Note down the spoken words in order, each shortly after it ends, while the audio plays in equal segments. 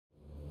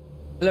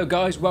Hello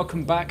guys,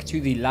 welcome back to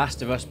The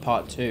Last of Us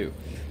Part 2.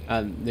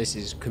 This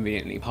is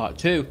conveniently Part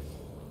 2.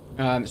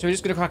 So we're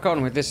just going to crack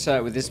on with this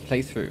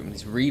playthrough,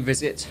 this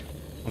revisit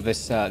of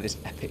this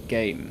epic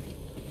game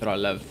that I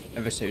love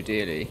ever so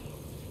dearly.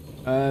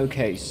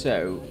 Okay,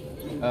 so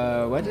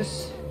where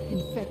does...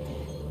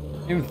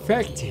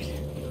 Infected.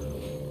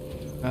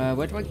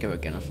 Where do I go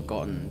again? I've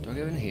forgotten. Do I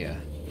go in here?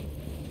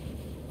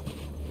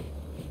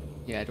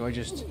 Yeah, do I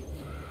just...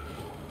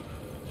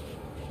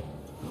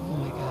 Oh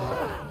my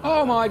god.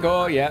 Oh my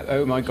god, yeah.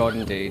 Oh my god,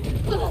 indeed.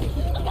 Oh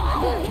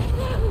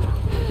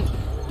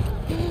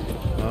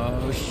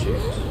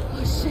shit.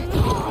 Oh shit.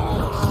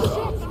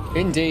 Oh shit.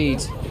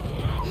 Indeed.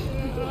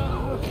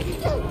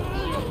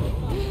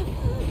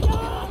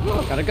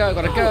 Gotta go,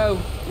 gotta go.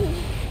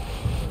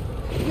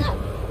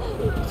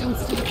 Don't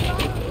stop.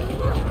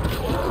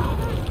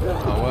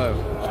 Oh, whoa.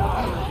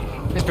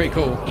 It's pretty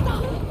cool.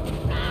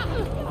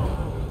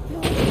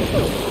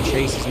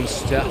 Chases and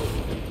stuff.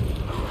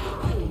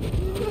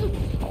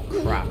 Oh,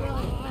 crap.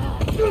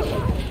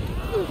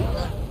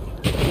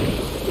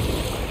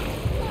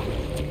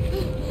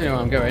 You know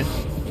where I'm going.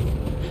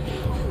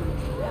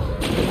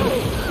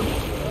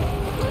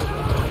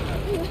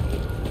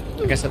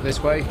 I guess up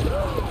this way.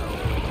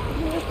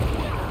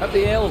 Up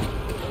the hill.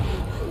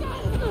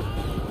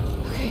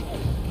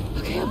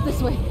 Okay, up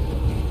this way.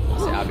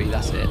 That's it, Abby,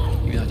 that's it.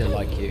 Even though I don't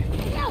like you.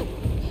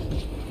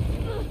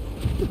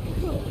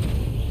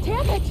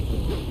 Damn it!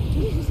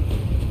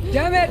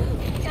 Damn it!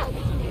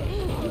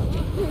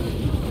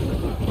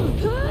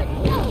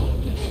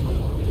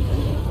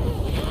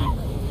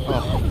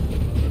 Oh.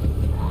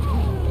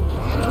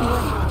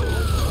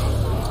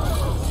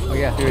 Oh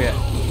yeah, through here.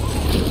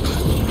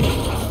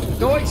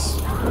 Nice!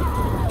 I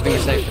think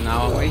we're safe for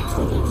now, aren't we?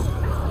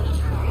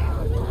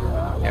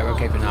 Yeah, we're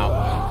okay for now.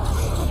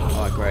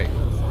 Alright, great.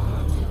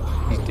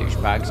 These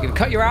douchebags. You're gonna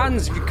cut your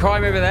hands if you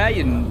climb over there,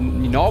 you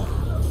knob.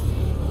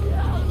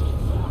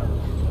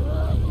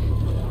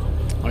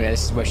 Oh yeah,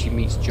 this is where she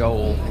meets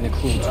Joel in a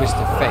cruel twist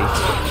of fate.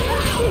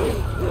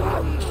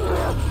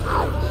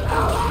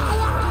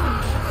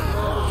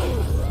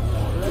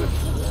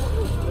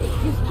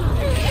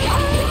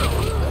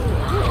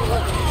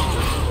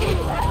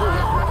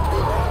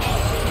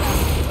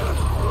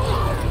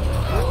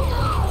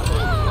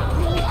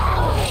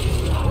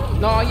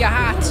 No, your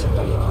hat!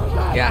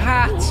 Your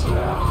hat!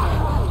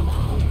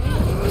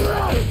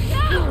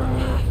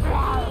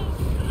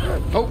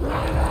 Oh!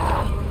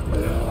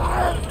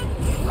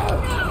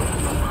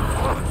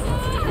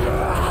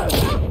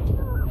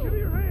 Give me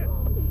your hand!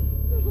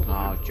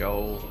 Oh,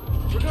 Joel.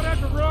 We're gonna have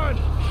to run!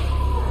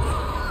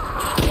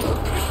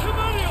 There's too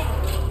many of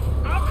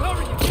them! I'll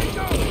cover you! Keep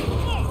going!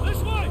 Come on,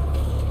 this way!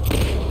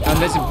 And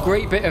there's a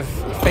great bit of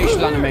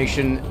facial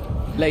animation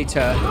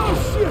later. Oh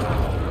shit!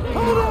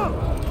 Hold up!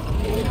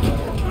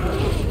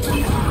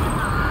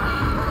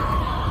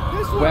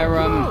 Where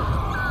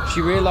she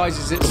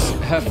realizes it's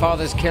her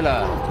father's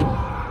killer,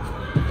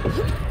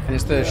 and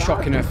it's the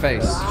shock in her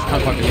face. She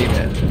can't quite believe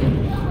it.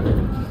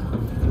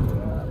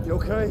 You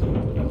okay?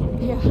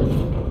 Yeah.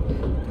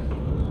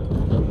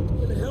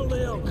 Where the hell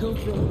they all come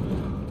from?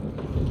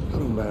 It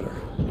don't matter.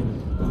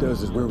 What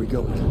does is where we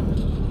going.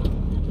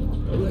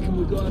 I reckon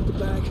we go out the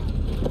back.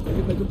 We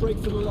can make a break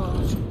for the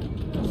lodge.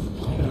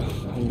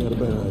 I ain't got a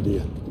better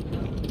idea.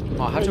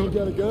 Oh, how Hey, do you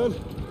got a gun?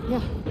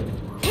 Yeah.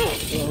 Well,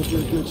 I hope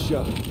you're a good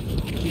shot.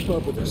 Keep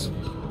up with us.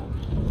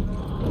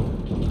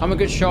 I'm a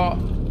good shot.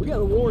 We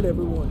gotta warn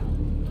everyone.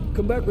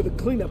 Come back with a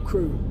cleanup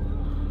crew.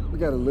 We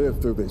gotta live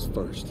through this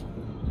first.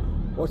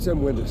 Watch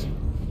them windows.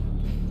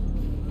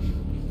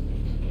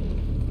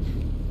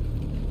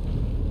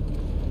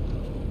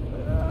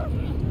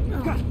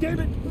 God damn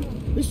it!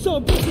 These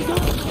son of bitches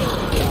up!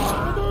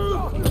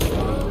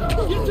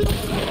 Get to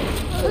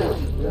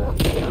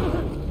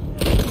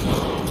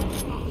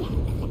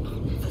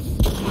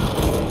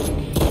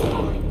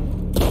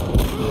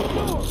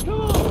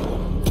Come on!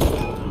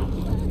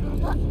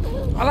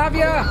 I love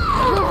you.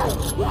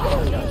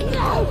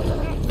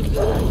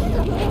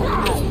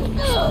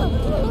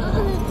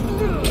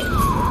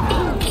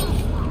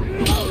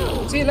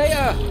 See you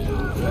later.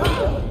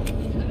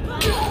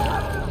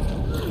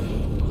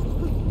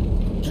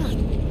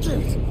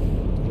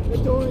 That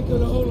door ain't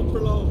gonna hold them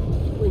for long.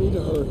 We need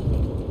to hurry.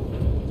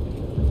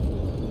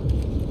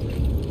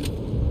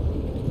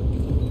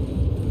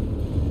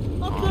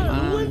 Up there,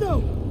 the window!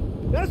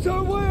 That's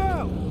our way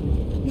out!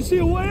 You see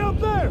a way up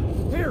there?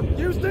 Here,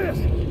 use this!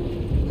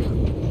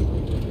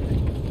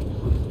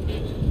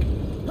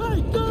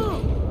 Hey,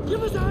 girl!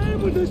 Give us a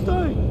hand with this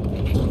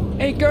thing!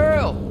 Hey,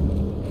 girl.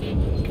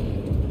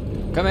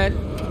 Come in.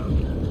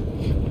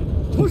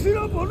 Push it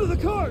up onto the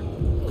cart!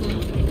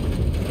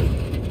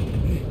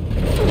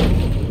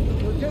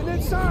 We're getting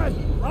inside!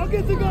 I'll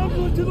get the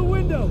goblin to the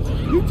window!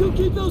 You two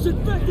keep those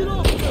infected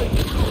off of me!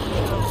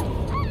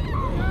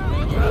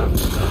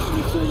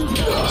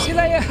 See you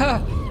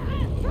later.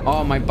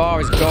 Oh, my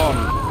bar is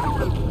gone.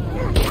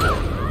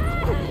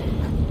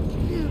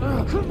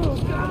 Come on,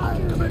 God!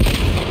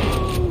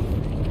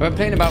 We're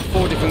playing about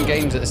 4 different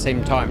games at the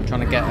same time,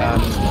 trying to get,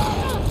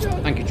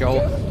 thank you,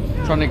 Joel.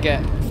 Trying to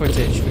get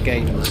footage for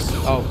games.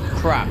 Oh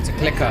crap, it's a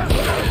clicker.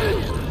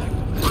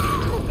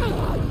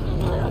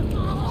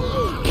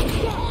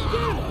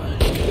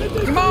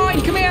 Come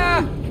on, come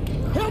here!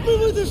 Help me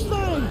with this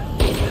thing!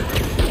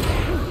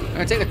 I'm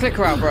gonna take the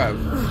clicker out, bro.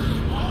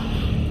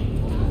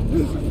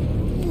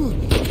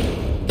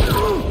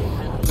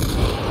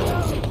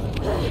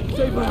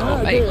 Take my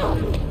hand. Hey.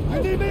 You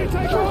need me to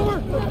take over? I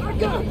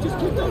got it. Just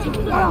keep those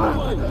away.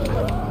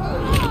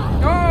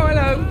 Oh,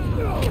 hello.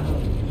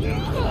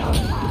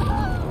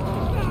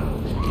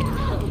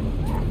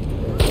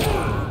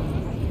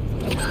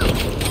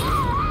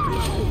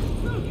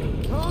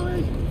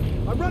 Tommy,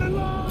 I'm running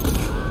low.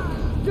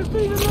 Just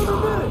need another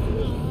minute.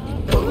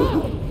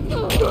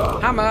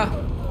 Hammer.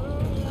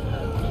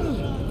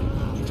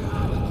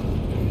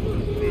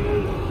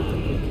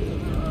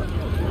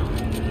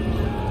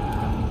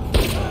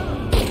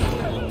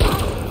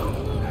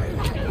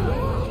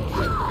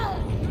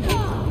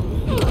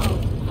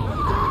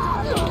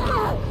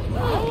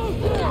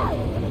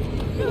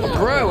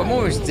 Bro, I'm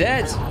almost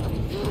dead.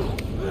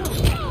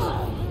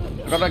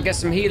 I gotta get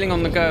some healing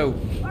on the go.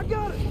 I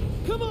got it.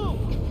 Come on.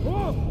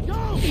 Whoa,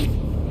 go.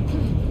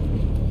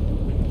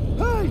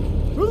 Hey,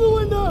 through the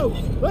window.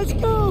 Let's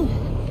go.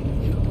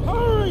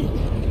 Hurry.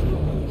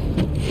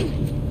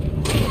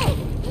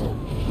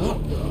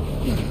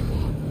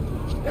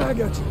 I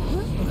got you.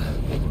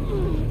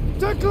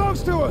 They're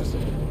close to us.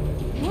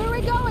 Where are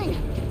we going?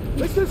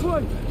 It's this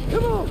way.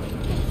 Come on.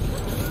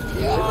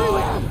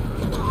 Everywhere.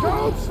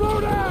 Don't slow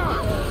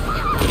down.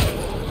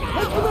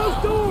 Head for those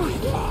doors.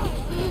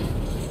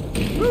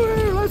 Through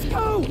here. Let's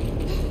go.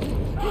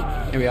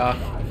 Here we are.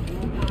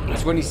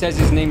 That's when he says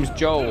his name's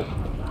Joel.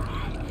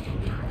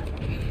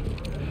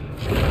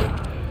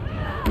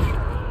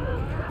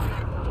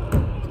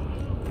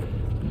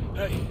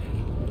 Hey,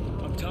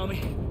 I'm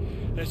Tommy.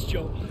 That's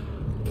Joel.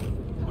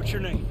 What's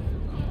your name?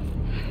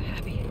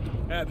 Abby.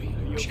 Abby.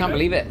 Are you She can't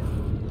believe it.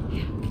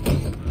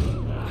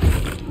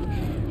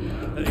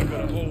 That ain't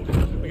gonna hold.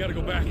 We gotta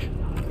go back.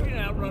 We can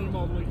outrun them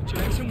all the way to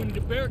Jackson. We need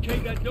to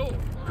barricade that door.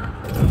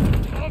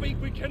 Tommy,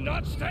 we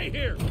cannot stay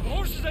here. The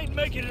horses ain't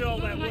making it all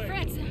that way.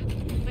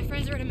 My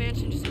friends are at a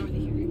mansion just north of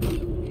here.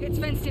 It's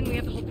fenced in. We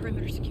have the whole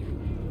perimeter secure.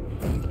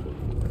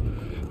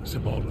 It's a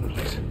Baldwin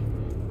place.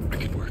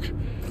 Make it work.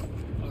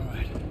 All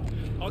right.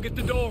 I'll get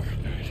the door. All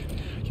right.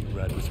 You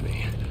ride with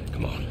me.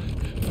 Come on.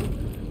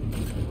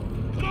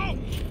 Come on!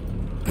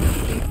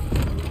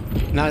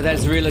 Now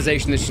there's the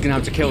realization that she's gonna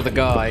have to kill the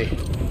guy.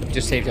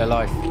 Just saved her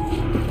life. Hold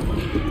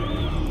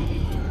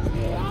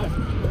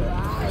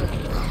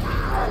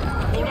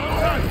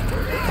on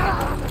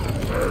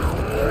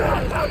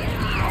tight.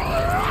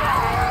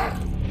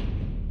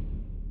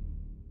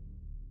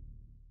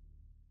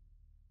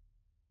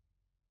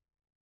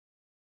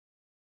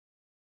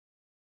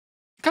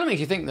 Kind of makes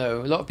you think,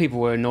 though. A lot of people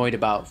were annoyed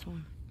about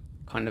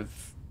kind of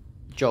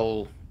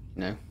Joel,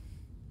 you know.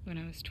 When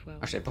I was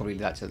 12. Actually, I'd probably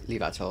leave that till I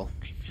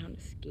found a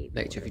skateboard.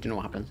 later if you don't know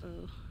what happened.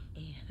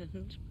 And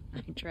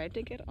I tried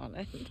to get on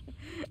it.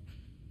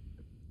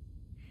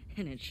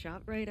 And it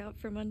shot right out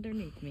from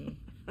underneath me.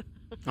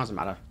 Doesn't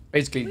matter.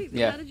 Basically, Wait,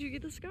 yeah. how did you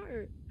get the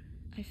scar?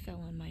 I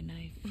fell on my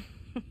knife.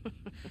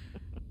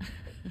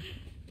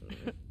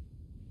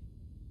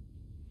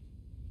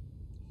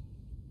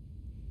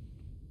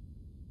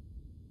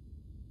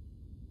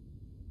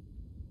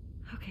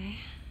 Okay.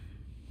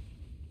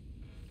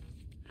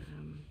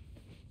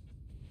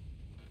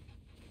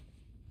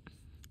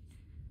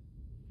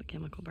 A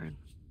chemical burn.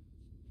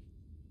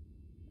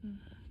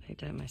 I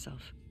did it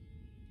myself.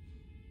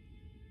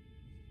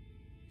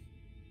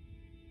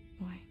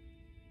 Why?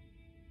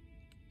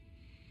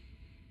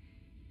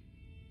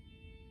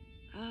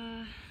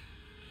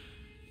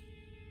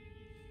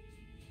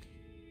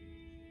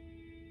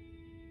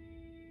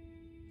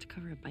 To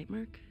cover a bite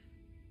mark.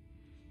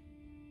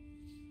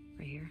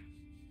 Right here.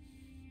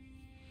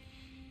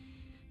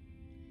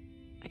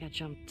 I got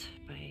jumped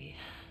by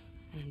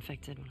an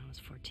infected when I was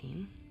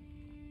 14.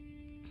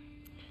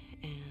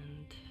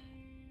 And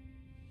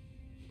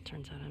it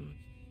turns out I'm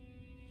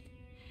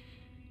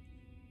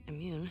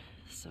immune,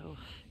 so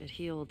it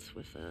healed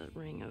with a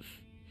ring of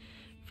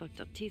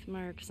fucked up teeth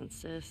marks and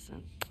cysts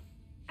and...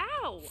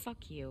 Ow!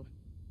 Fuck you.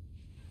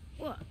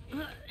 What?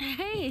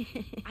 Hey!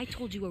 I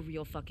told you a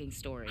real fucking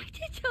story. I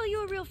did tell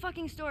you a real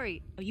fucking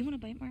story. Oh, you want a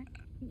bite mark?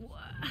 What?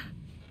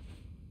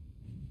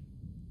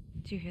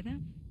 Did you hear that?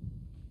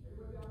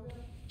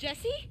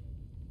 Jesse?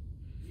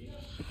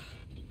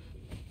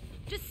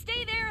 Just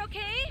stay there,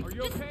 okay? Are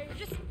you okay?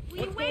 Just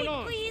will you wait,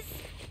 please?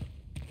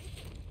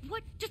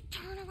 What? Just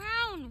turn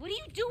around. What are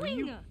you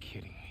doing? Are you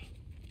kidding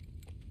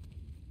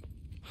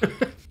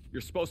me?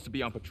 You're supposed to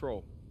be on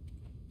patrol.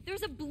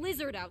 There's a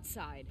blizzard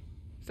outside.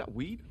 Is that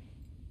weed?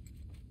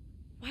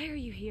 Why are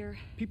you here?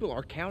 People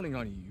are counting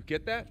on you. You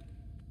get that?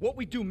 What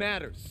we do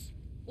matters.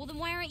 Well, then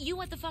why aren't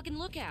you at the fucking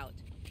lookout?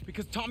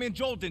 Because Tommy and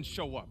Joel didn't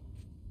show up.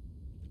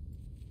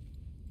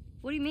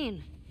 What do you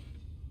mean?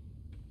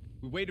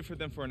 We waited for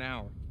them for an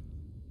hour.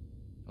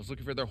 I was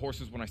looking for their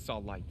horses when I saw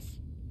lights.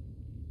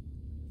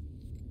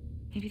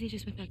 Maybe they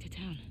just went back to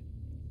town.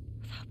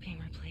 With help. being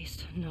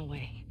replaced? No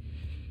way.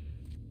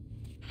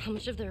 How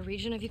much of their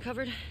region have you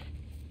covered?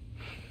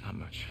 Not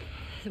much.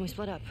 Then we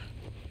split up.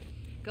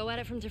 Go at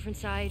it from different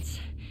sides,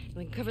 and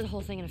we can cover the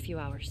whole thing in a few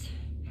hours.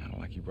 I don't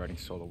like you riding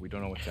solo. We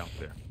don't know what's out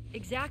there.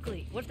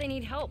 Exactly. What if they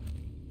need help?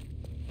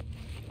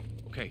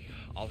 Okay,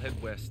 I'll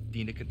head west.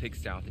 Dina can take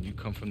south, and you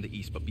come from the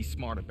east, but be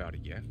smart about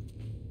it, yeah?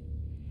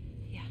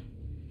 Yeah.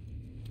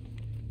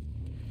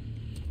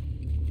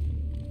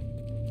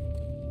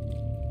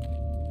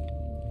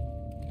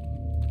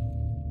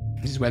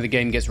 This is where the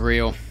game gets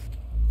real.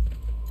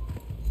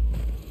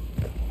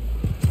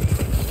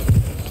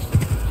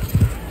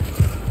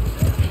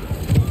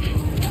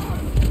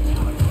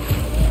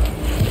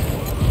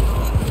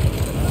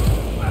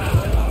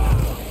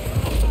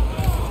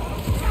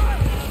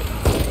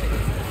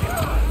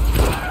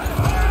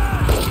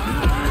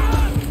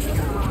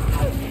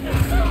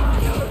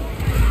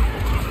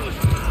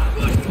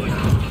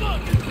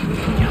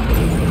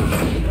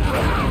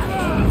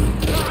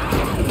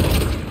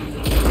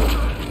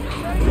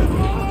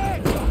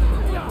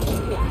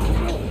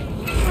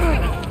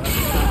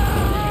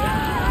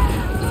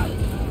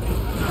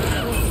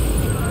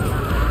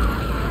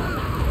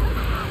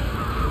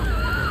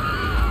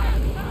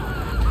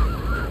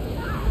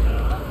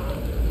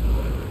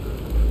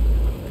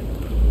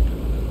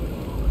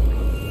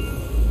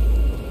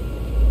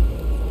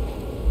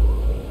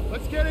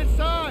 Let's get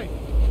inside!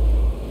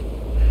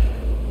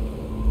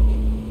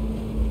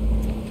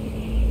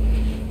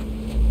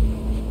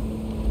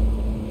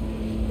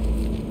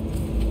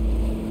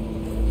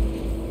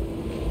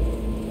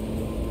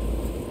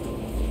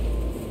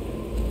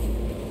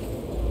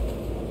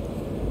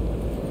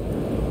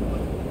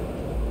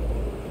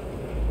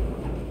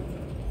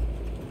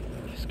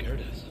 You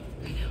scared us.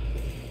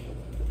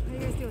 How you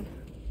guys doing?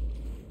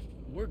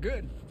 We're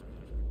good.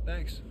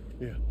 Thanks.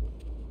 Yeah.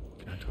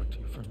 Can I talk to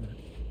you for a minute?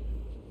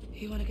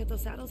 You want to get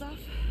those saddles off?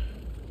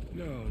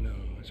 No,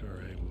 it's all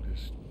right. We'll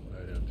just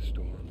ride out the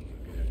storm and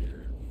get out of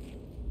here.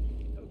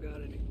 No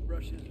got any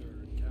brushes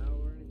or towel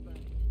or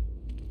anything?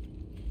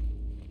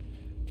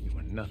 You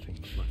are nothing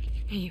but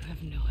lucky. You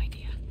have no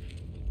idea.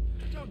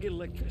 Don't get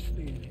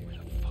electricity in here. Where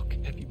the fuck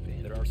have you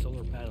been? There are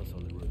solar panels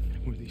on the roof.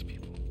 Who are these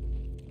people?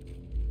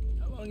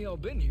 How long y'all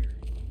been here?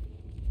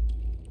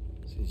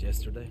 Since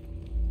yesterday.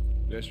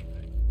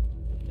 Yesterday?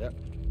 Yep.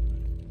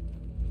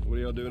 What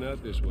are y'all doing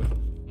out this way?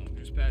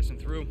 Just passing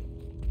through.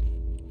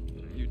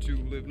 You two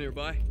live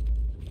nearby?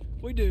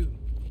 We do.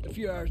 A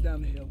few hours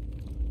down the hill.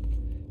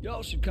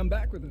 Y'all should come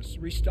back with us,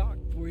 restock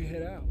before you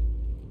head out.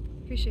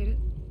 Appreciate it.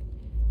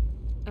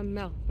 I'm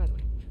Mel, by the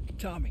way.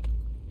 Tommy,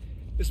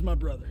 this is my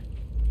brother.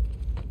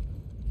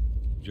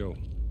 Joe.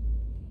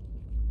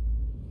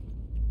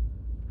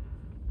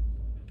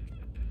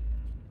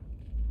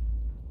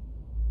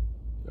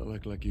 Y'all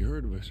act like you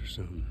heard of us or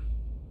something.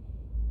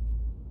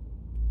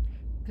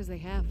 Because they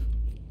have.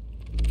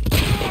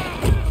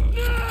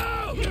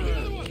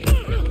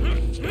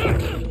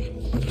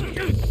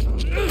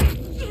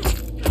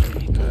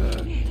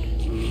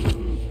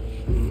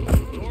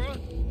 Laura,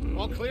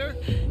 all clear?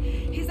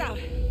 He's out.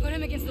 Put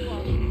him against the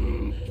wall.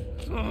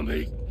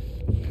 Tommy!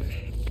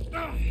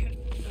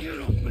 Get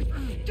off me!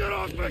 Get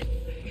off me!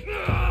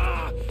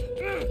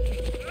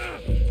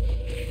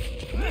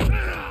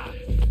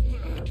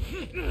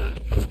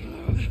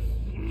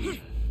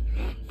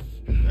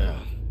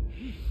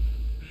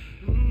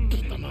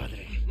 Puta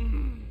madre.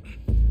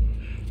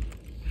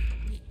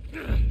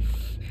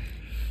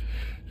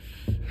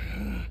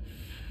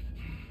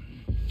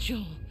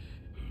 Joel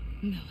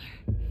Miller.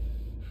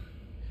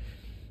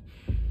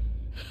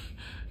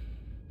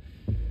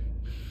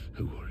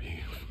 Who are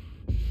you?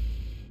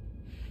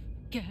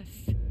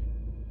 Guess.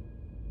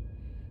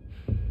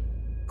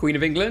 Queen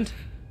of England?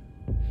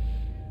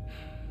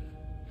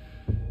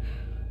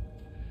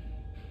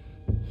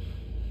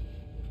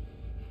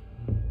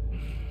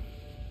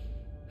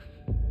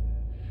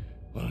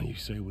 Why don't you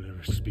say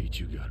whatever speech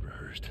you got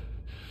rehearsed?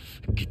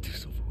 Get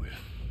this over with.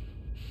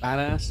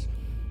 Badass.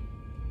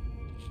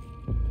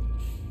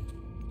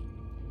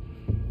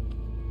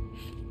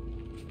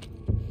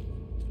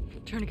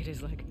 Tourniquet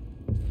his leg.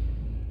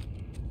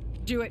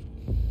 Do it.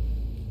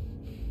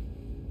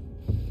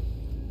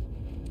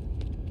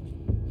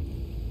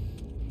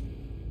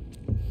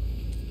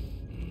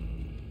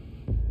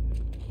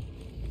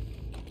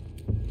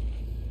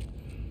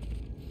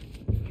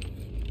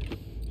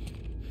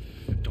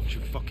 Don't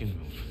you fucking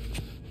move.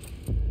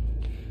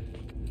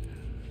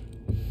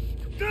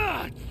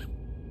 God!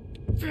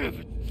 Damn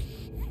it!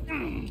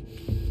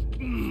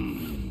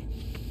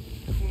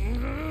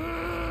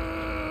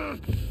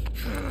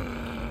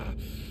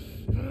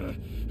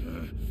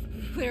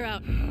 Clear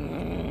out.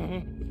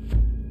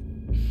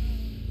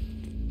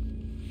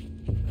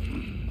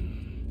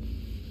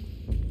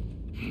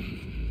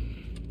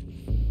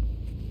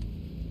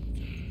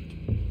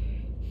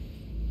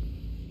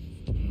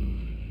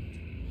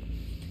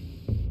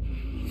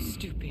 You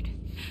stupid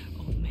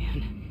old man.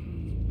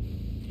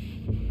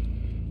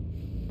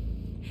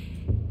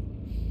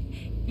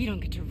 You don't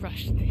get to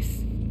rush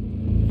this.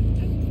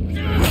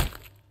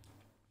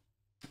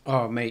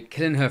 Oh, mate,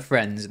 killing her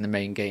friends in the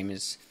main game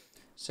is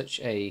such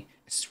a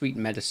sweet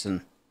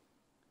medicine.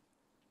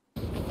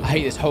 I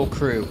hate this whole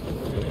crew.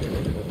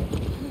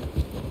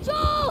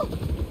 Joel!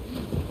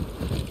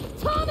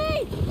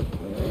 Tommy!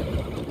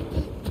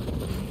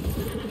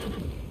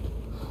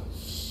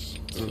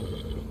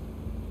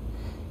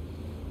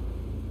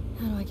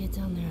 How do I get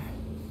down there?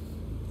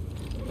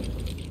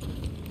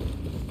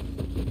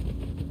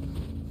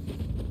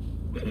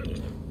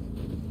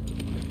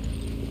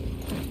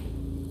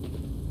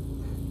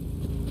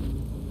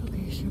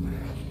 Okay, Shimmer.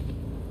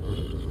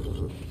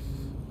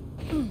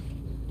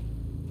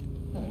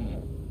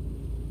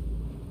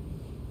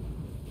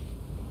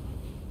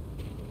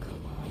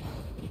 Come on.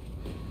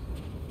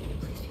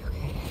 Please be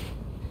okay.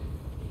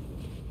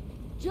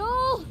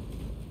 Joel!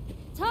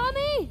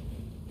 Tommy!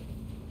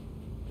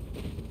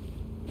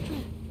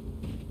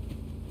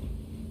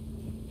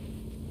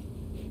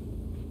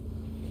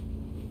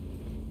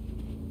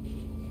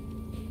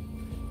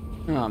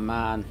 Oh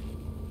man.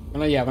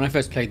 Well, yeah, when I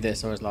first played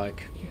this, I was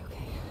like, You're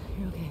okay.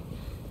 You're okay.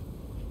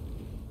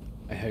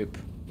 I hope.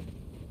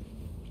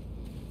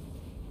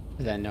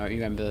 But then, no, you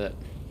remember that,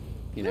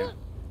 you know,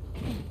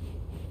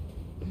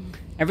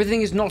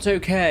 everything is not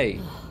okay.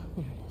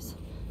 There it is.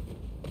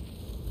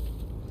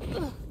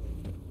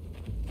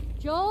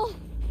 Joel?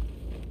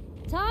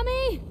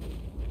 Tommy?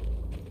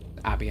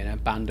 Abby and a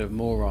band of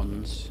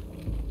morons.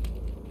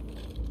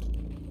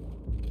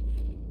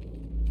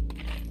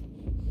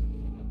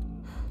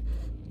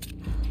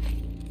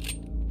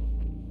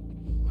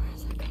 Where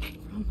is that coming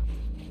from?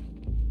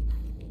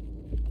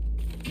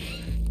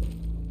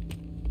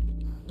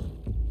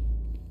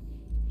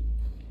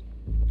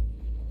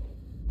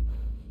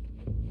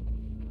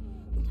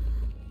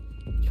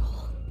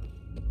 Joel.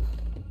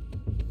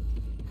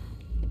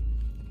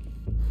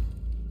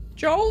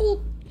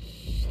 Joel!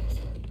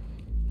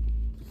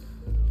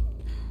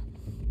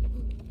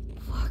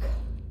 Fuck.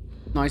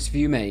 Nice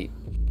view, mate.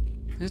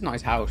 This is a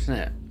nice house, isn't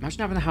it?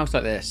 Imagine having a house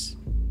like this.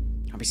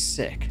 I'd be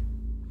sick.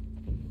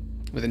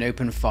 With an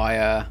open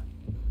fire.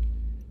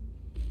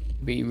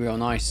 It'd be real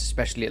nice,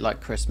 especially at like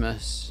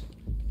Christmas.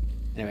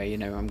 Anyway, you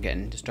know, I'm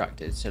getting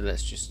distracted, so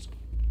let's just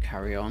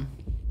carry on.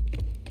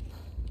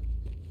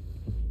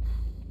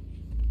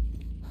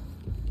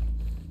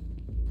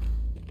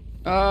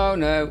 Oh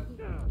no.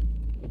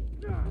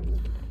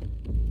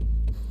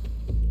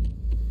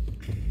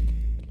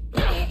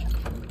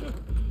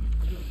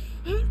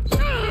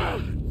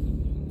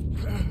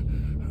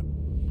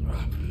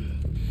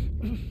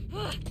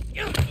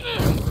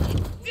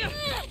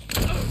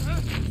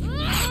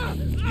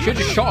 You should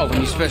have just shot her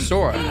when you first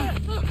saw her.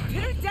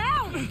 Get her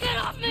down! Get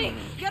off me!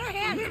 Get her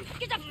hands!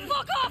 Get the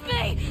fuck off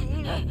me!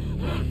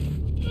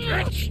 You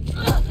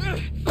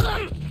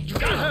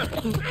got her!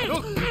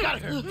 Look, you got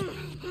her!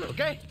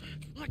 Okay?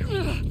 You're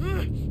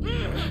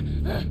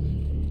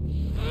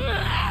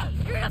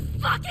gonna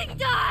fucking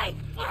die!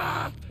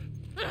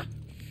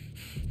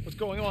 What's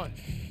going on?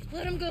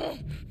 Let him go!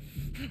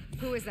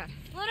 Who is that?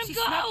 Let him She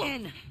go! snuck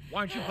in. Why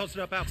aren't you posted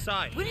up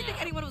outside? We didn't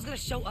think anyone was gonna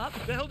show up.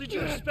 What the hell did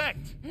you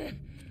expect?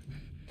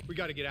 We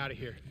gotta get out of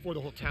here before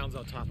the whole town's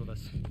on top of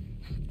us.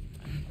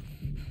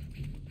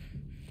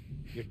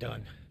 You're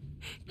done.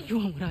 You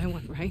want what I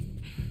want, right?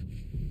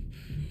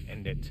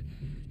 End it.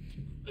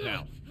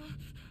 Now.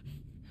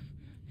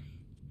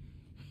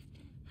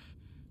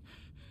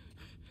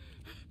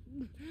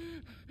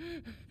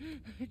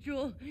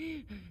 Joel,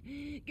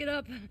 get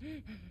up.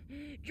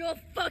 Joel,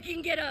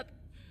 fucking get up.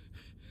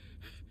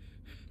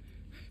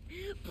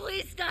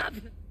 Please stop.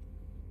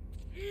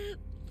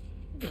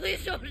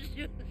 Please don't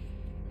shoot.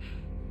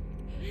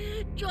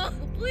 Joel,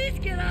 please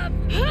get up.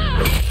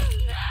 No!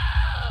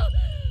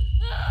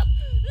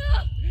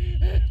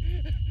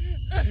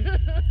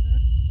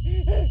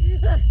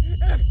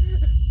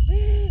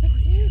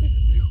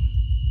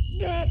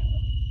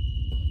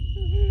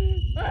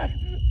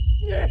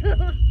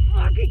 I'll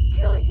fucking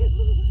kill you.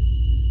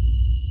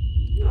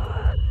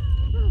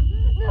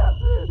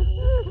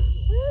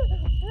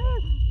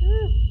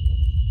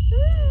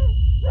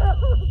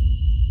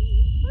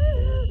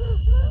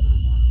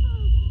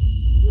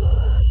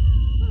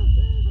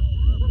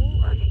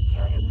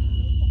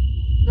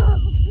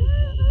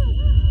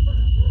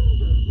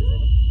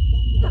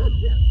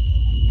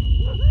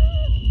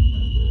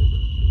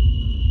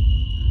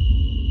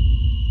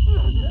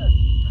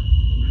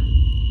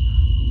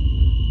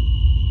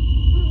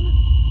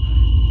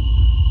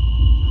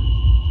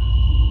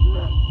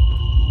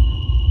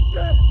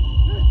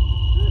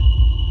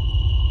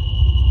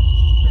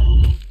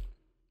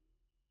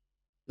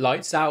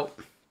 Lights out.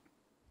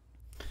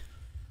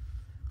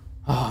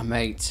 Oh,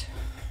 mate.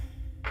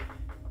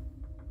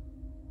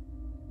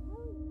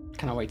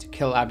 Cannot wait to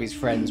kill Abby's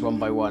friends one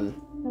by one.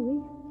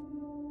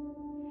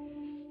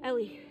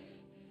 Ellie.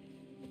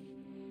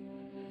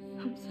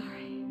 I'm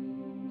sorry.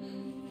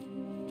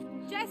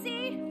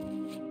 Jesse!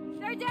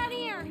 They're down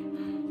here!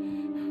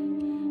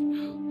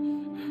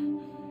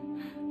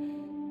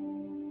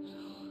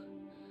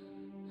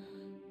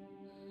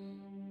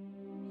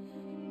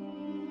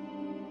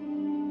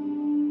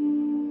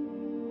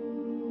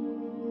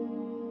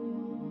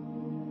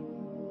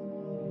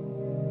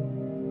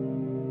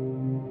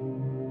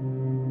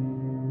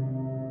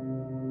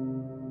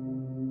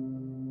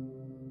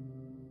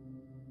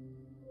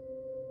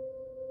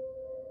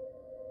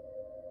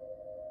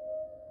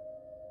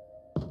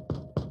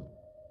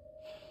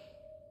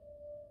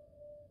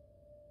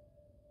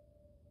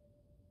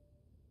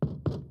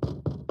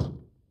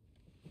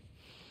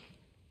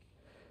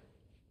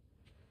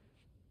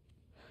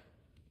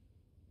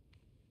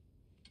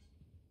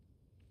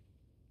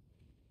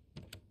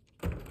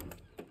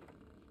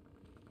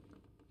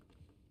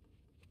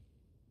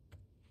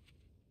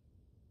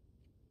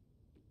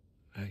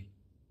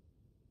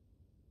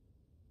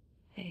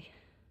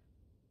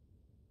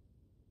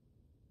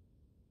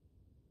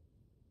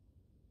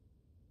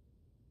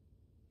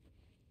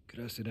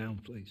 Could I sit down,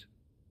 please?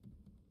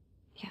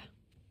 Yeah.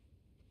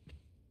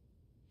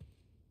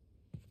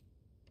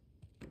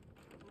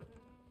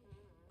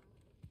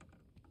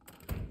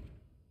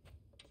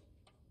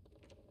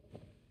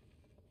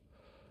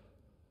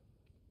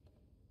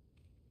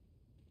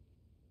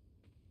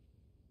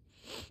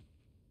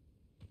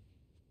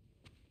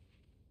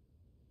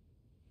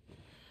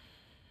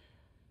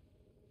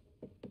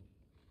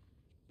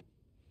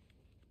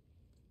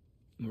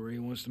 Maria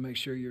wants to make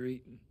sure you're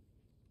eating.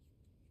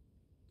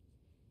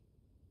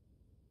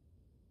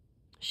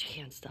 She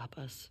can't stop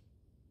us.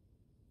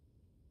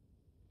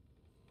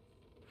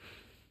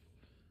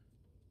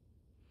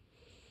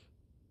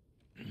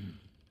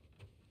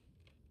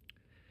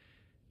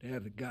 To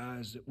have the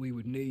guys that we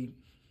would need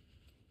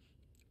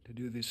to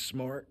do this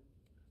smart,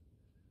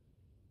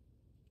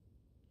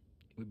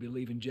 we'd be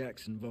leaving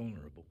Jackson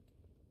vulnerable.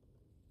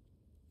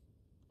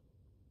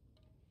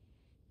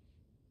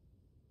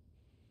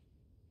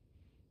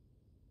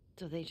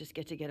 So they just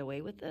get to get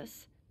away with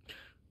this?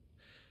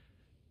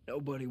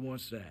 Nobody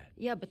wants that.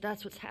 Yeah, but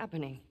that's what's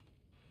happening.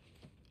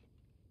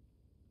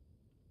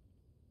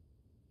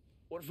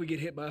 What if we get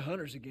hit by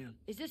hunters again?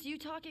 Is this you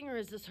talking or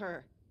is this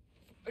her?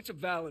 It's a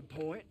valid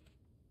point.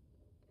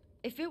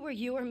 If it were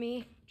you or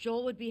me,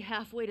 Joel would be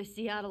halfway to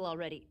Seattle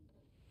already.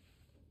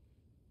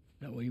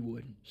 No, he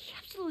wouldn't. He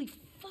absolutely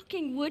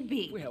fucking would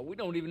be. Well, we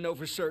don't even know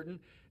for certain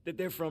that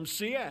they're from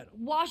Seattle.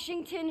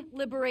 Washington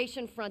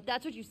Liberation Front.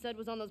 That's what you said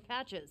was on those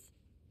patches.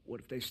 What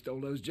if they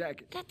stole those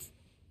jackets? That's...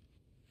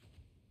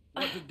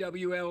 What if the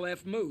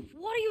WLF moved?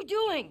 What are you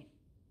doing?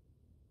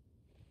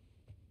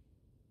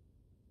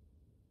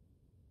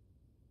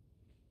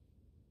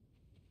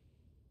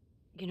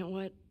 You know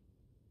what?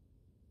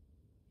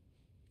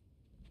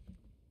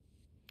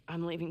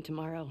 I'm leaving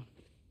tomorrow.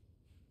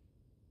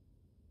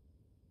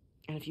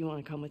 And if you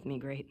want to come with me,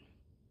 great.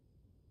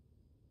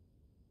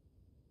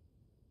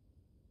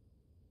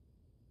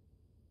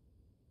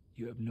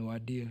 You have no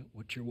idea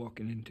what you're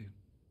walking into.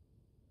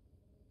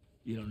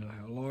 You don't know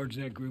how large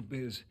that group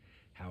is,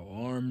 how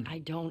armed. I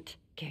don't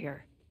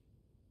care.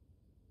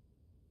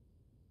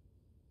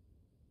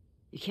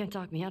 You can't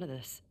talk me out of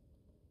this.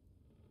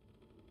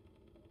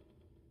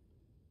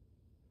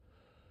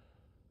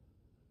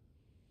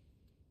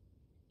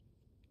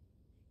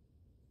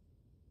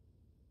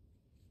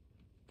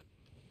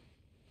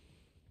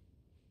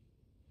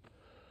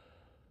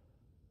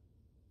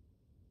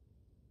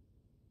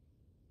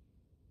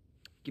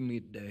 Give me a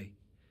day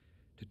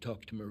to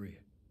talk to Maria.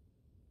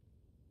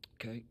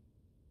 Okay?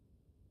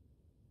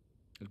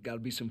 There's got to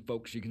be some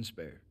folks you can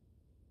spare.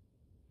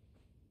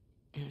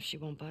 And if she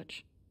won't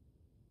budge?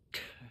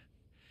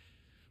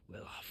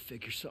 Well, I'll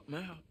figure something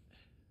out.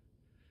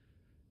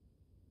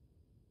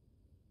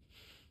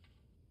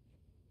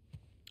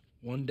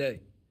 One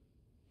day.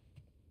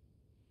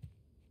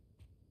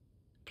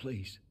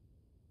 Please.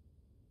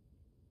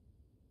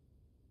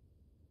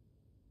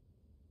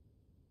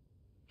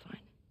 Fine.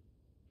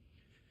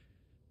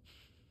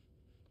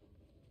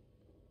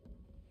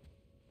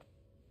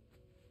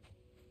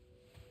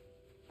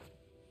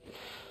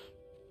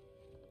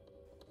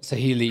 So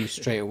he leaves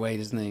straight away,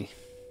 doesn't he?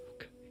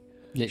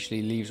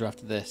 Literally leaves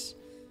after this.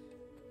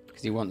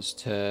 Because he wants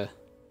to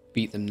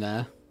beat them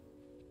there.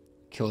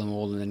 Kill them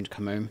all and then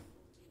come home.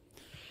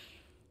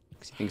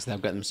 Because he thinks they'll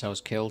get themselves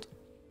killed.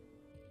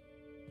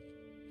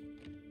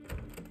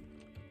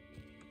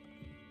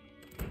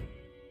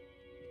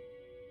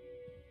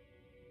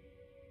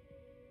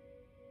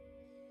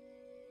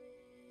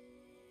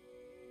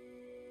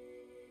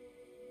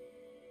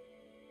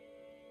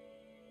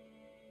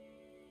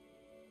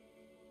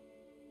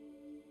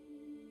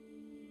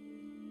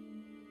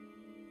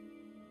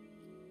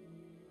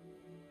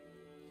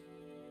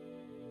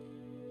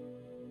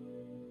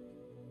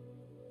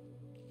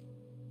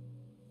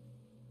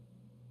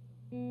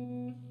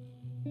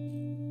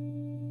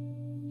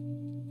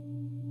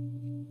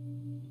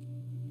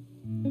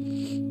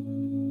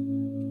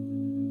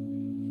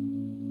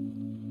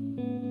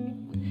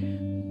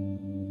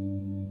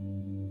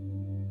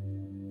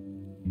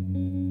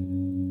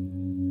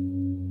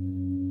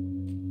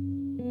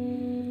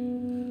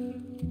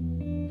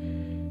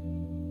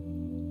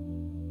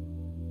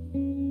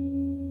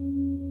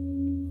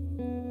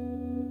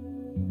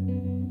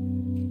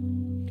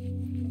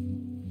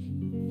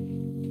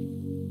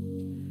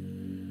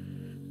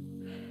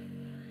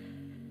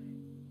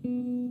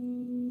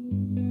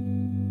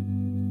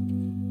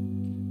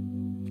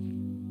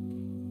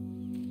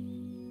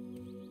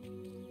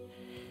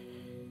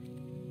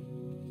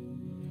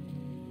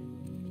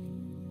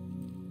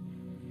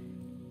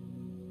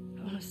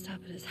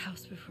 Stop at his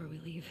house before we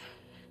leave.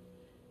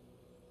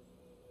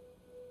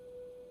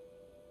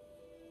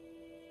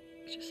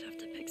 We just have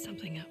to pick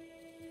something up.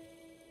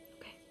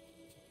 Okay.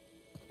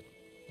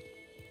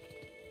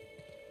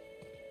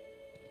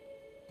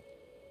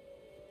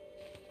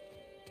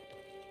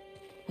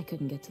 I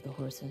couldn't get to the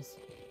horses.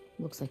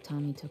 Looks like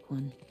Tommy took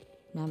one.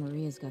 Now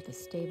Maria's got the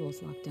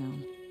stables locked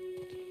down.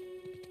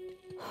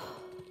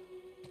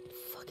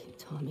 Fucking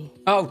Tommy.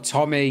 Oh,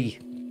 Tommy!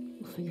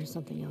 We'll figure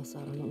something else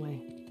out on the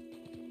way.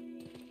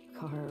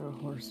 car or a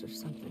horse or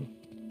something.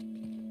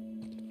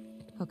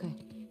 Okay.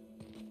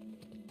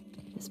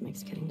 This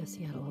makes getting to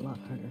Seattle a lot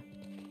harder.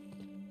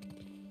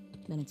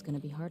 Then it's gonna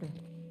be harder.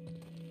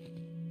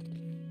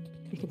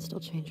 You can still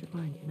change your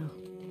mind, you know?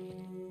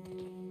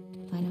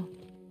 I know.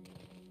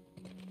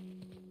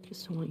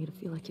 Just don't want you to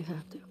feel like you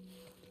have to.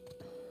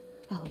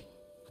 Ellie.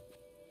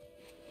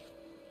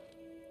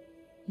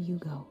 You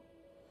go.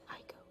 I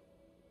go.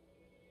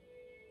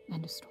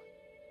 End of story.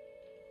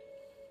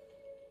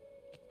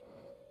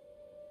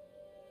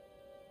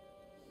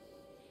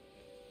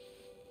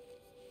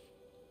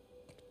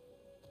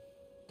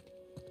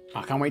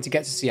 I can't wait to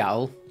get to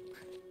Seattle.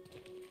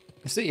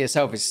 The city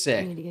itself is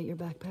sick. You need to get your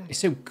backpack. It's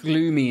so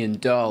gloomy and We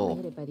dull.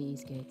 hit it by the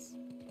east gates.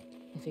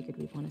 I figured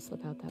we'd want to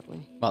slip out that way.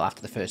 Well,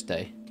 after the first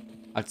day.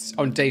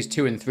 On days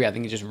 2 and 3, I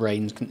think it just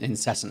rains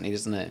incessantly,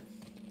 doesn't it?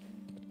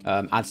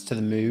 Adds to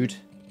the mood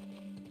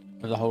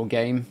of the whole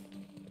game.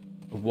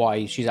 Of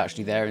why she's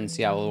actually there in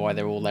Seattle, why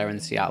they're all there in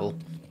Seattle.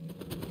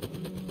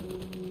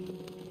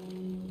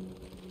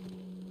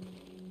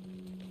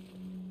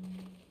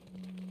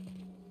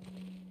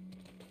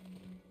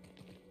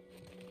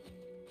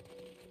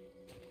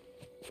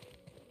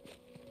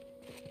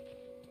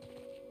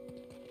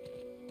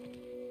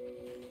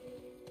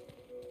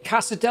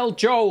 Casa del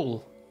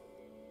Joel!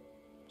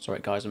 Sorry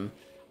guys, I'm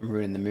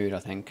ruining the mood, I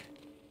think.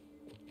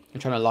 I'm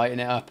trying to lighten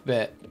it up a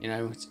bit, you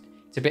know. It's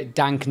a bit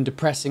dank and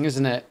depressing,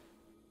 isn't it?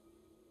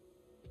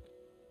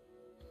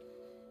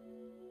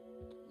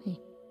 Hey.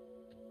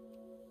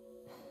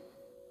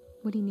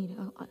 What do you need?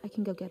 I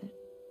can go get it.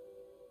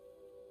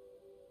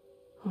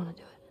 I want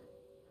to do it.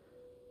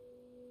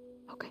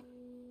 Okay.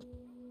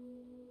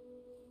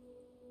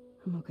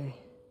 I'm okay.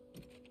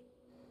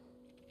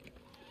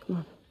 Come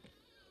on.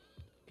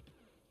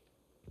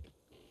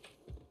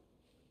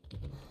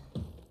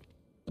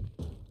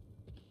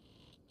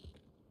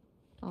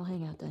 I'll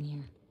hang out down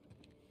here.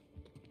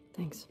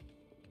 Thanks.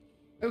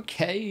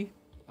 Okay.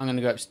 I'm going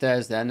to go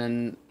upstairs then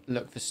and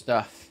look for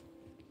stuff.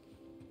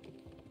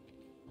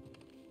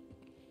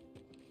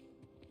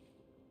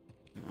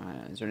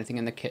 Is there anything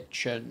in the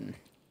kitchen?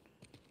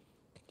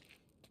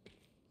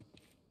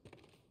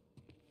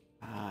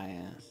 Ah,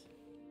 yes.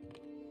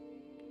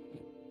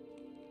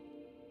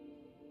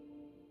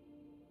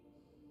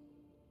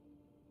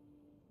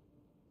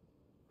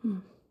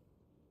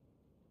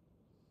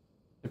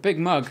 A big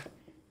mug.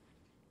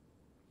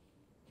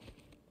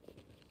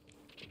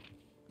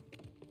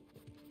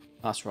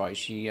 That's right,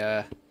 she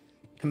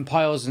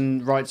compiles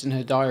and writes in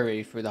her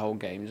diary through the whole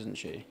game, doesn't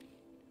she?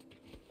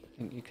 I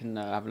think you can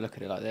have a look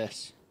at it like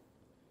this.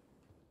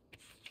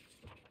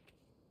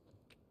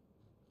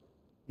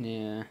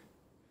 Yeah.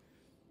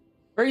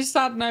 Very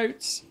sad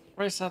notes.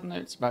 Very sad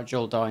notes about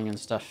Joel dying and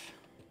stuff.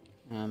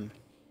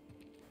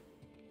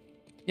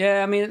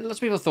 Yeah, I mean, lots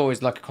of people thought it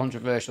was like a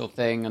controversial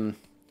thing, and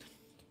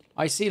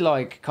I see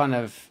like kind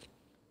of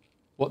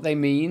what they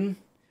mean,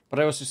 but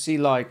I also see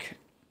like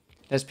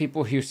there's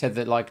people who said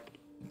that like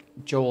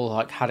Joel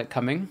like had it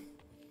coming,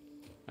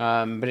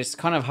 but it's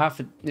kind of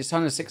it's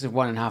kind of 6 of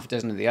one and half a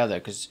dozen of the other,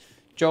 because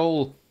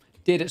Joel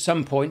did at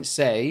some point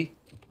say,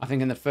 I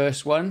think in the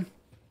first one,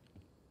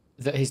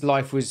 that his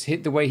life was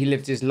the way he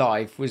lived his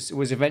life was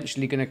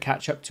eventually going to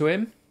catch up to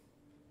him,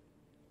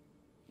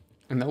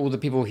 and that all the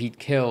people he'd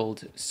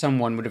killed,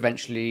 someone would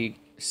eventually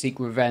seek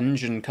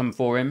revenge and come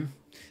for him.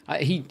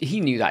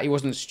 He knew that. He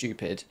wasn't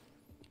stupid.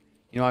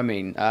 You know what I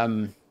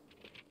mean?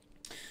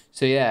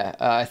 So yeah,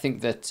 I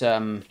think that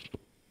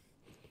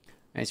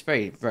it's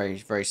very, very,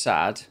 very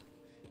sad,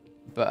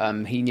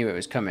 but he knew it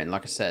was coming.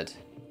 Like I said,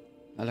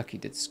 look, he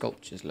did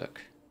sculptures.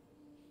 Look,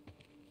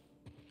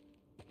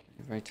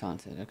 very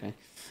talented. Okay,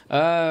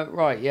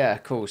 right, yeah,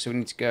 cool. So we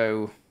need to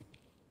go.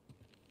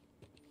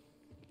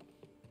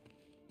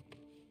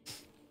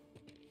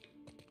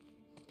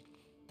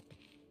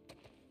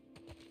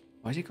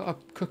 Why's he got a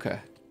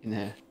cooker in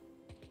there?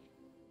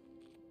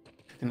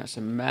 Cooking up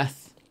some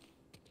meth.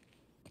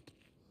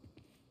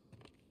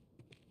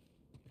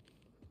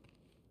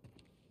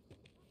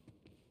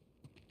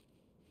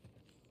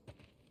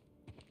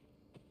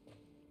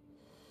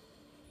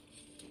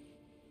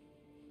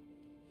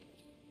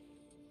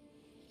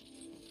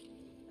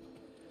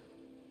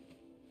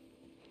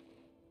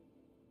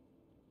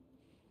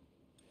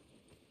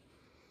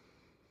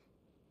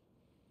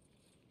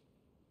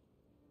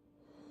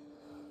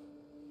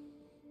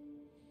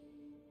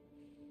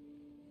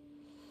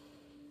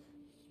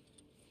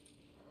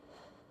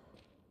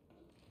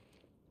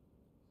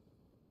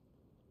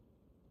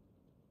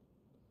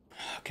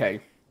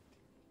 Okay.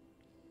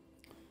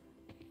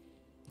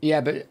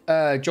 Yeah,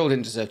 but Joel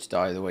didn't deserve to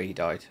die the way he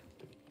died.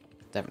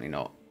 Definitely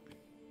not.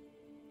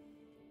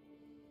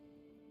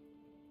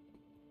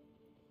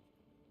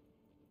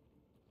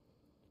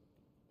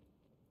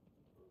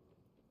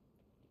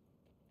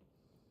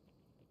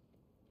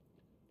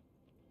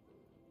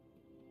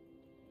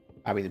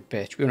 Abby's a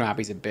bitch. We all know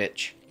Abby's a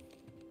bitch.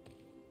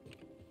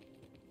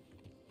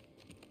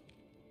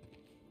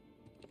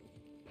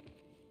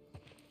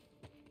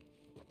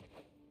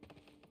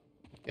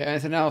 Yeah,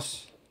 anything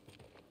else?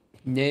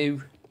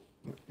 No.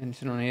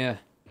 Anything on here?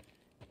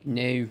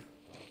 No.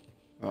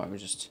 Right, we're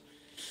just...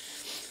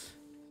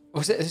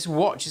 What's it? This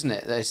watch, isn't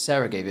it? That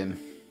Sarah gave him.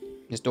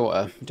 His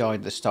daughter died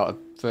at the start of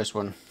the first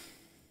one.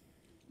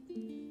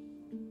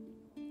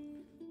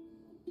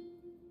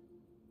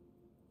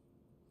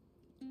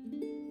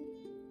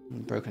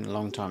 Broken a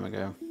long time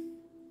ago.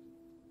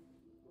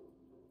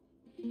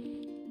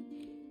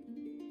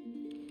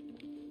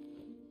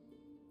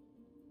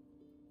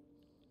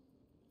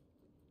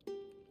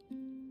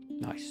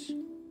 Nice.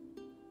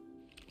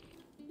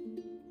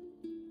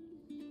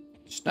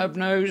 Snub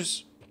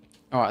nose.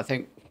 Alright, I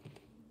think...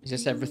 Is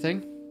this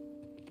everything?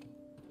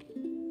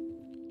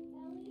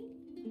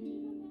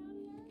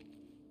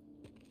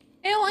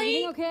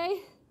 Ellie! Okay?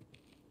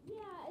 Yeah,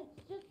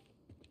 it's just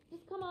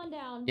come on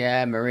down.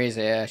 Yeah, Maria's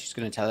here. She's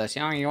going to tell us,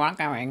 oh, you aren't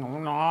going. Oh,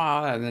 no.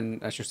 And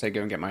then she'll say,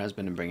 go and get my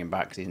husband and bring him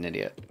back because he's an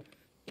idiot.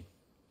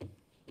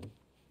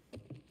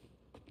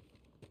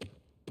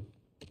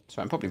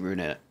 So I'm probably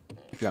ruining it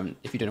if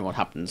you don't know what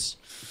happens.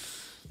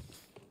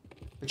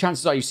 The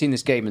chances are you've seen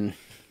this game and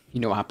you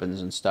know what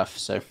happens and stuff,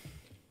 so...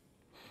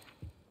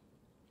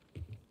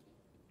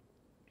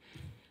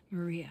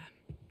 Maria,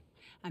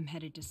 I'm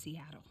headed to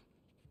Seattle.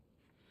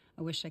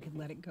 I wish I could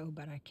let it go,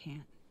 but I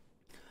can't.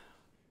 I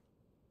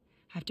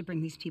have to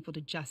bring these people to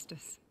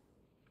justice.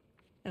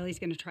 Ellie's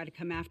gonna try to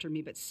come after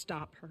me, but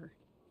stop her.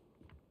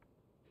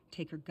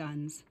 Take her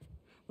guns,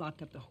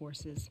 lock up the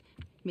horses,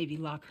 maybe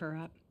lock her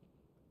up.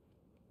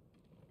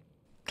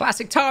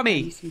 Classic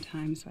Tommy! Give me some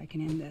time so I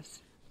can end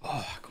this.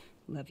 Oh,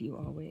 love you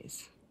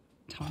always,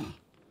 Tommy.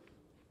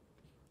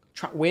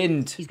 Track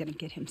wind. He's gonna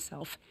get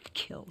himself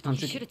killed. You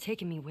should have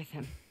taken me with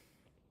him.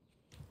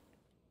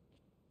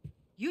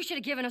 You should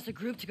have given us a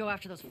group to go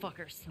after those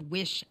fuckers. I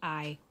wish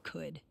I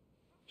could.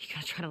 You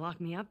gonna try to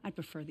lock me up? I'd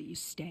prefer that you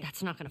stay.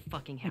 That's not gonna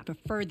fucking I happen.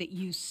 prefer that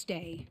you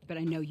stay, but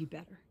I know you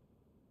better.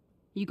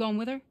 You going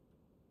with her?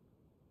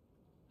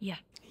 Yeah.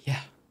 Yeah.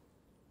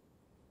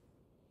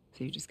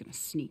 So you're just gonna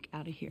sneak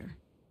out of here?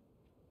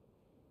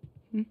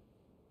 Hmm?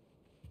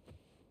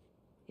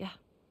 Yeah.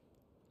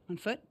 On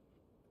foot?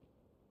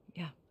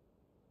 Yeah.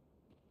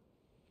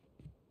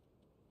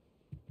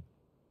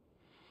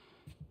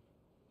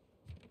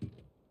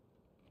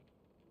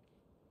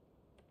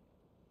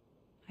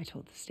 I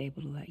told the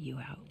stable to let you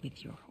out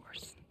with your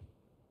horse.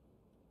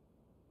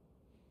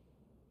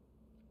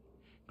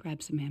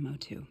 Grab some ammo,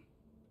 too.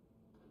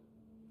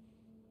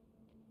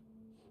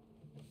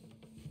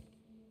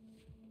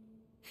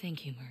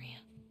 Thank you, Maria.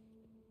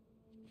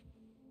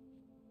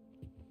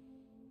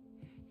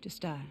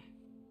 Just,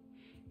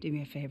 do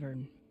me a favor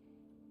and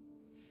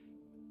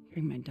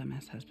bring my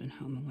dumbass husband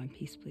home in one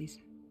piece, please.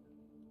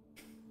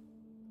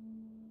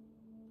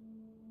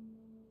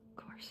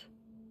 Of course.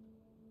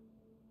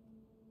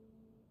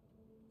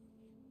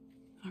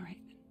 All right.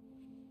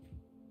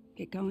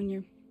 Get going,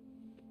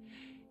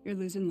 you're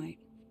losing light.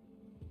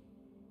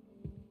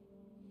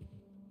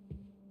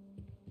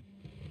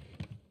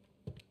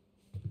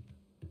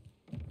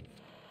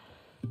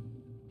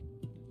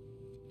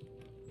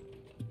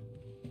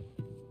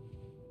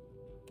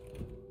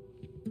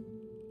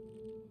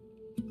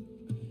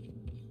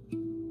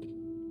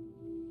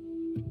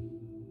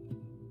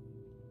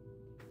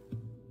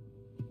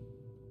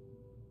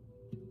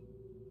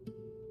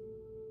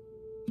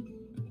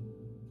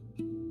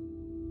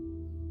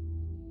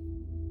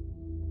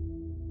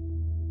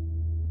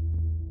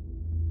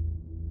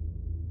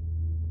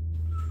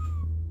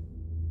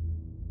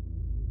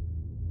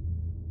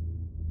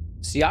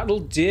 Seattle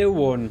Deer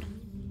One.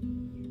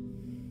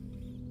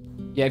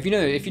 Yeah, if you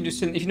know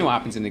what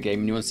happens in the game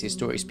and you want to see a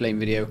story explain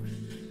video,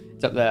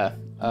 it's up there.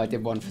 I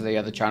did one for the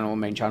other channel,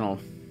 main channel.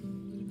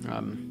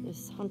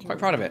 This hunter Quite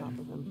proud of was it. on top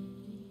of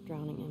him,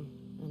 drowning him,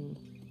 and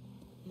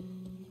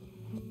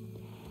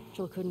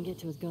Joel couldn't get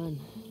to his gun.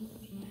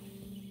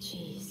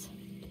 Jeez.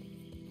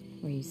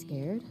 Were you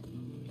scared?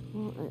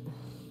 Well, I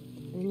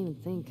didn't even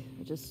think.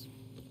 I just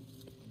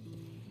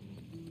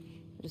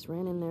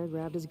ran in there,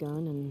 grabbed his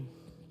gun, and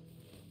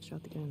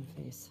shot the guy in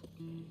the face.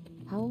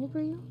 How old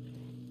were you?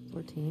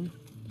 14.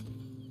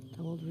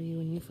 How old were you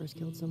when you first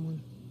killed someone?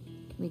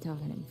 We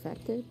talking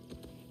infected?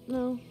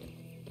 No.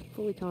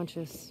 Fully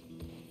conscious,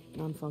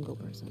 non-fungal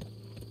person.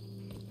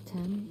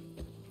 10?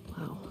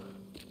 Wow.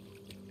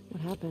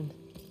 What happened?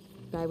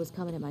 Guy was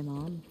coming at my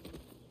mom.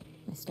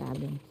 I stabbed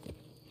him.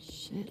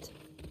 Shit.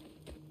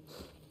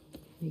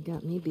 You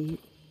got me beat.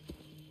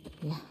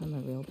 Yeah, I'm a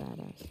real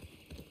badass.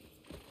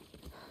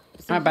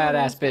 I'm a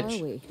badass bitch.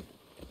 Are we?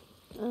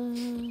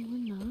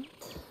 We're not.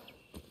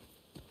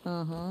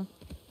 Uh-huh.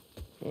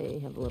 Hey,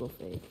 have a little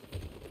faith.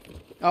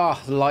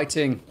 Oh, the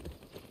lighting.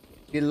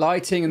 The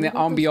lighting and the What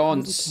about those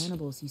ambiance. crazy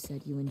cannibals you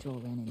said you and Joel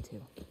ran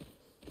into?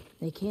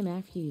 They came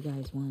after you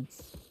guys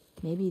once.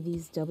 Maybe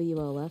these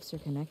WLFs are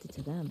connected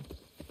to them.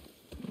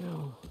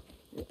 No.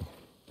 It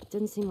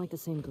didn't seem like the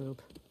same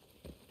group.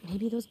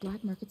 Maybe those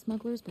black market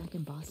smugglers back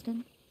in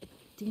Boston?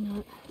 Do you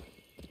not?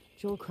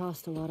 Joel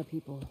crossed a lot of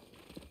people.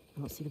 I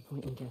don't see the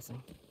point in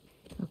guessing.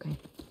 Okay.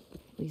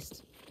 At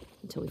least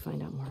until we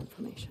find out more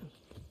information.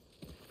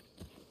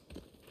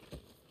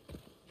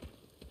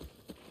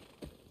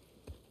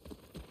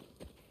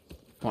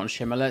 Come on,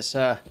 Shimmer, let's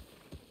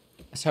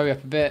hurry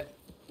up a bit.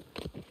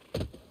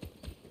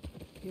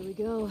 Here we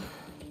go.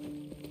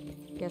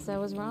 Guess I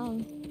was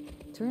wrong.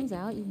 Turns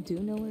out you do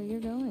know where you're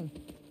going.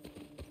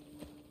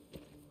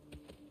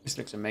 This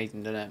looks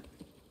amazing, doesn't it?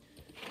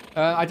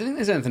 I don't think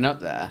there's anything up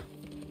there.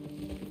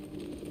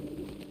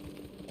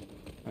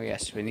 Oh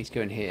yes, we need to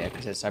go in here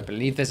because I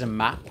believe there's a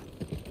map.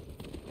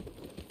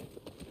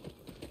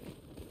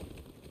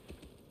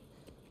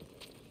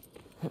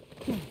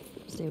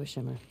 Stay with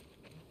Shimmer.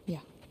 Yeah.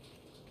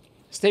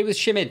 Stay with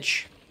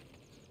Shimmage.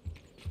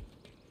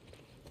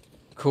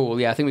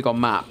 Cool, yeah, I think we got a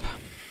map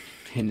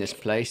in this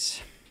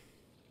place.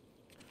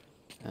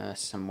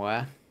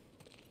 Somewhere.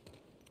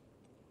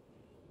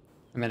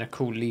 And then a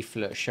cool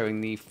leaflet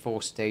showing the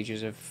 4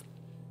 stages of...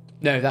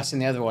 No, that's in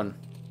the other one.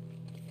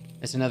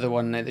 There's another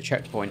one at the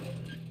checkpoint.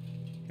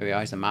 Here we are,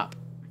 here's the map.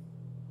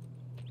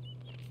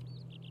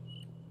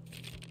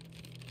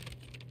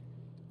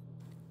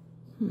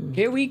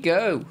 Here we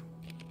go.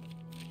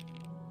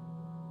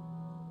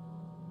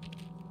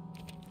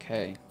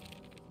 Okay.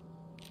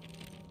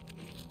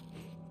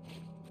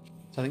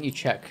 So I think you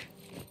check.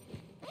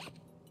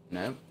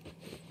 No.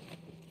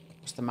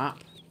 What's the map?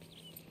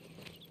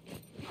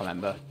 Can't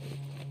remember.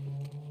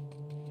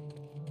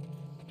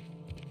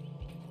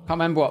 Can't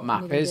remember what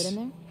map Anything is. good in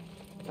there?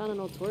 Found an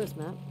old tourist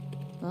map.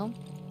 Well,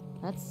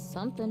 that's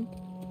something.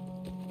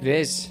 It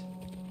is.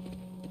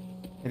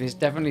 It is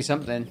definitely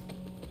something.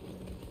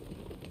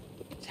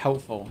 It's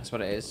helpful, that's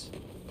what it is.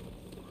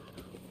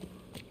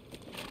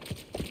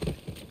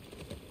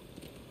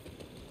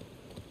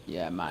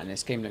 Yeah, man,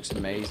 this game looks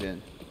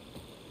amazing.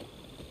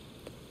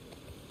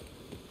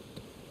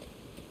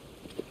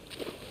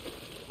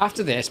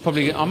 After this,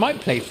 probably I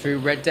might play through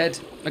Red Dead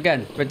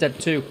again, Red Dead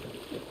 2,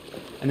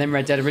 and then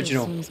Red Dead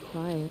Original. Seems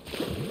quiet.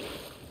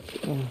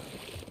 Yeah.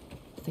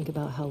 Think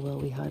about how well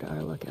we hide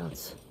our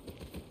lookouts.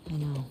 I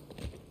know.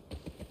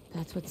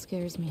 That's what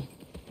scares me.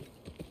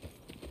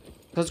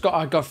 Cause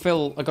I got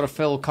to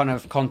fill kind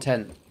of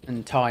content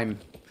and time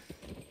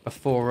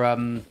before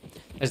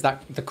there's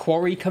the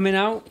Quarry coming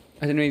out.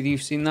 I don't know if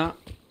you've seen that.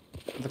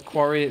 The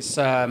Quarry, it's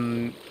I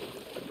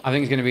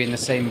think it's going to be in the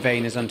same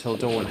vein as Until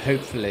Dawn,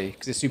 hopefully,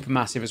 because it's super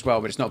massive as well,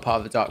 but it's not part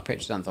of the Dark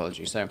Pictures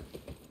anthology, so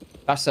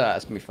that's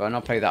going to be fun.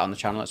 I'll play that on the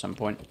channel at some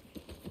point.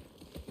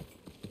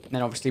 And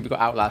then obviously we've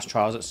got Outlast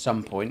Trials at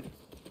some point.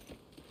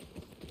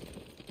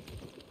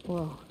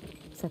 Whoa.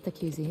 Is that the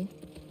QZ?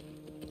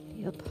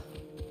 Yep.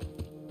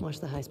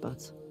 Watch the high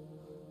spots.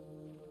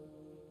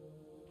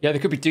 Yeah, there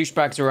could be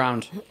douchebags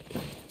around.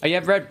 Oh yeah,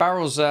 Red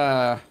Barrels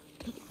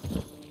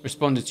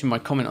responded to my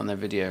comment on their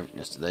video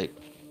yesterday.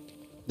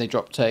 They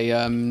dropped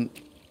a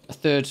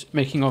third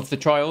making of the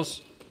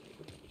trials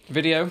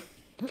video.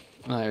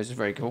 Oh, it was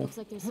very cool. Looks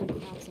like there's some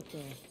cracks up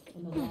there.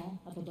 In the wall,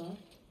 up above.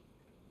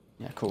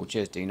 Yeah, cool.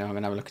 Cheers, Dino. I'm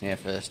going to have a look in here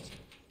first.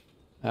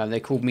 They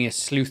called me a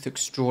sleuth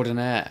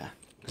extraordinaire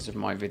because of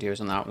my videos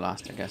on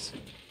Outlast, I guess.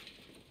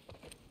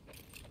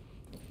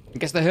 I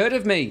guess they heard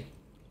of me.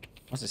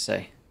 What's it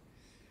say?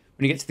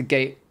 When you get to the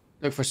gate,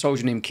 look for a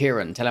soldier named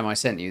Kieran. Tell him I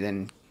sent you,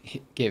 then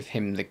give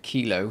him the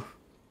kilo.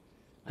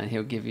 And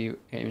he'll give you...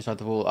 Get him inside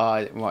the wall.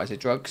 What is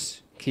it?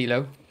 Drugs?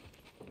 Kilo?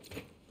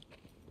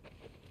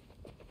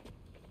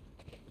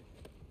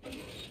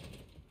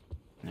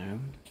 No.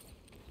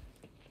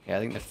 Yeah, I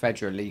think the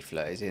Fedra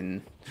leaflet is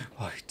in...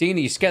 Oh, Dina,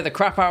 you scared the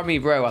crap out of me,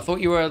 bro. I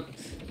thought you were...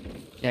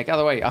 Yeah, get out of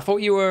the way. I thought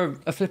you were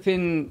a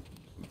flipping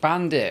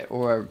bandit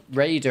or a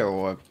raider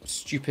or a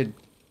stupid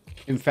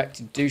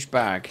infected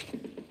douchebag.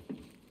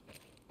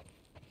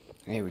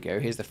 Here we go.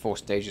 Here's the 4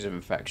 stages of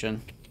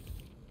infection.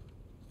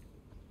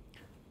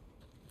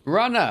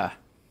 Runner!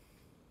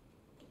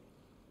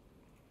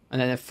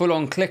 And then a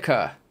full-on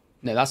clicker.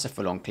 No, that's a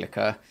full-on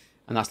clicker.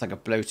 And that's like a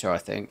bloater, I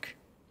think.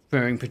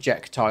 Throwing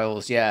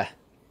projectiles, yeah.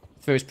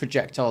 Throws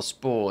projectile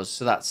spores.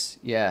 So that's,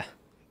 yeah.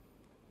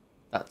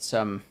 That's,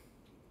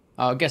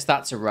 I guess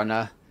that's a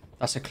runner.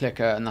 That's a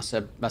clicker, and that's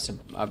a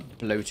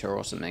bloater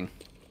or something.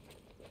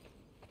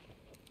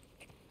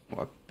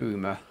 Or a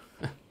boomer.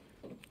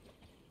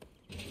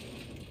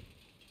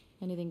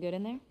 Anything good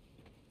in there?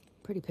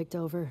 Pretty picked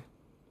over.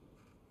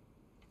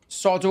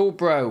 Sod all,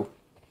 bro.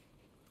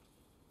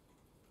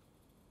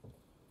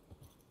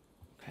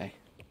 Okay.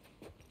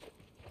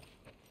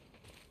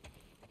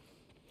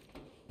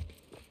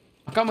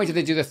 I can't wait till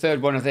they do the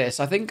 3rd one of this.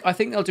 I think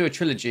they'll do a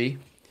trilogy,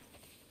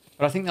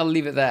 but I think they'll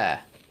leave it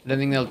there. I don't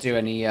think they'll do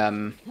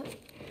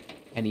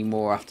any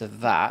more after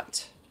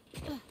that.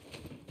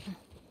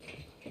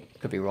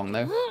 Could be wrong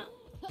though.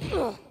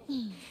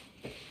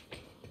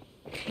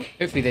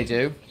 Hopefully they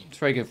do. It's a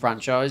very good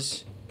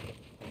franchise.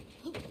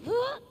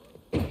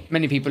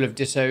 Many people have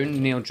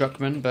disowned Neil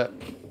Druckmann, but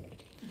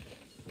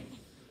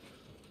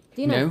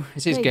you know,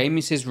 it's his game,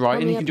 it's his right,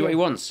 and he can do what he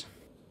wants.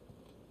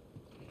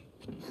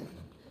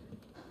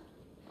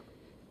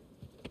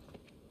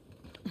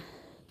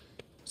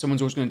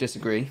 Someone's always going to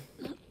disagree.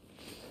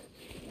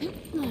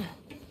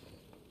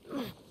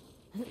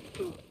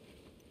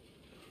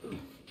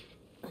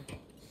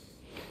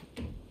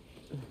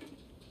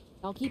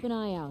 I'll keep an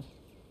eye out.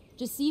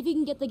 Just see if you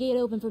can get the gate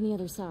open from the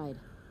other side.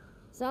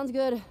 Sounds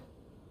good.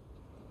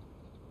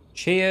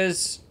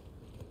 Cheers.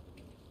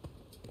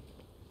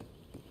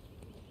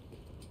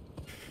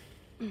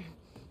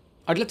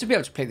 I'd love to be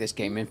able to play this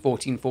game in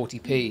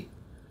 1440p.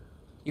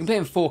 You can play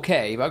in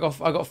 4K, but I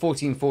got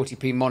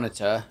 1440p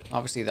monitor.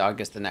 Obviously, I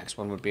guess the next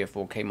one would be a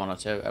 4K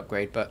monitor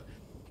upgrade, but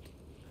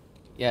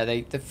yeah,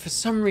 they for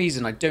some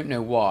reason, I don't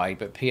know why,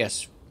 but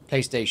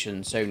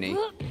PlayStation,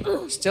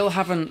 Sony still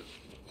haven't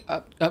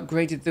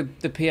upgraded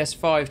the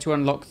PS5 to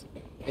unlock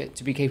it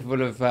to be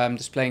capable of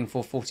displaying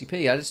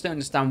 440p. I just don't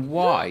understand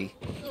why.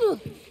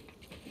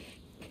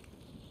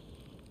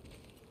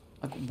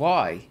 Like,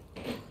 why?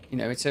 You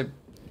know, it's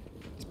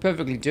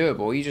perfectly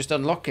doable. You just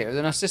unlock it with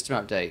a system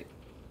update.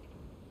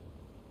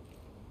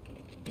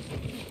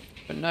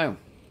 But no,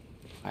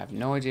 I have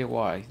no idea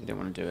why they don't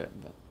want to do it.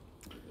 But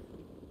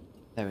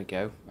there we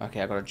go.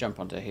 Okay, I got to jump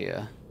onto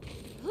here.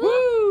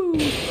 Woo!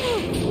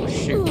 Oh,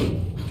 shoot.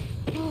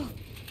 Oh,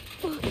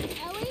 fuck.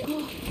 Ellie?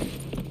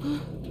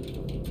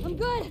 I'm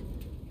good.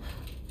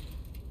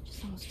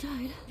 Just almost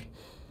died.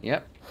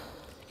 Yep.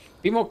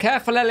 Be more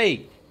careful,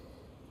 Ellie.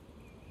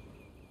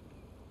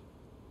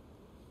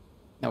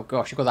 Oh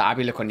gosh, you've got that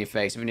Abby look on your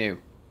face, haven't you?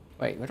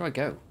 Wait, where do I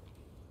go?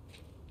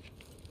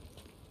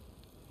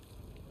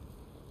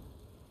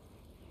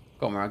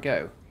 Go on, where I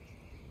go?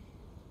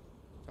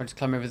 I just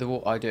climb over the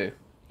wall. I do.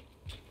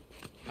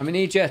 I'm in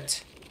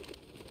Egypt.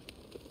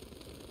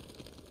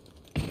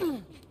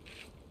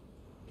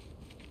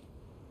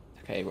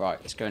 Okay, right.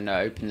 Let's go now.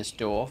 Open this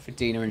door for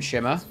Dina and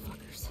Shimmer.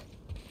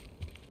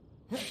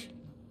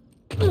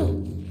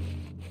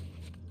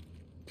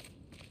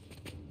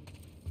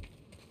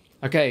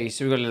 Okay,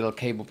 so we've got a little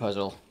cable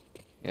puzzle.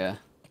 Yeah.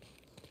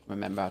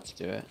 Remember how to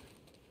do it.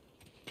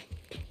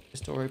 Is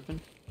this door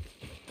open?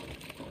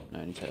 No,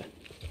 I need to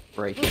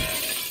break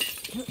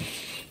it.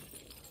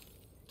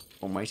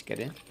 One way to get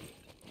in.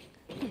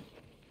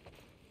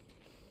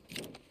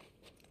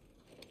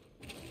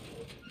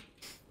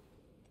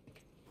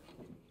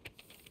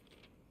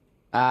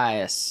 Ah,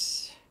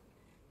 yes.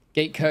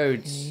 Gate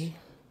codes. Okay.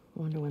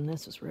 Wonder when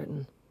this was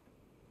written.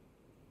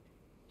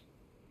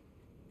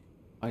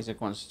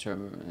 Isaac wants to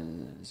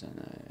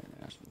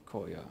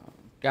call your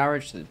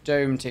garage to the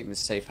dome, taking the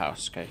safe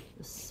house. Okay.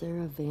 The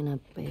Saravana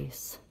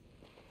base.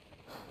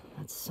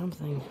 That's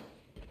something.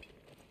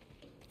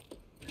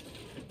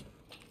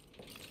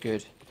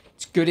 Good.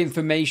 It's good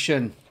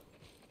information.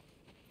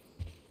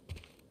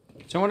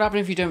 So what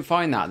happens if you don't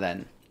find that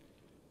then?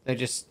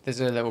 There's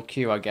a little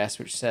cue, I guess,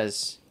 which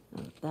says...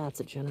 Oh, that's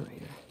a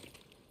generator.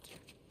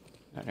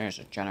 Oh, there's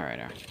a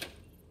generator.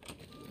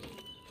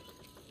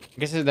 I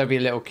guess there'll be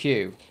a little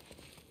cue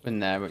in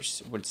there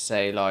which would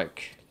say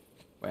like...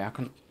 Wait, I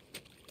can't...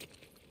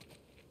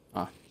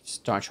 Oh,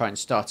 try and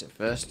start it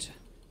first.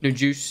 No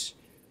juice.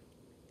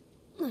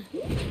 Oh,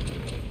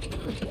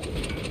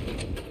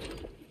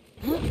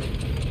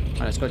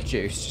 it's got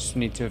juice. Just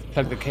need to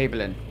plug the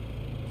cable in.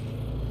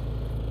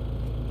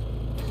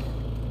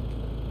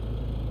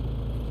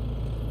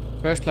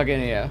 First plug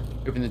in here.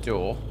 Open the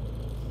door.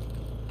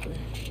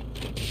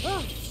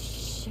 Oh,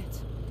 shit.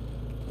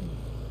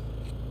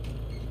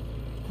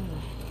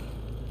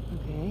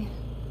 Okay.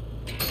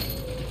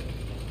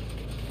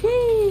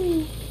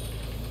 Woo!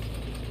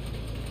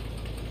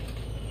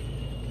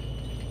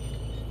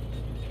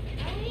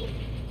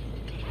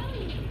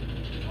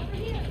 Over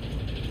here.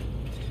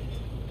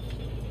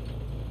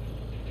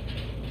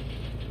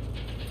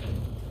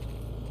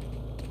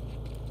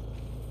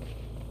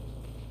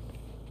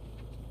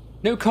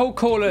 No cold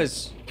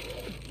callers!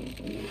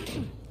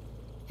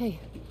 Hey,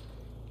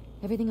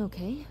 everything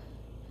okay?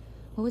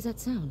 What was that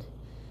sound?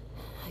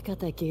 I got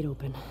that gate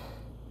open.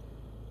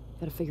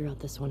 Gotta figure out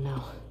this one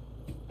now.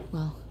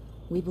 Well,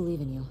 we believe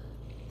in you.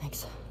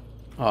 Thanks.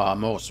 Oh,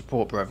 more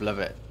support, bruv. Love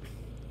it.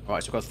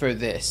 Alright, so I've got to throw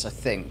this, I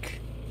think.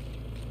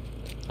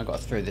 I've got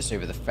to throw this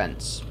over the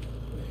fence.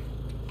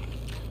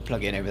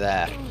 Plug it in over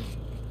there.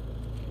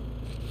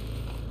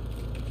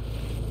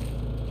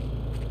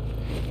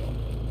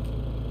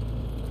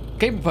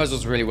 Cable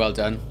puzzles are really well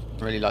done.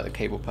 I really like the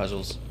cable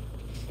puzzles.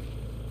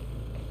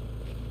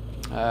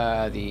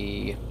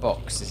 The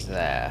box is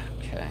there.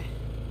 Okay.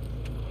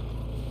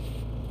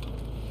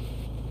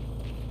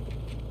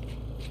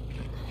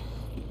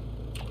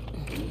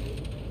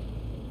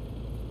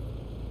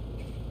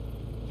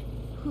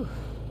 Whew.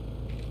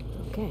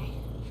 Okay.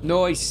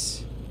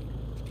 Nice.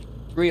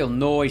 Real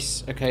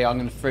nice. Okay, I'm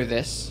going to throw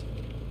this.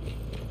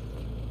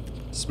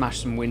 Smash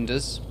some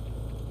windows.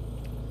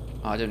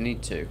 Oh, I don't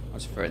need to. I'll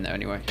just throw it in there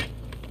anyway.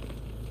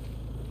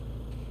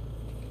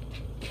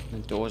 The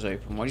door's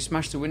open. Why do you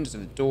smash the windows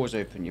if the door's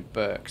open, you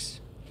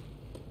Burks?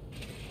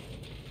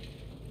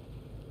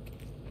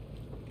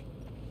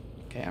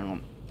 Okay, hang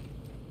on.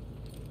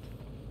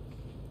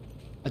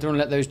 I don't want to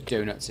let those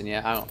donuts in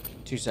yet. Hang on.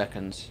 2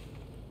 seconds.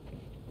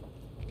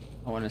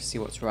 I want to see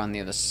what's around the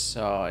other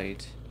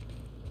side.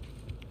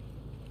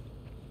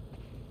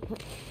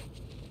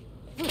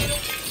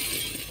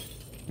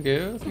 Thank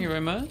you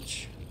very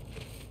much.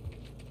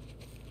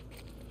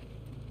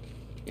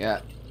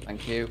 Yeah,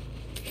 thank you.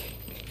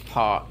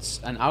 Parts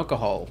and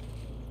alcohol.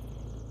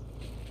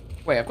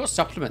 Wait, I've got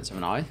supplements,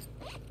 haven't I?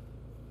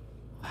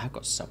 I have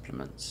got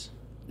supplements.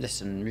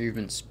 Listen,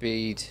 movement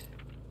speed.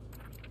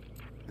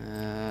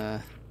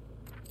 I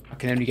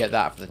can only get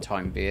that for the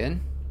time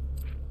being.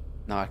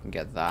 Now I can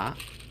get that.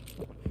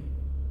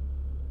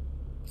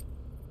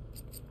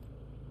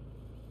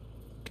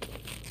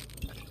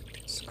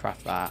 Let's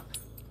craft that.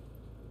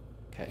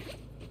 Okay.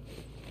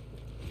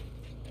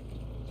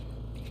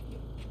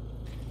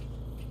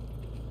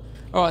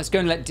 Alright, let's go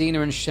and let Dina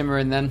and Shimmer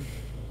in then.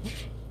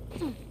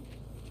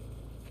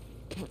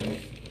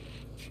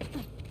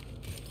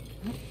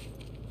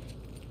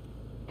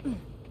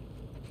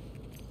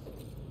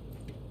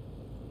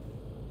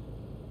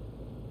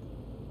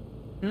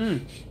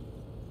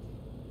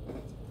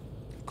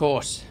 Of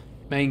course.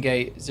 Main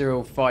gate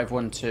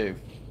 0512.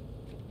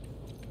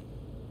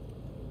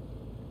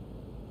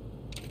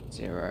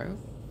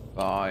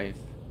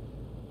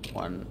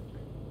 0512.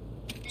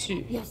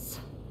 Yes.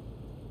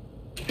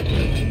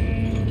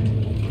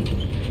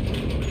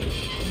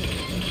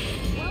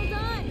 Well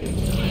done.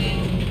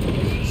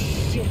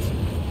 Shit.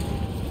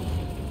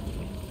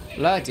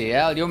 Bloody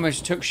hell, you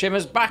almost took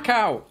Shimmer's back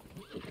out.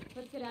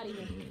 Let's get out of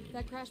here.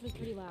 That crash was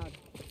pretty loud.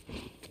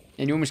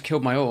 And you almost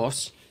killed my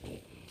horse.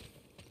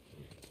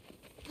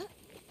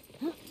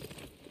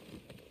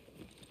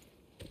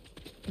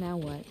 Now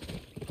what?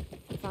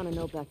 I found a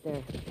note back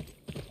there.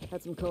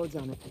 Had some codes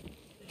on it.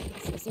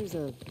 Says there's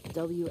a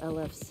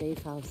WLF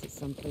safe house at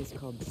some place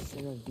called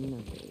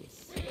Saravina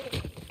Base.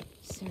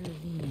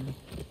 Saravina.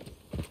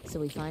 So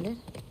we find it?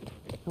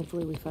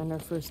 Hopefully we find our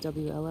first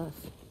WLF.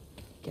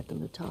 Get them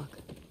to talk.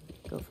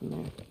 Go from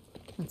there.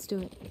 Let's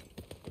do it.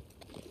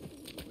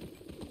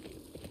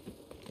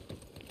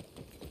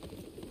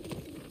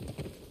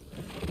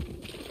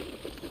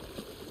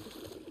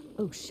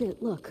 Oh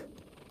shit, look.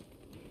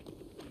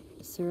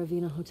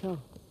 Saravina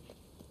Hotel.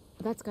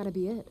 That's gotta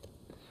be it.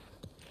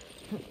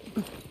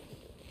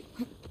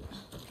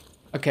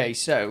 Okay,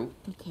 so...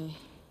 Okay.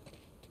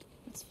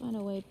 Let's find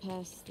a way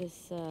past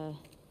this,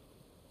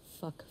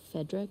 fuck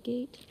Fedra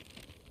gate.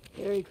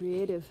 Very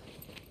creative.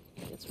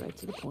 Gets right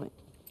to the point.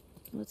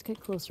 Let's get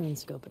closer and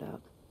scope it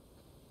out.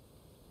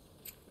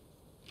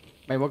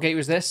 Wait, what gate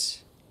was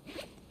this?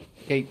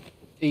 Gate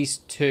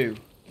East 2.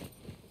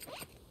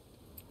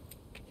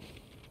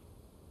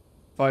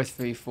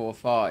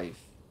 5345.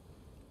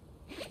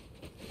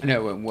 I know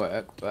it won't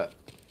work, but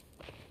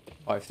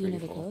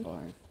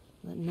 5345.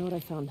 That note I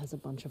found has a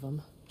bunch of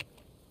them.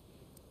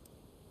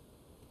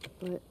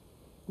 But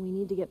we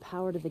need to get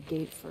power to the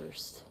gate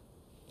first.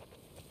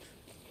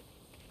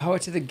 Power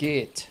to the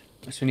gate.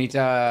 So we need to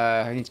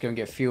go and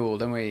get fuel,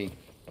 don't we?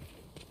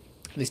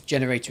 This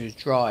generator is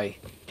dry.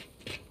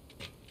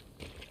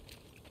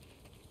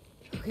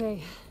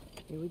 Okay,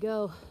 here we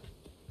go.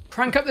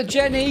 Crank up the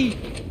Jenny!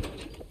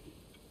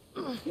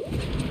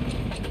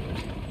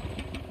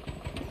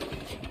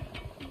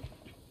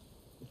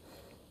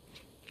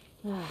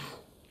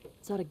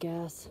 It's out of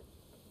gas.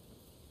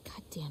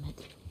 God damn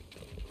it.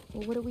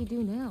 Well, what do we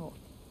do now?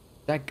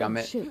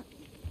 Dadgummit. Shit.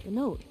 The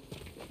note.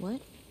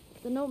 What?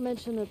 The note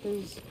mentioned that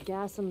there's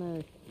gas in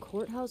the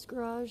courthouse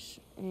garage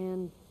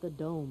and the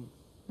dome.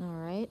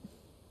 Alright.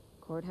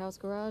 Courthouse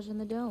garage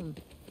and the dome.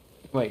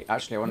 Wait,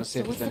 actually, I want to see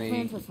if what's there's the any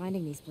plan for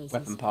finding these places?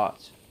 weapon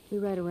parts. We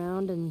ride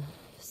around and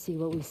see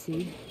what we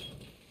see.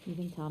 You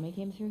think Tommy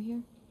came through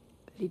here?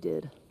 Bet he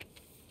did.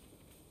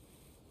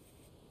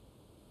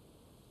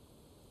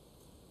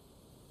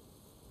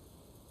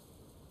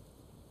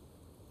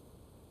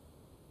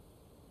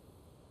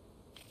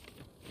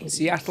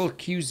 Seattle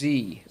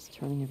QZ. It's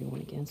turning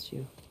everyone against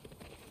you.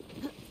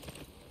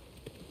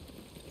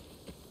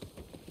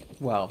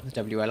 Well, the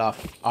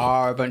WLF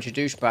are a bunch of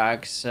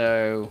douchebags,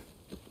 so...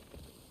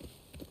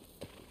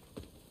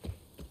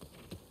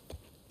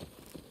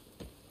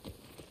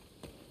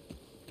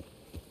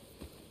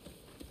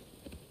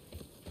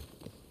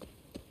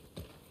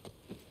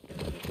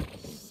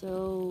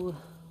 So,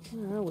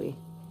 where are we?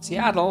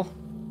 Seattle.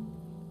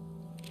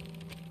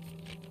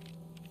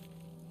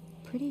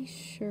 Pretty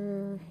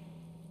sure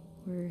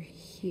we're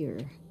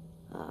here.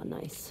 Ah,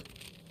 nice.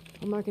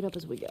 I'll mark it up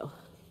as we go.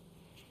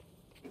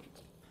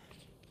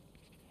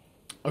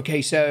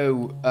 Okay,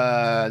 so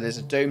there's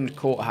a domed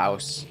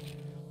courthouse,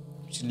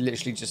 which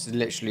is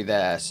literally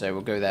there. So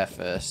we'll go there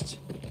first.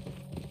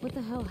 What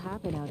the hell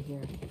happened out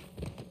here?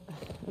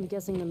 I'm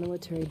guessing the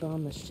military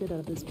bombed the shit out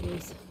of this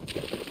place.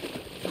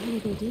 Why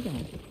would they do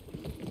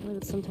that? They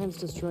would sometimes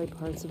destroy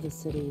parts of the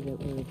city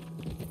that were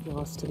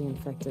lost to the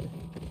infected,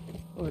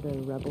 or to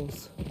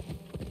rebels.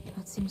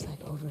 That seems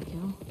like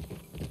overkill.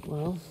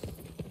 Well,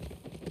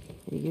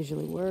 it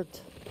usually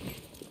worked.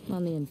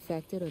 On the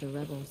infected or the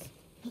rebels?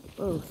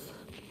 Both.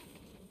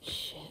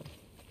 Shit.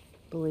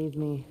 Believe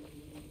me,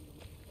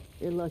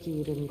 you're lucky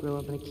you didn't grow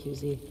up in a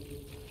QZ.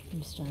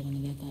 I'm starting to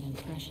get that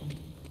impression.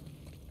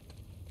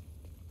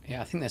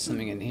 Yeah, I think there's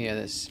something in here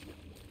that's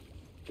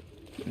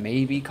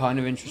maybe kind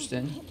of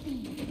interesting.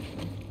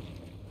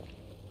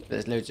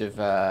 There's loads of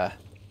there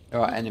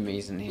are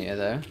enemies in here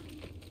though.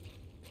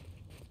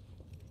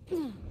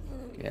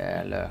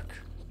 Yeah, look.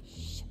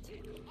 Shit.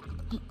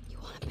 You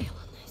wanna bail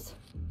on this?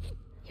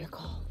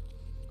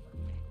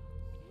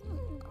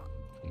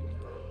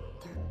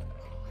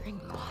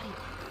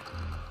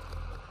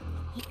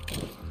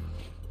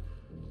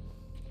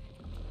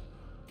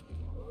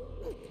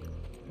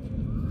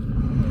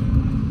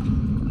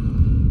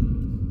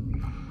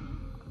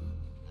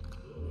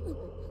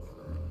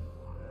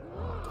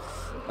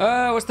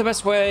 What's the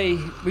best way?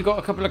 We got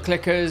a couple of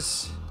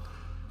clickers.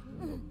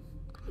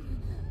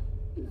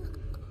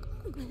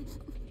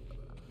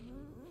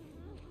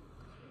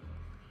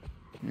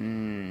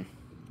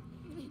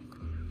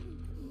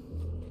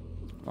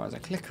 Right, there's a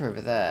clicker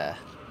over there.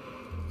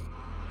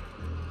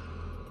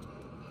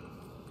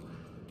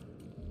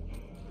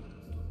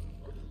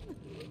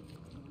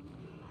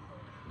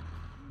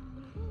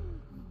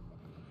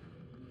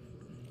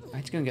 I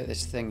need to go and get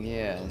this thing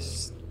here.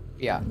 This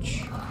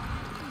biatch.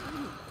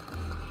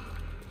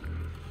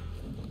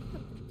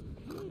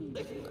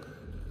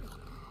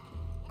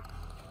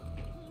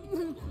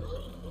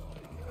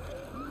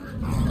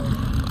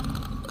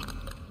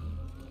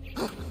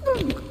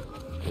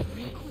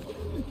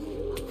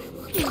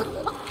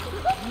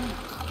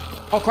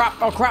 Oh crap,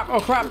 oh crap, oh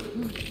crap!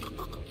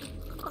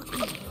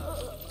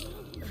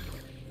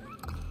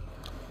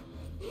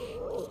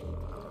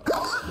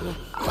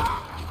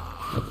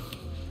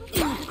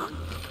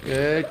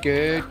 Good,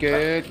 good,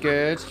 good,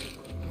 good.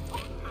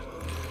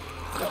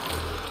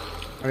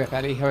 Hurry up,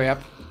 Eddie, hurry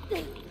up.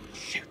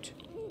 Shoot.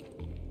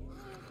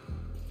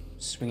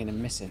 Swinging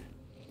and missing.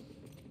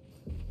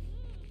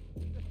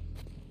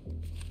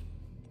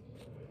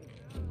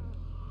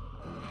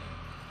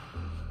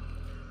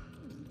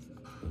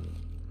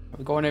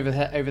 We're going over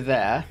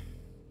there.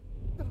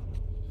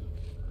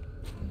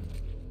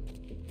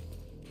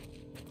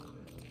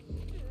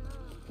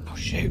 Oh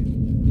shoot.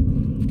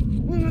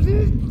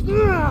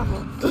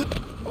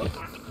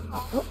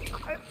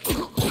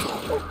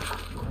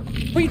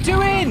 What are you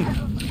doing?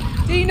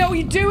 Dino, what are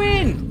you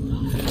doing?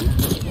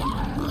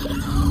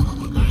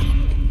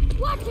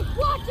 Watch it!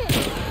 Watch it!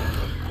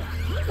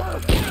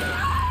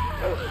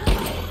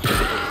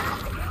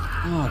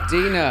 Oh,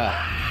 Dina.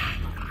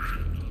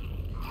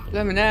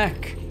 Lemon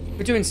neck.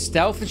 We're doing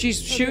stealth and she's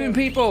shooting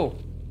people.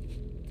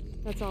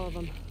 That's all of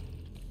them.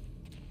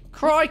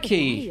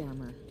 Crikey. Body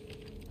armor.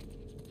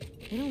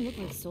 They don't look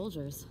like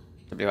soldiers.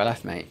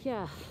 WLF, mate.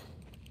 Yeah.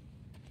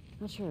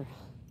 Not sure.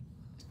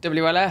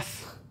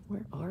 WLF.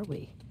 Where are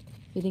we?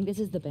 You think this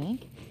is the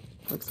bank?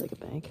 Looks like a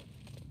bank.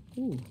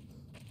 Ooh,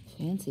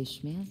 fancy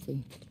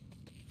schmancy.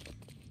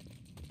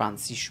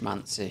 Fancy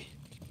schmancy.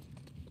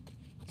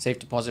 Safe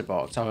deposit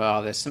box.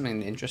 Oh, there's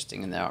something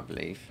interesting in there, I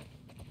believe.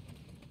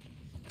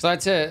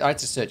 Because I had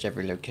to search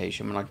every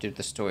location when I did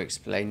the story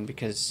explain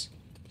because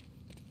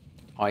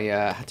I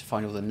had to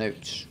find all the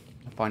notes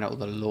and find out all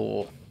the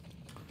lore.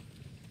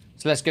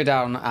 So let's go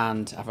down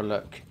and have a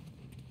look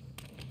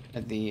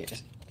at the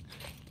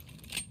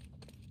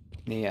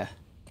near. I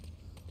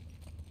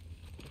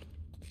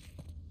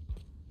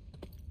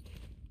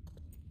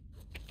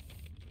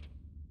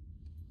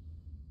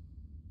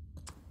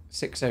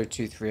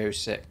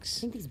 602306.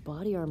 think these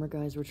body armor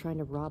guys were trying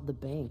to rob the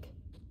bank.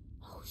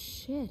 Oh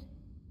shit.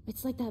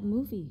 It's like that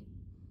movie.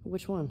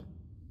 Which one?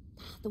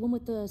 The one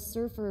with the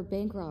surfer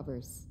bank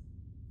robbers.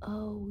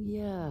 Oh,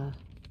 yeah. I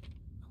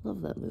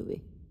love that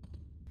movie.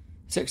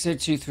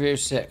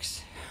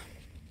 602306.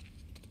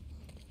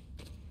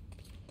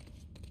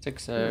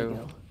 60. There we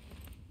go.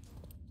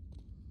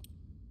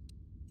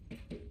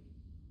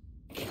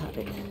 Got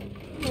it.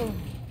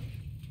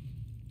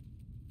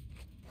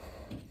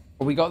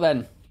 What we got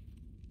then?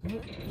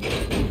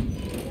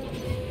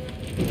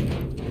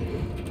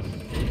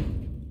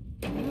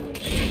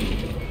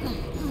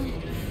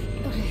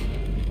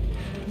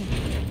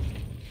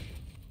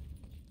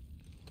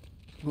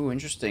 Ooh,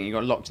 interesting. You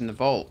got locked in the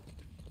vault.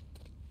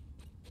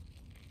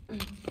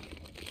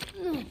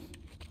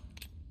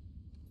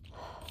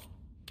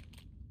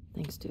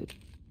 Thanks, dude.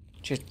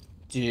 Just,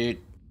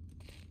 dude.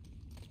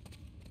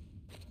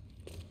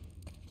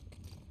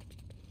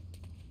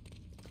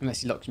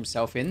 Unless he locked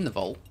himself in the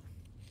vault.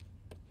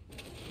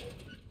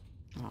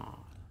 Oh.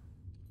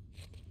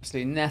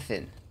 Absolutely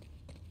nothing.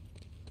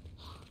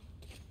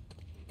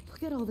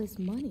 Look at all this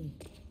money.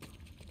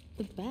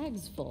 The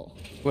bag's full.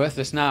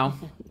 Worthless now.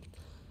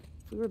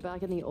 If we were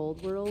back in the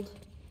old world,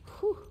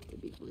 whew,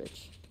 we'd be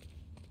rich.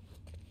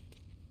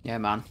 Yeah,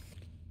 man.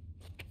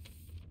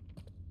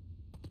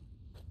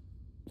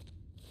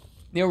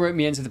 Neil wrote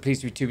me into the police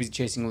to be too busy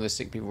chasing all the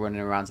sick people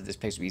running around to this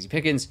place with easy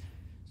pickings.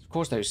 Of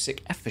course, those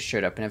sick effers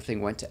showed up and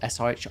everything went to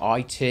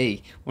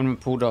SHIT. One of them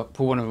pulled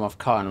one of them off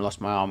car and I lost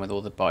my arm with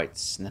all the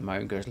bites. And then my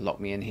own girls locked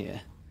me in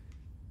here.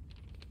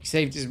 He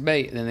saved his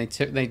mate and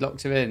then they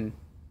locked him in.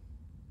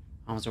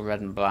 Arms were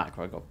red and black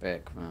where I got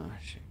big. Oh,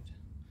 shoot.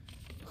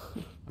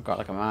 I got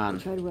like a man. I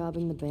tried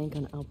robbing the bank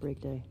on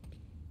Outbreak Day.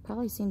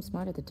 Probably seemed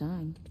smart at the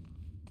time.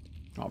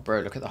 Oh, bro,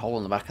 look at the hole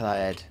in the back of that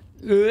head.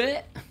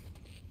 Ugh.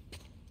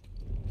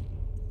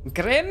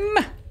 Grim!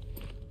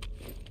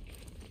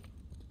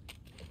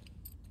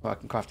 Oh, I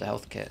can craft a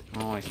health kit.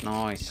 Nice,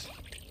 nice.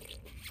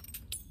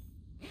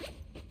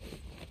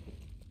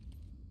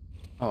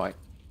 Alright.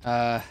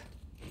 Let's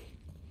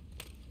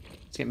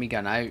get me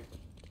gun out.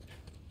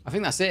 I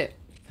think that's it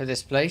for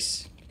this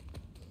place.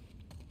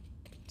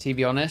 To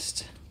be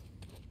honest.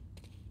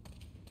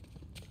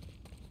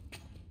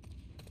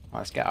 Right,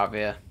 let's get out of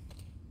here.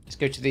 Let's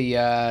go to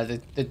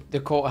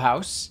the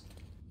courthouse.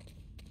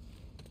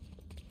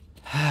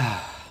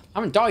 How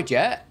haven't died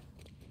yet.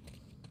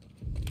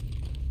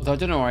 Although I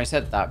don't know why I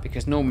said that,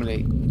 because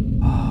normally...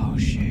 Oh,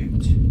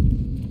 shoot.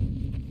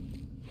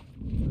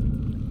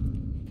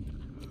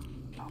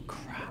 Oh,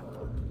 crap.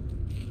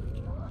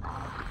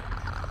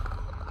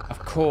 Of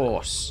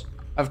course.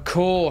 Of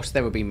course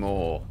there would be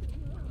more.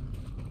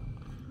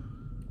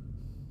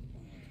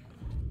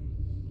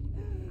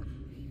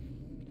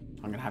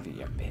 I'm gonna have you,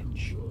 you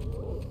bitch.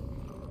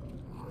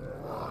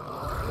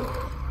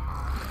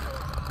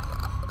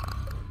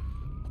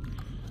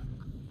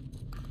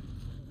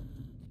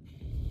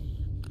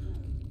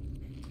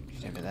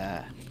 She's over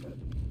there.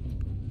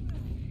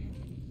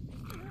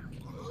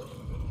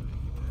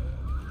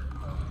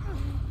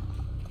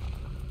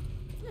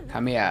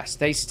 Come here.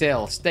 Stay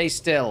still. Stay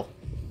still.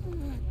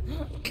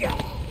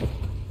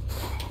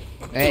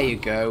 There you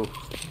go.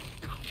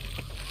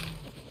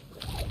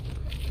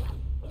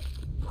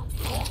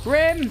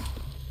 Grim!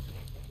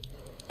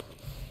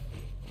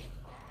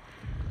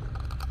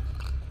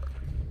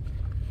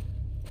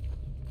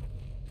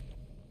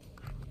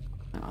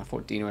 Oh, I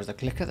thought Dina was the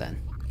clicker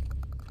then.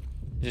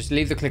 Just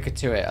leave the clicker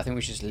to it. I think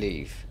we should just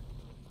leave.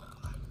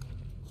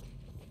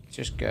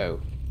 Just go.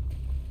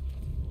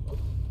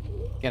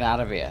 Get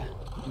out of here.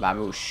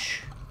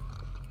 Mamoosh.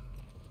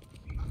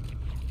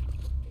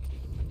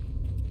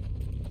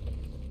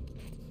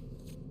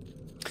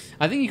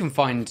 I think you can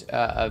find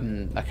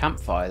a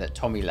campfire that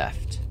Tommy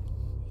left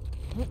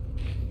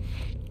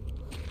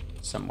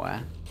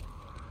somewhere.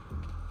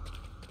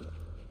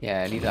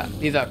 Yeah, leave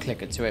that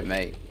clicker to it,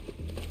 mate.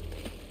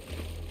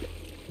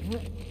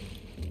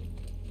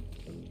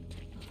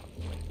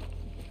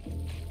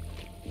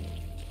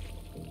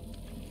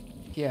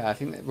 Yeah, I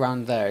think that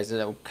around there is a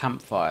little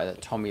campfire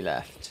that Tommy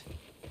left.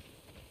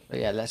 But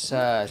yeah, let's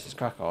just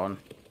crack on.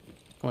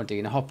 Come on,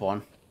 Dina, hop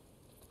on.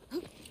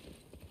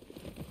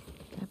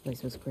 That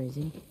place was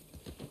crazy.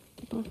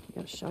 Well, I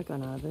got a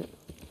shotgun out of it,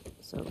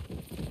 so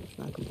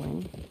not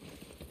complaining.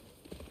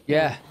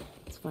 Yeah.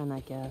 Let's find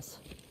that gas.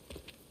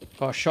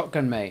 Got a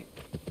shotgun, mate.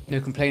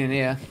 No complaining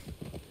here.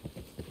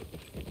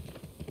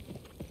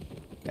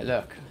 Yeah,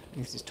 look.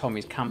 This is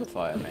Tommy's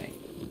campfire, mate.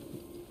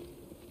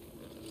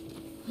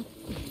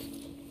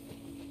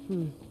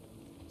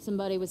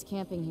 Somebody was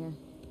camping here.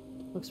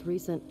 Looks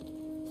recent.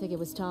 Think it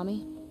was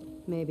Tommy?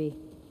 Maybe.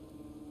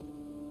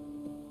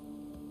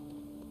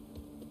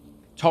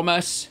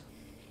 Thomas!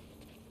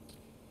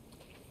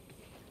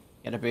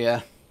 Get a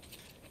beer.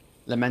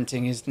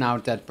 Lamenting his now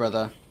dead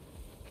brother.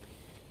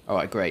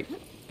 Alright, great.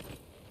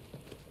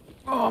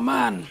 Oh,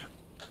 man!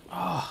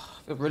 Oh,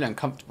 I feel really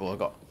uncomfortable. I've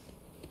got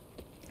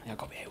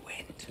a bit of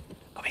wind.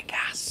 Got a bit of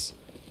gas.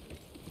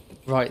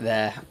 Right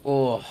there.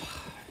 Oh.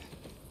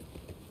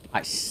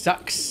 That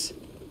sucks.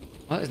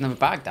 Well, there's another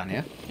bag down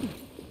here.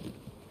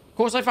 Of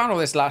course, I found all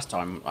this last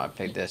time I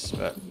played this,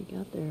 but... What you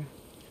got there?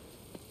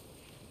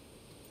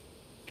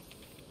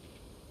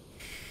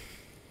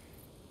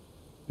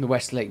 The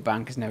West Lake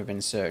Bank has never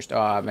been searched.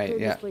 Oh, mate,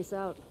 Cleared yeah. this place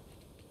out.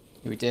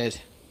 We did.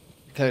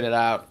 Cleared it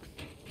out.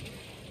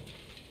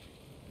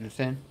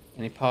 Anything?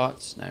 Any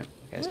parts? No. Okay,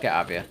 let's get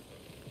out of here.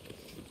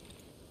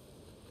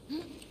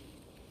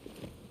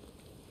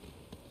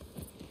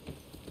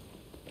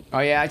 Oh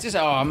yeah,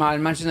 oh man,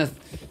 imagine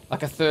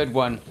like a third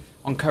one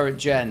on current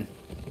gen,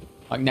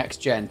 like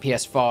next gen,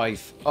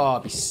 PS5. Oh,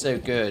 it'd be so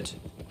good.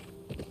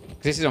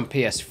 'Cause this is on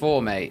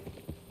PS4, mate.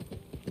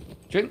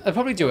 They'll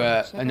probably do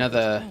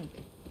another,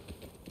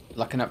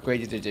 like an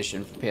upgraded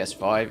edition for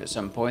PS5 at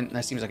some point.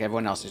 That seems like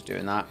everyone else is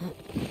doing that.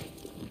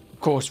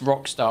 Of course,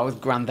 Rockstar with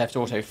Grand Theft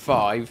Auto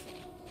 5,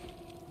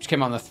 which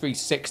came out on the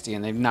 360,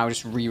 and they've now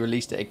just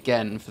re-released it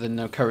again for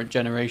the current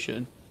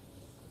generation.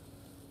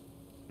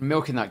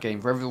 Milking that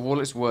game for all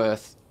it's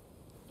worth.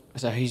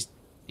 So he's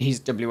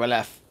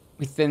WLF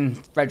within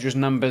Fedra's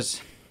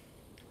numbers.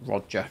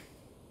 Roger.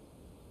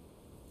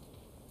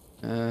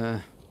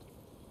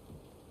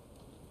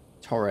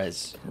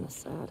 Torres. Kind of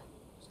sad.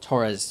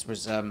 Torres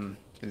was the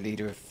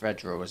leader of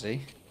Fedra, was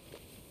he?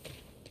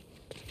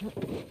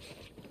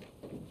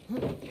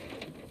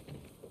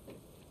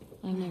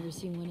 I've never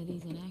seen one of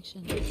these in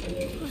action.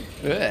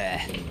 Ugh.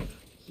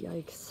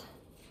 Yikes.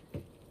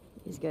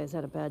 These guys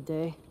had a bad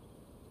day.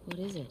 What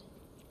is it?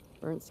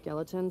 Burnt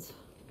skeletons.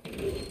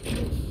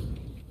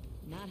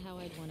 Not how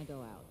I'd want to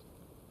go out.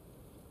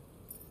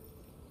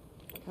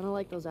 Kind of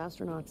like those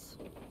astronauts.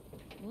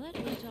 What are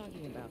you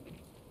talking about?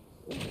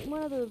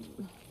 One of the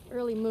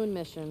early moon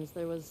missions,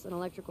 there was an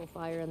electrical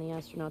fire and the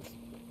astronauts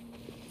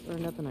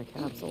burned up in their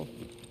capsule.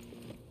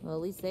 Well,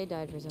 at least they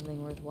died for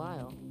something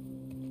worthwhile.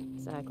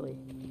 Exactly.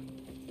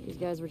 These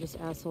guys were just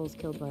assholes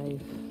killed by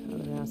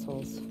other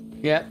assholes.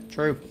 Yeah,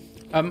 true.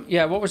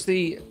 Yeah, what was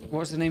the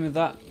name of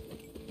that?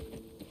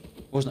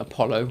 It wasn't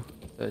Apollo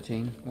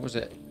 13. What was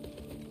it?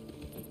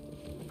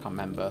 I can't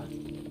remember.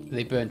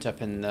 They burnt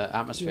up in the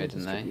atmosphere,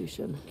 didn't they?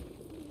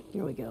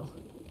 Here we go.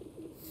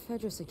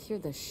 Fedra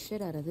secured the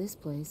shit out of this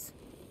place.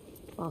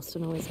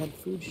 Boston always had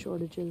food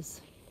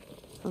shortages.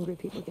 Hungry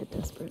people get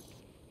desperate.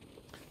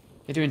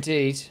 They do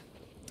indeed.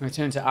 They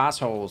turn into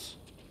assholes.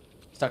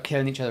 Start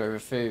killing each other over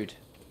food.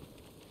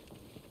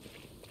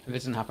 If it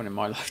doesn't happen in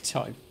my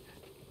lifetime.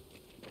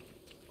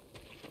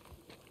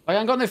 I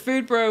ain't got no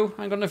food, bro.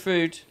 I ain't got no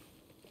food.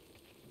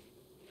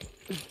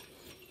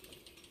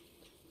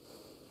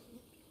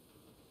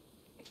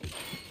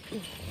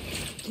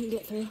 Can you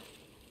get through?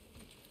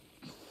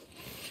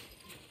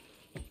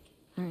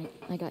 Alright,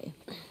 I got you.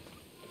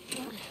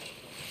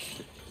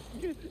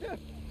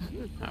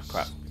 Oh,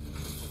 crap.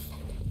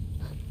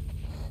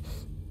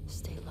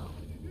 Stay low.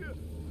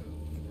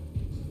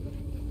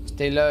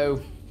 Stay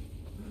low.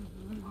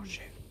 Oh,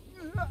 shit.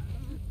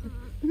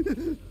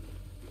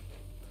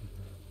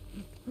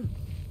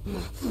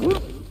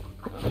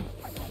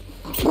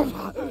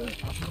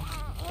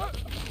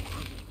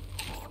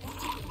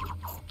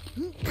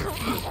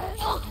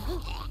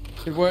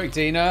 Good work,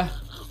 Dina.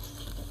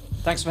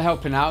 Thanks for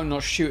helping out and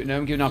not shooting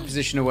them, giving our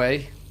position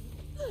away.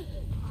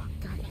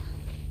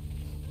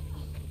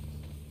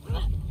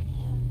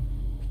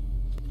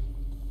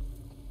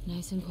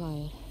 Nice and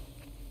quiet.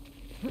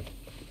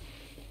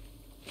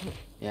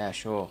 Yeah,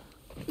 sure.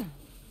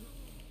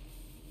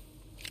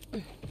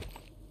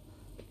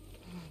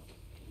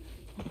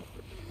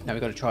 Now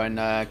we've got to try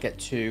and get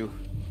to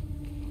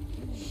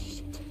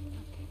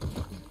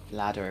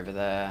ladder over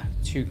there.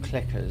 2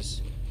 clickers,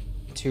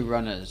 2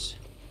 runners.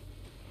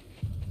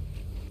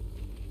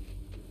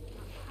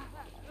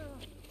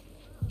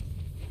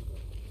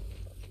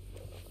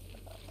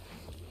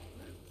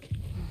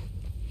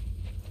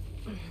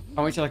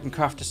 I'll wait till I can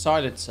craft a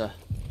silencer.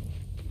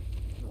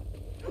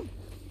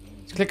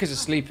 These clickers are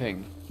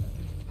sleeping.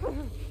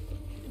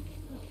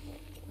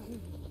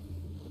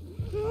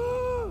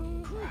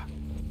 Crap.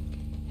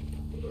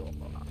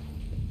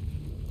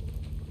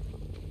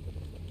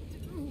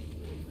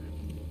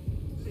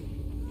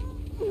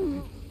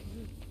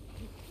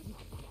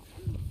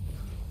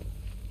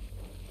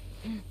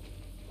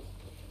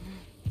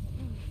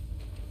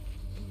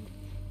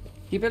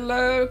 Keep it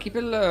low, keep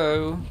it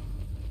low.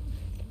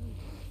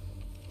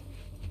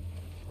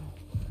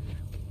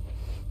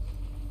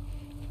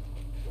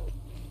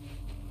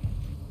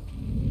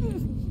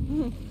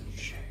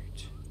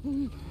 Shoot.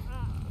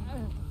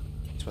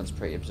 This one's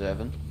pretty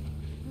observant.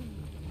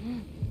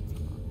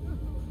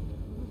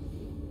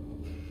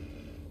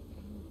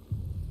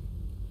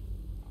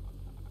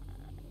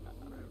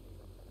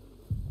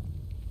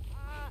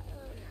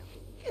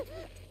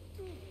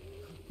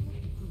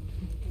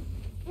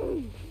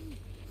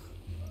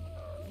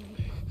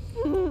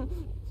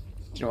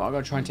 You know what, I'm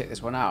going to try and take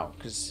this one out,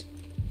 because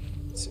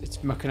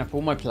it's mucking up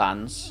all my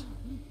plans.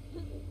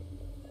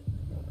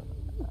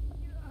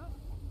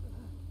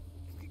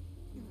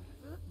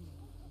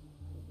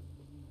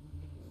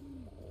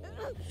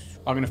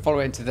 I'm going to follow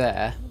it into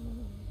there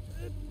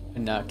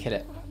and kill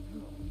it.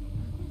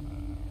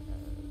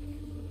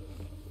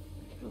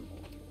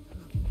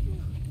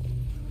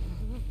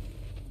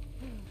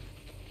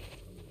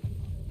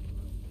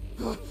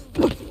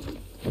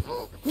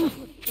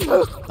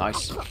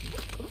 Nice.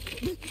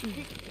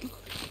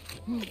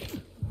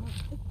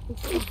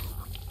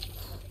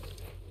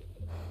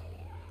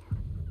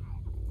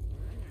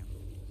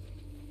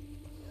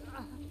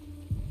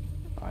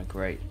 Alright,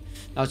 great.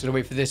 Now I was going to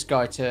wait for this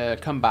guy to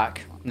come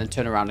back and then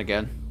turn around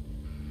again.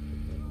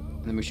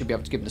 And then we should be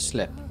able to give him the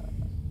slip.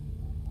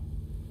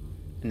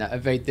 And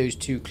evade those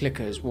 2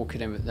 clickers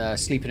walking over there,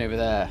 sleeping over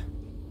there.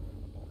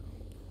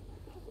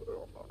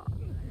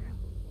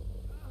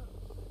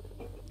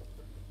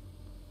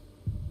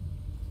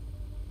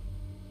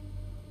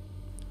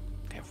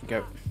 Okay, off we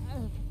go.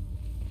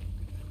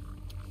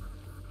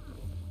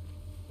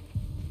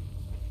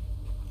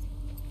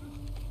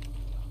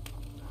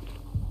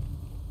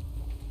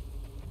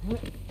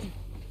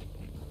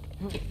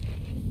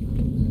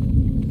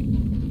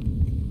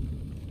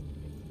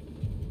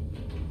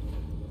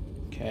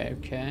 Okay,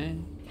 okay.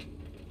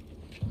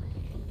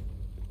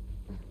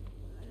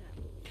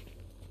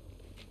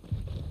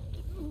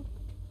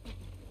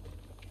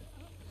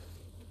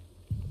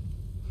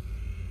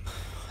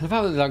 I love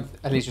how like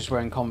Ellie's just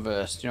wearing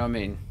Converse, do you know what I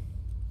mean?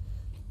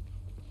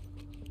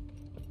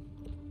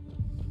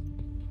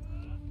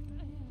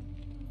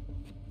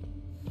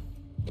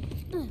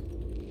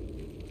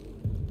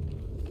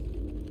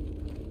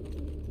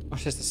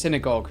 Watch this, the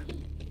synagogue.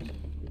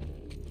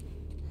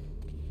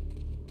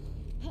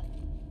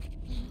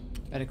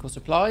 Medical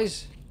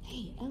supplies.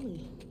 Hey,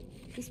 Ellie.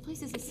 This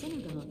place is a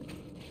synagogue.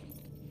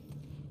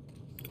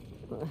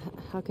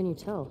 How can you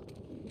tell?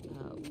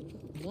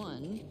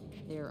 One,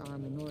 there are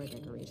menorah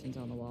decorations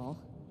on the wall.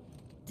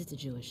 It's a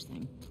Jewish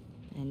thing.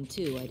 And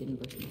 2, I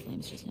didn't burst into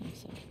flames just now,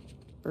 so...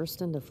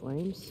 Burst into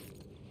flames?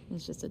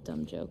 It's just a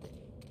dumb joke.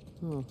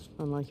 Oh,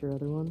 unlike your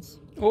other ones.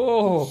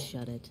 Oh!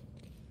 Shut it.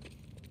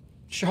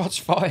 Shots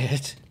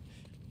fired.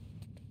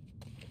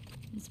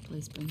 This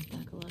place brings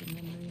back a lot of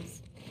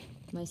memories.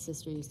 My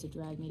sister used to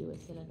drag me to a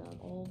synagogue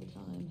all the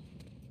time.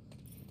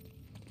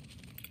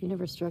 You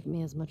never struck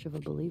me as much of a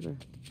believer.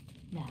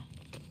 Nah.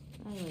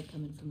 I like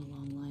coming from a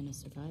long line of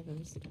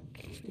survivors.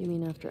 You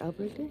mean after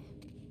Outbreak Day?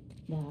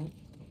 That,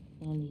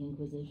 and the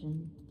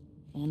Inquisition,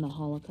 and the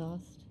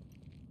Holocaust.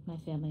 My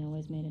family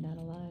always made it out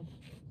alive.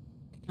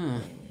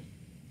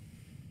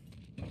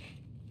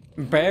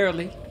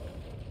 Barely.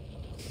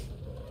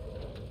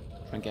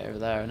 Try and get over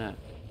there, innit?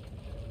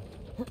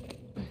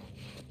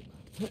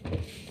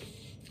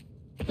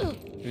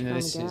 Even though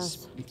this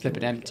is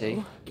flipping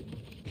empty.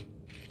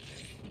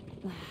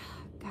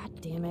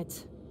 God damn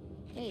it.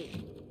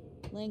 Hey,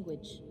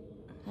 language.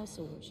 House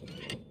of worship.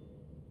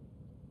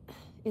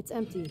 It's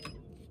empty.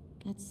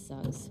 That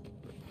sucks.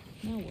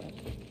 Now what?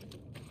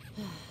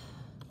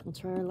 We'll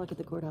try our luck at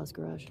the courthouse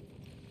garage.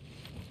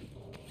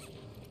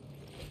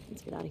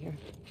 Let's get out of here.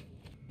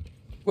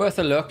 Worth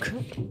a look.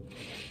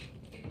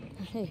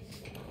 Hey,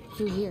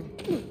 through here.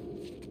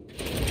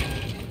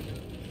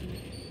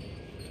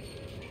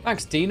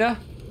 Thanks, Dina.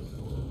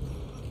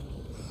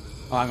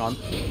 Oh, hang on.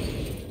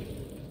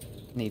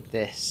 Need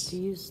this. Do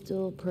you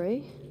still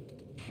pray?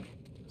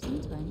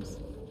 Sometimes.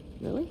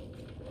 Really?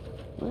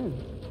 When?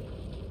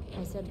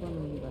 I said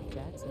one when you left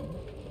Jackson.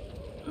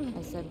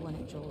 I said one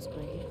at Joel's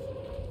grave.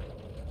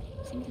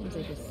 Sometimes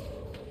I just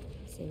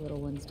say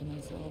little ones to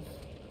myself.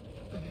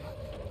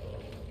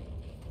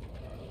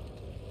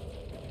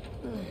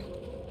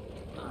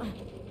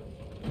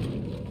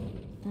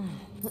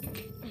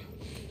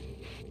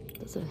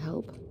 Does it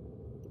help?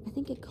 I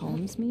think it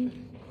calms me.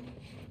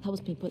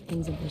 Helps me put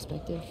things in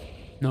perspective.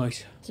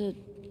 Nice. It's a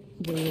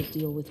way to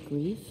deal with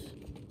grief.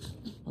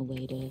 A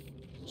way to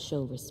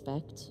show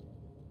respect.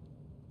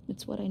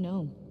 It's what I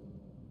know.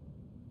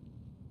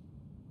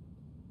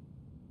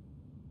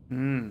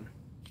 The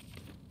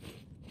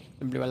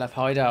Blue LF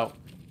hideout.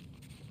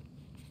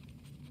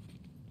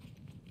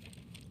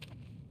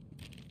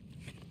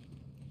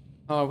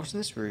 Oh, what's in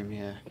this room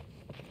here?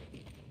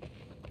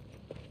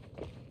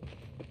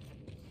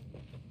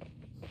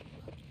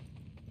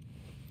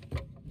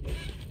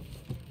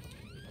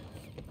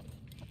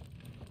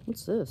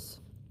 What's this?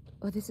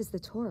 Oh, this is the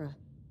Torah.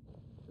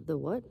 The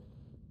what?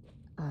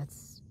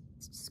 It's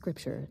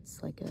scripture.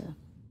 It's like a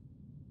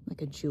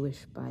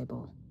Jewish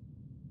Bible.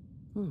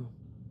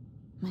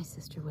 My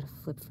sister would have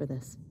flipped for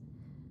this.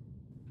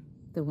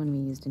 The one we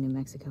used in New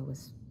Mexico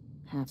was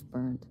half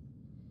burned.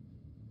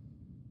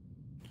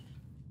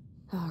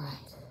 All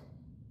right.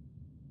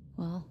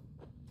 Well,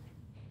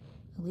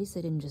 at least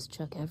they didn't just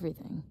chuck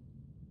everything.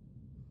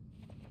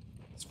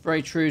 It's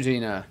very true,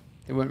 Dina.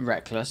 They weren't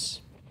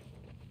reckless.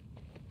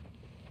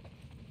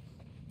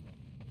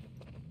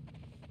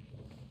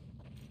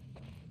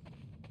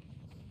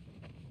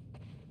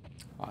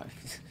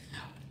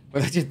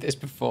 Well, I did this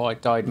before. I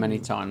died many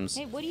times.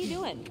 Hey, what are you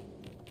doing?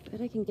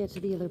 Bet I can get to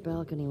the other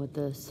balcony with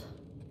this.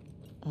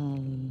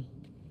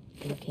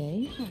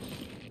 Okay.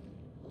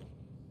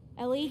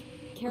 Ellie,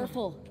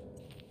 careful.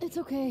 It's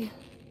okay.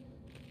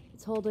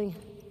 It's holding.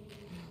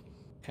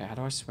 Okay, how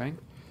do I swing?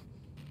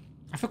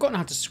 I've forgotten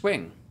how to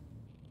swing.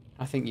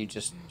 I think you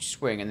just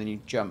swing and then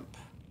you jump.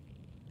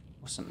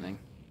 Or something.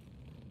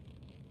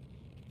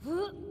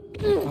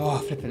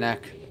 Oh, flipping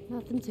heck.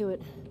 Nothing to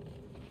it.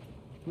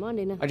 Come on,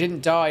 Dina. I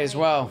didn't die as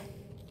well.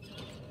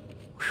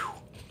 Whew.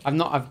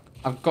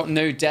 I've got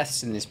no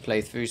deaths in this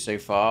playthrough so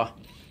far.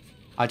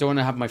 I don't want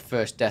to have my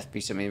first death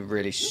be something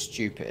really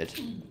stupid.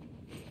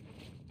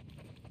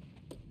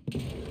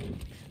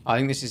 I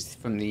think this is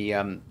from the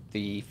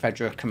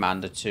Fedra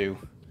Commander 2.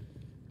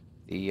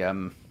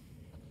 The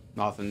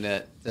rather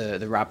than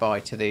the rabbi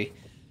to the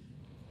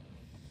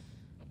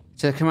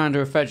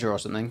Commander of Fedra or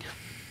something.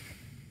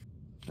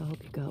 I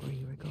hope you got where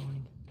you were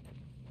going.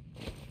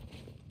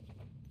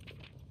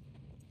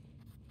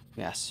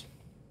 Yes.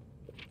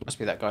 Must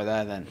be that guy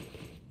there then.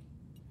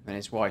 And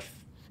his wife.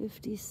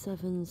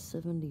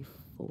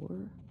 5774?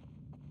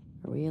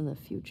 Are we in the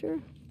future?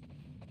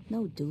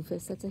 No,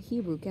 doofus, that's a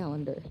Hebrew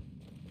calendar.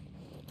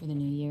 For the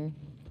new year,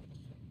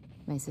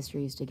 my sister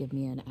used to give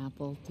me an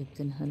apple dipped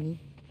in honey.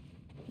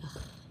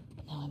 Ugh,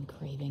 now I'm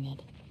craving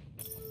it.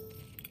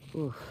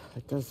 Ooh,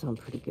 that does sound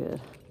pretty good.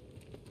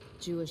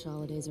 Jewish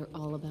holidays are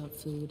all about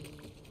food.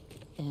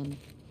 And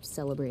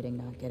celebrating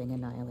not getting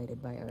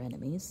annihilated by our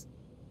enemies.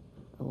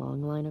 A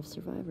long line of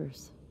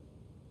survivors.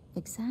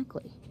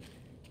 Exactly.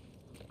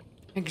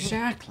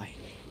 Exactly.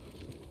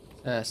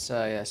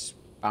 Yes,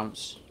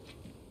 bounce.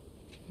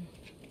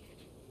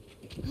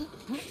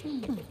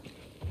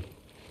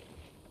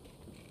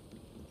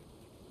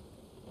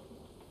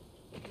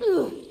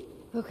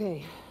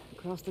 Okay,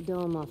 cross the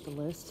dome off the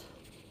list.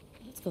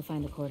 Let's go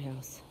find the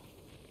courthouse.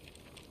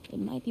 It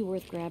might be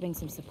worth grabbing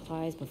some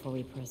supplies before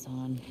we press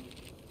on.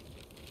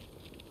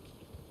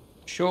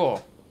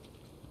 Sure.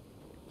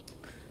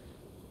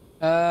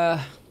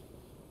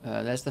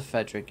 There's the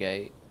Fedra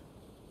gate.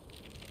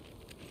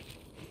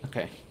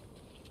 Okay.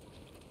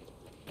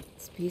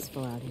 It's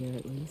peaceful out here,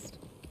 at least.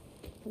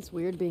 It's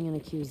weird being in a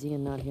QZ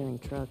and not hearing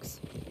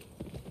trucks.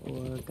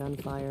 Or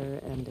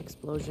gunfire and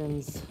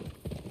explosions.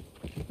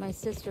 My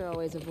sister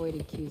always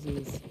avoided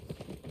QZs.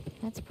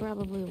 That's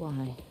probably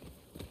why.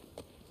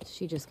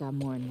 She just got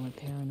more and more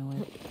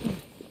paranoid.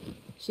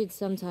 She'd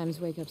sometimes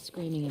wake up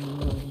screaming in the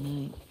middle of the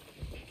night.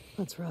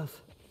 That's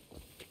rough.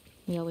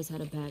 We always had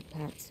a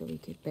backpack so we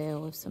could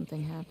bail if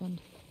something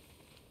happened.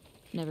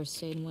 Never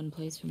stayed in one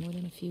place for more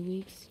than a few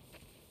weeks.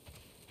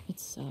 It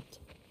sucked.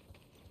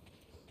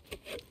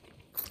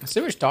 There's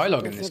so much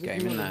dialogue in this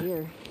game, isn't there?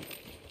 Here.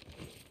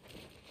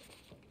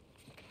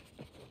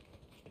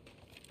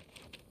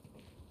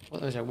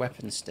 Well, there's a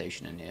weapons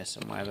station in here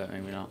somewhere, but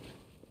maybe not.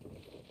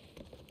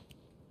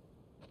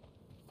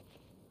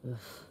 Ugh.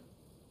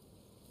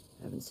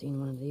 Haven't seen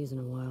one of these in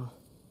a while.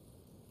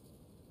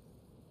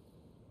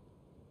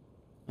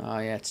 Oh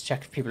yeah, to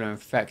check if people are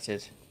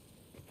infected.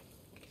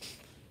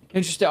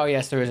 Interesting. Oh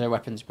yes, there is a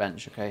weapons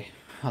bench. Okay,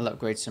 I'll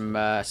upgrade some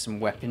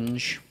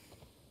weapons.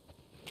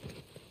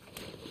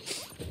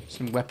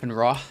 Some weapon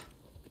raw.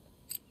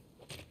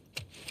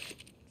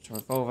 So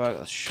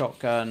revolver, a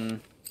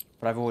shotgun,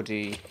 but I've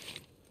already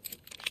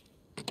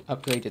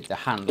upgraded the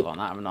handle on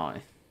that, haven't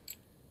I?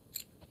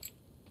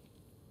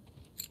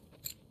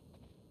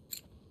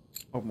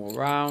 One more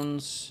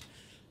rounds.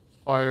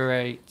 Fire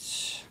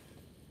rate.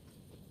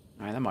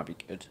 Alright, that might be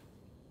good.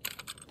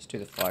 Let's do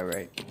the fire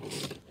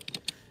rate.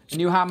 A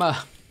new hammer.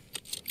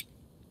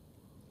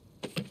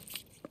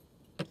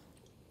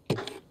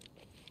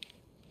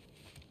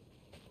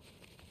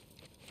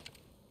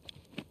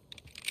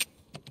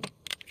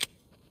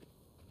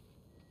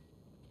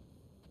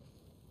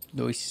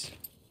 Nice.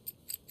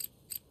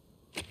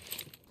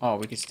 Oh,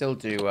 we could still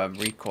do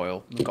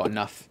recoil. We've got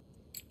enough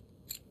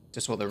to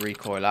sort the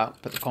recoil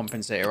out. Put the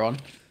compensator on.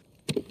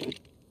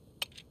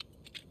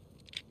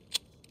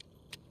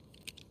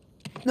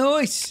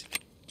 Nice!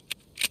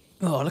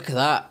 Oh, look at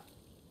that.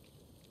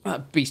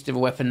 That beast of a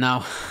weapon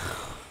now.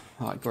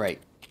 Alright, great.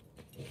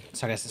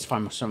 So I guess let's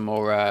find some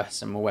more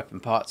weapon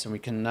parts and we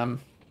can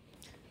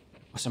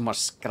some more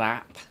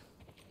scrap.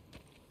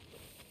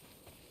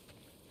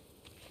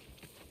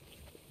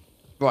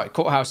 Right,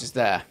 courthouse is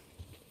there.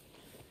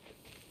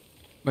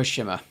 Where's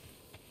Shimmer?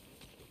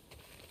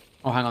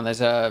 Oh, hang on,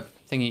 there's a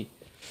thingy.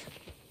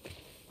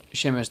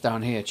 Shimmer's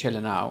down here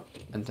chilling out,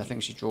 and I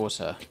think she draws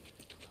her.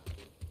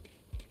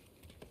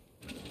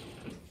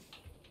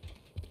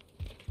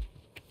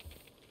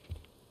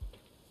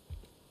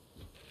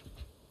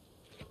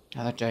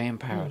 Another day in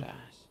paradise.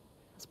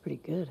 That's pretty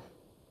good.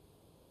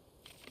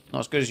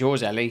 Not as good as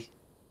yours, Ellie.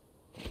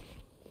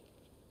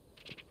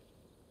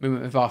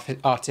 Movement of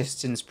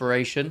artist's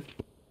inspiration.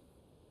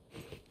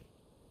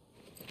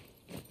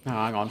 Oh,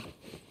 hang on.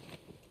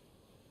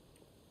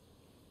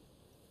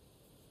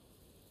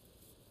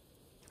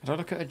 Did I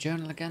look at a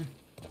journal again?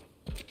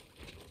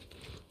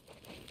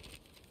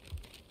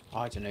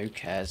 I don't know, who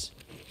cares?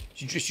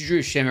 She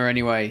drew Shimmer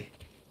anyway.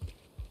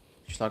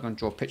 She's like, I'm going to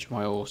draw a picture of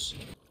my horse.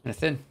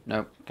 Anything?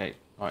 No. Okay,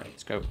 right,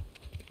 let's go.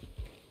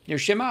 Yo,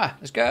 Shimmer,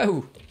 let's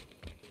go!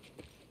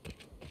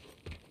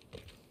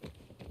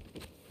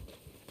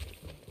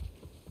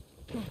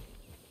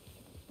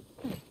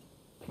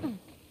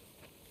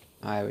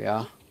 There we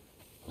are.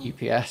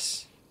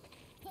 UPS.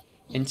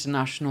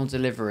 International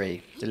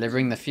delivery.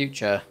 Delivering the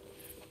future.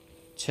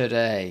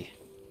 Today.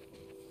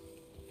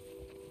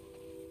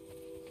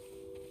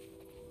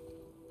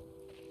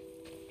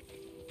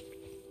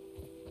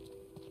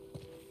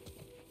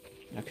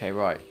 Okay,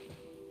 right.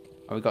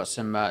 Oh, we got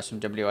some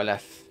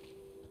WLF.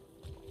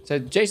 So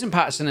Jason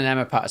Patterson and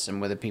Emma Patterson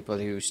were the people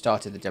who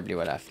started the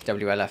WLF.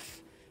 WLF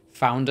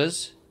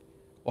founders.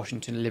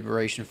 Washington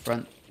Liberation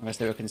Front. I guess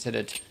they were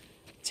considered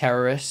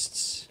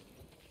terrorists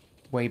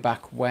way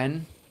back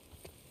when.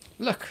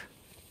 Look,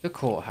 the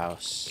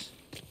courthouse.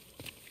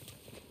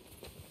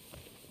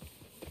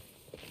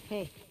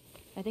 Hey,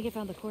 I think I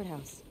found the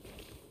courthouse.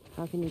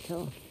 How can you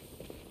tell?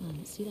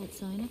 See that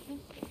sign up there?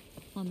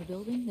 On the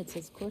building that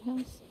says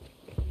courthouse?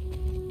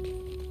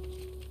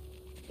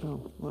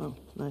 Oh, wow.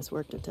 Nice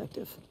work,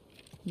 detective.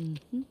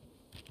 Mm-hmm.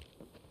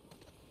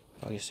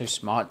 Oh, you're so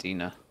smart,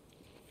 Dina.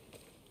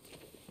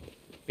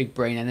 Big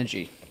brain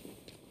energy.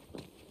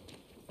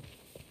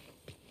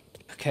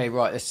 Okay,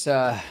 right, let's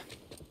go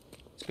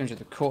into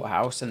the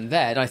courthouse, and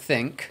then I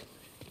think...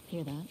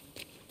 Hear that?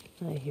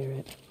 I hear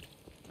it.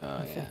 Oh,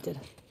 Infected.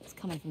 Yeah. It's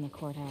coming from the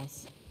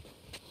courthouse.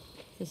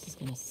 This is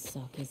gonna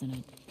suck, isn't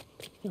it?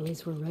 At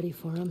least we're ready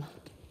for him.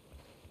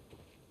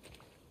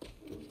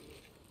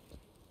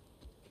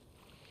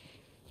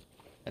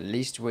 At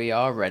least we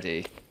are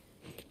ready.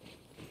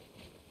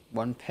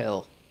 One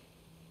pill.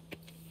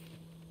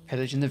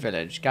 Pillage in the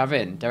village.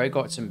 Gavin, Derek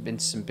got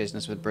into some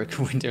business with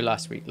broken window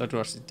last week. Lord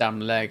lost his damn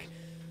leg.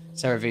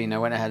 Saravina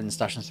went ahead and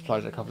stashed some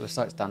supplies at a couple of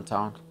sites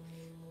downtown.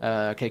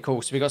 Okay,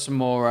 cool. So we got some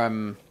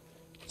more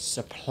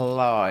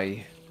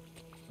supply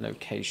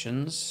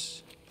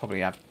locations. Probably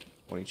have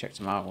already checked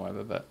them out or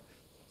whatever, but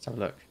let's have a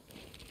look.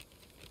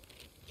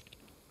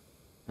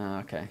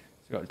 Okay. So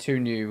we've got 2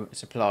 new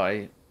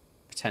supply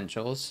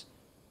potentials.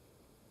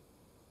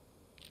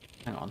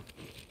 Hang on.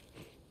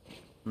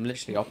 I'm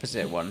literally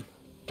opposite one.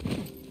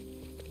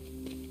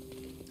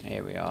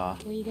 Here we are.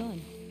 Where are you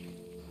going?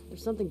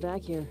 There's something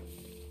back here.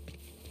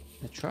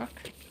 The truck?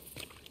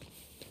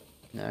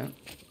 No.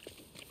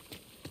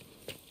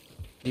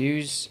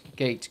 Use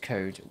gate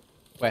code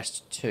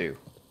West 2.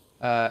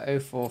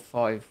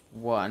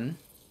 0451.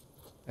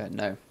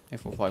 No,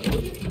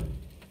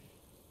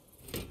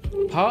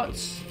 0451.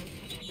 Parts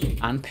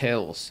and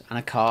pills and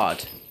a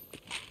card.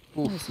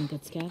 That was some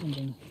good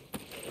scavenging.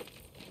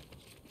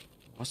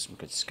 Was some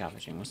good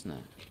scavenging, wasn't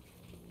it?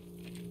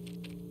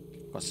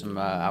 Got some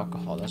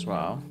alcohol as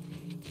well.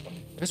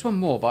 There's one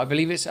more, but I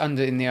believe it's in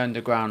the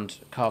underground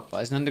car park.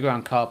 There's an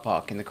underground car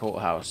park in the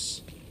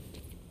courthouse.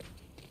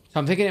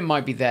 So I'm thinking it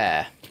might be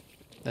there.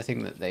 The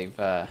thing that they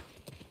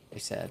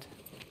said.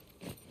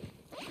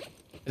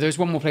 There's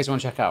one more place I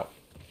want to check out.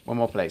 One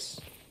more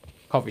place.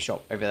 Coffee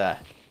shop over there.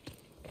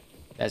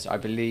 There's, I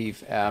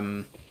believe,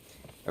 a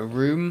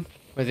room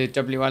where the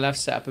WLF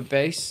set up a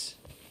base.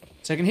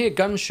 So I can hear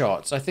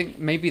gunshots. I think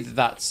maybe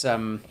that's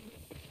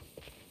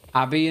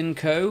Abby and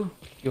Co.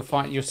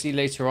 You'll see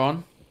later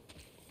on.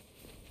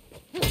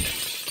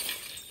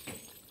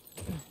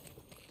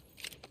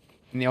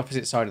 In the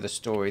opposite side of the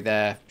story,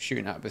 they're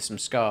shooting at with some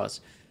scars.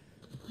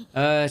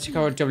 Check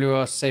out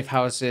WL safe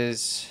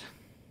houses,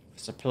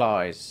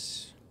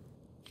 supplies,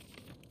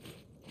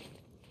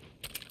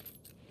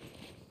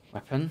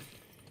 weapon.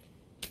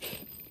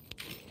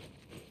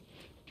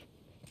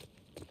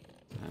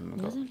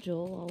 Wasn't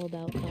Joel all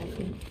about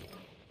coffee?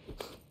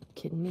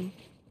 Kidding me?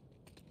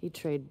 He'd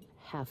trade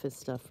half his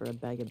stuff for a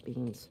bag of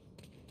beans.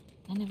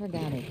 I never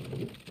got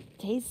it.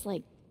 Tastes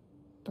like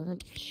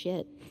burnt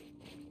shit.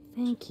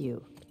 Thank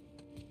you.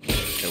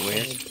 Bit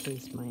weird. I'd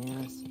taste my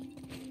ass.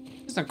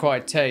 It's not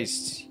quite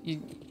taste.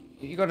 You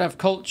gotta have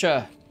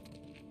culture.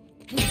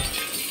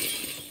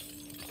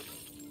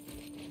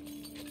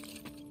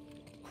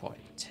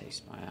 Quite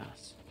taste my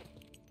ass.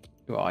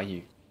 Who are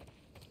you?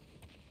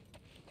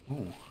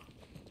 Ooh.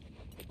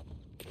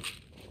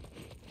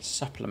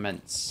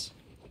 Supplements.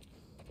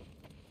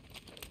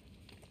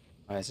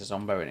 Oh, there's a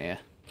zombo in here.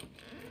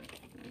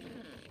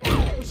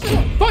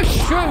 Push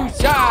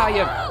shoes! Ah,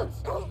 you...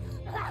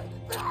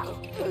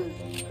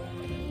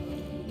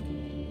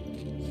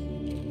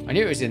 I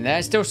knew it was in there.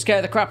 It still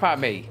scared the crap out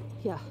of me.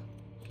 Yeah.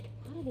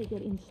 How do they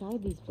get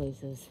inside these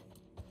places?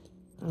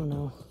 I don't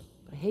know.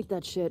 I hate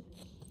that shit.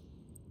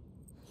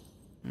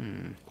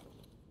 Got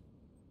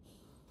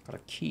a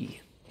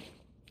key.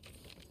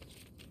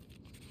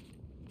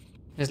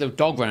 There's a little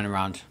dog running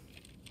around.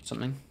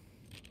 Something.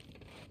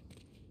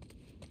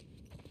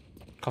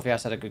 Coffee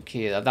house had a good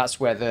key. That's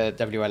where the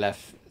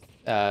WLF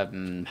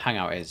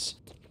hangout is.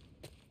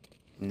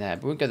 In there.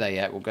 But we won't go there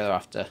yet. We'll go there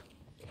after.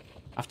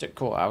 After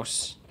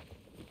courthouse.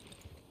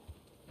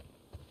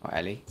 Oh,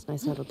 Ellie. It's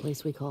nice to have a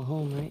place we call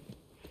home, right?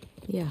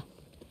 Yeah.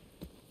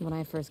 When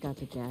I first got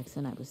to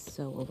Jackson, I was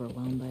so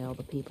overwhelmed by all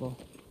the people.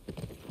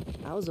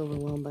 I was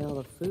overwhelmed by all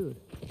the food.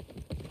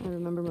 I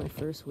remember my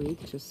first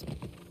week just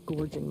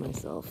gorging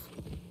myself.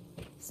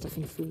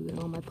 Stuffing food in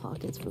all my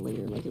pockets for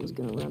later like it was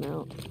gonna run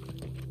out.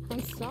 I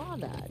saw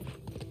that.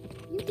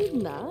 You did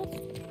not.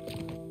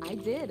 I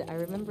did. I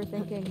remember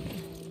thinking,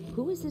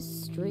 who is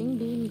this string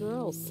bean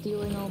girl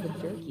stealing all the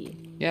jerky?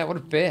 Yeah, what a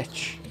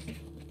bitch.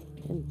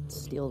 I didn't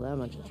steal that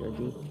much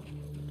jerky.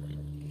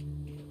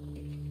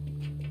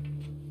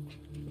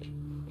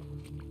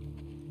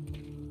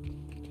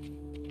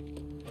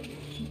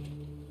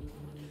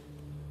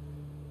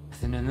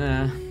 Nothing in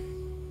there.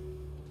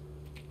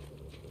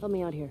 Help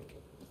me out here.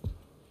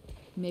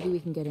 Maybe we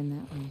can get in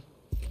that way.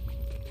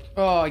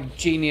 Oh,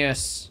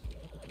 genius.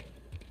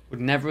 Would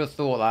never have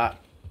thought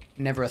that.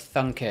 Never have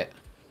thunk it.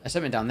 There's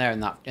something down there in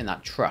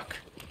that truck.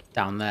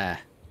 Down there.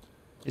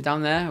 Is it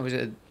down there? Or was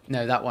it...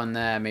 No, that one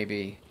there,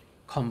 maybe.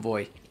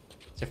 Convoy.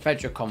 It's a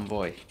federal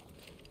convoy.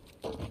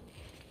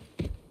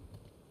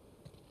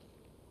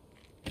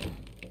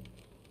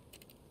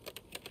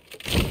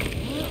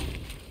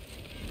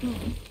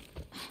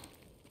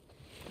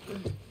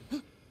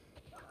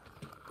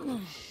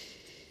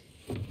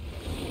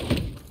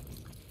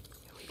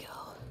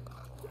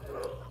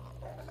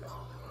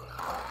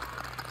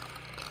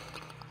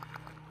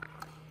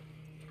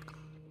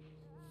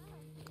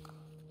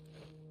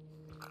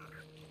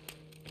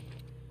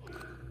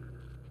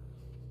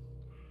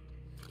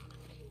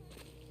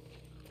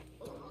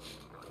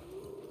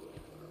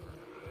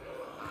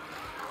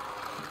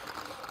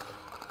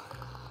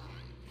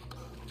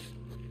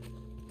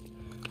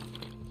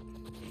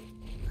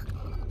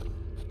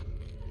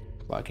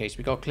 Right, okay, so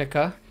we got a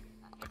clicker.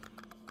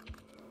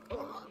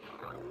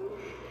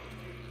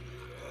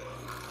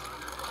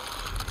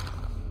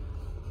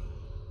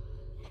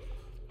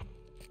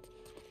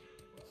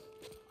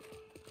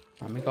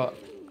 And we got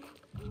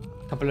a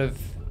couple of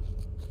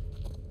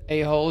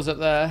a-holes up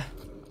there.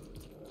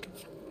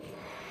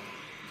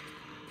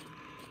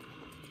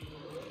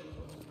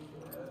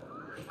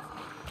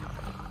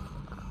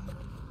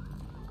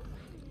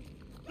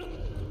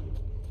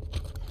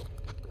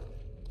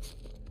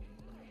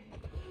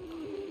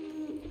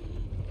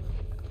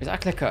 Is that a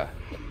clicker?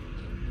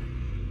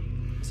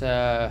 It's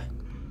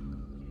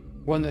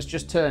one that's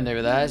just turned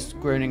over there. It's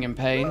groaning in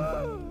pain.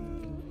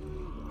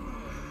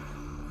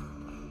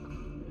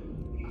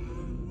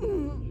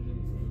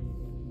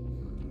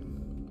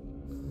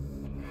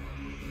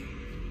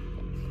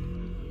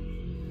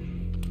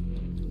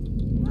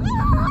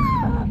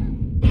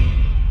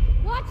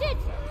 Watch it!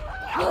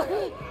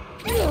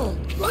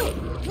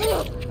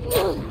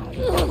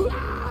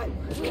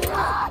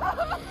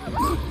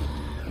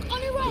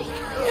 On your right!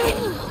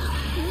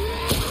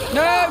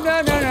 No,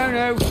 no, no, no,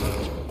 no.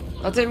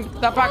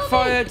 That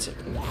backfired.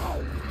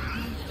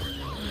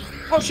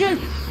 Oh,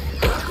 shoot. No,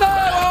 oh,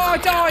 I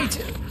died.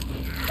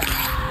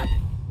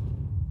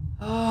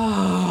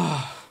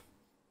 Oh.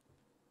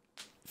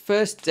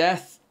 First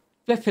death.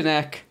 Flipping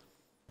heck.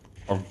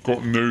 I've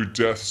got no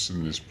deaths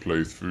in this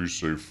playthrough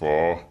so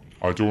far.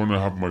 I don't want to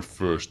have my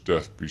first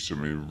death be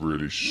something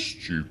really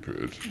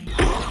stupid. No!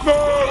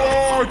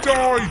 Oh, I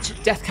died!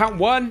 Death count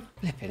 1?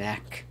 Flipping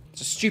heck.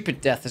 It's a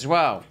stupid death as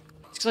well.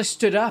 It's because I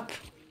stood up.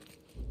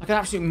 Like an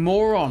absolute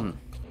moron.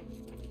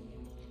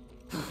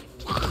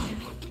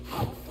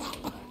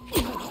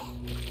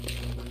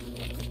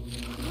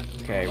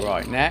 Okay,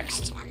 right,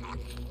 next.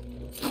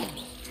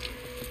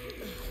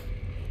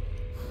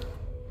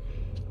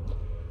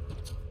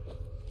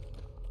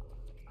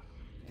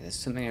 There's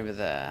something over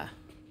there.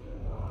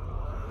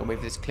 I'll wait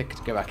for this clicker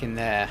to go back in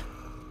there.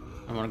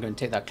 I want to go and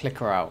take that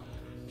clicker out.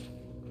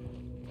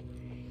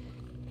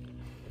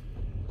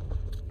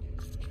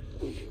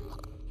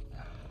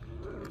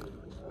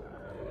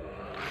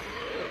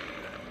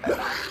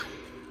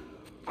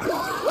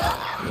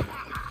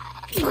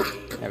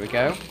 There we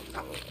go.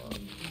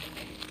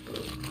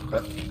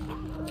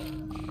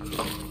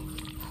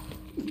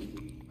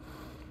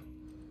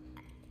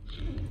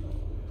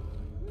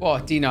 Oh,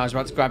 Dino, I was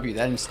about to grab you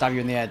then and stab you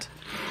in the head.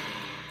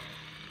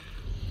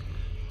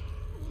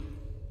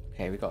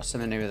 Okay, we got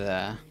something over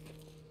there.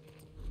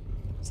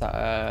 Is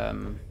that,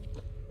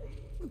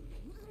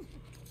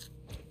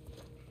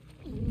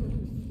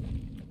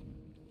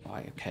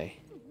 Right, okay.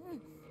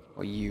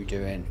 What are you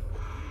doing?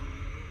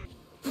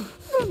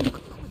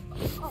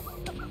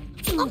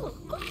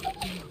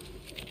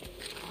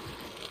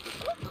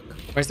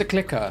 Where's the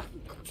clicker?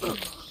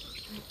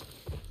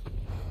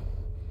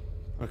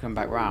 We'll come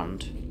back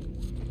round.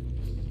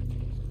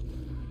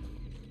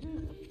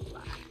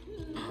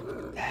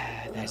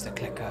 There's the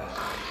clicker.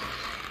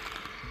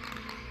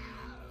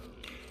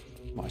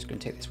 I'm just going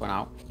to take this one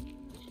out.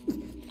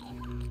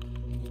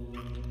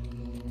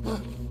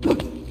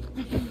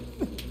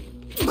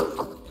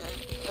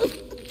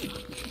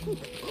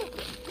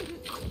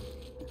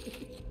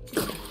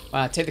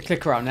 Take the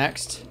clicker out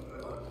next.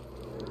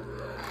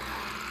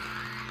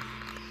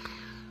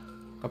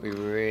 Gotta be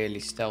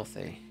really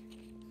stealthy.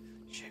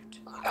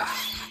 Shoot.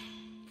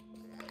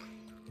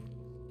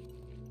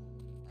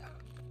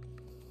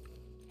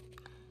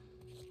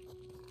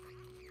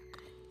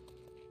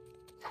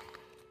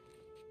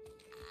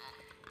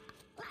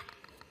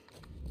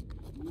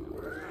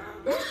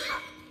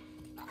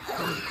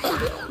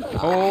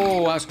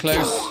 Oh, that was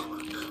close.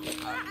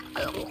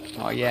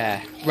 Oh,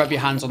 yeah. Rub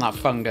your hands on that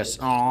fungus.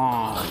 Oh.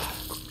 I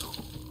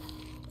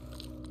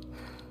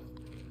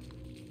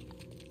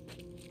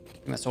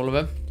think that's all of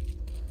them.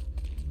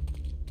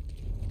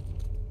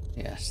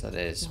 Yes, that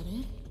is. Is that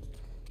it?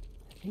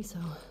 I think so.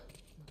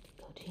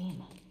 Go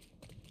team.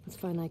 Let's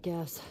find that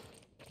gas.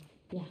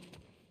 Yeah.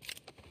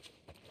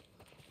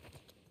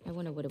 I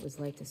wonder what it was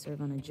like to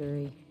serve on a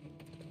jury.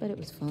 But it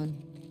was fun.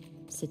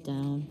 Sit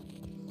down,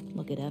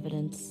 look at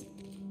evidence,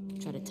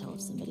 try to tell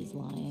if somebody's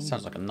lying.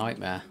 Sounds like a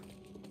nightmare.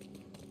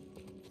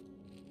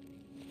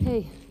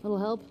 Hey, little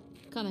help?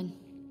 Coming.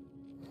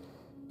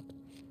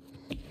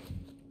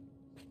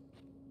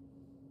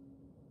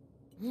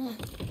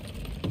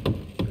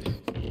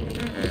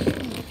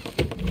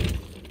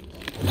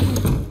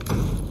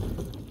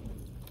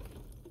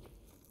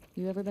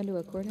 You ever been to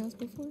a courthouse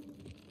before?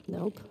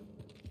 Nope.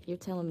 You're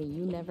telling me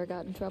you never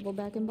got in trouble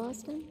back in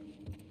Boston?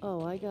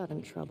 Oh, I got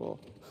in trouble,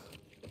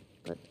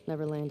 but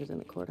never landed in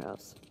a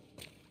courthouse.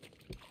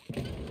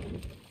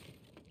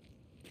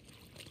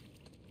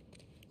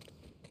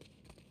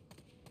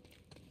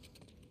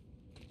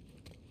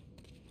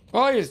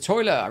 Oh, I need a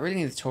toilet. I really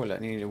need a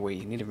toilet. I need a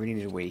wee. Really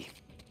need a wee.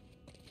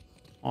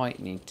 I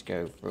need to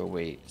go for a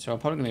wee. So I'm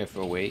probably going to go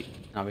for a wee.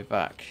 And I'll be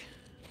back.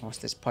 What's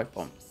this pipe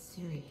bomb?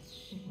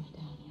 Serious shit went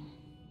down here.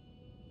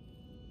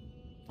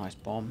 Nice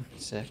bomb.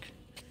 Sick.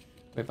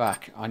 We're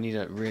back. I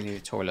really need a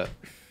toilet.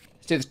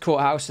 Let's do this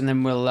courthouse and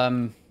then we'll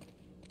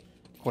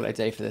call it a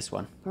day for this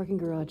one. Parking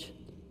garage.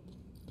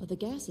 Well, the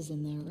gas is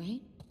in there,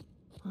 right?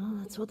 Well,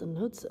 that's what the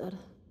note said.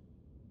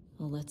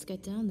 Well, let's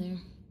get down there.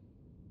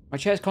 My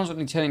chair's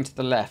constantly turning to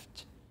the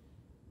left.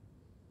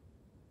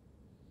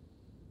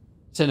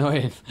 It's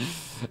annoying.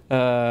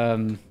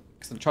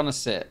 Because I'm trying to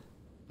sit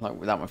like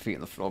without my feet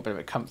on the floor, a bit of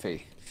it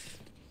comfy.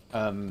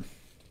 But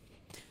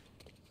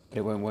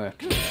it won't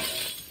work.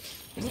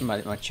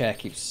 My chair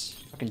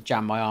keeps fucking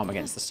jam my arm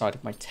against the side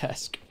of my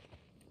desk.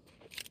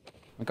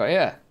 I got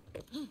here.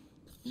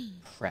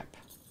 Prep.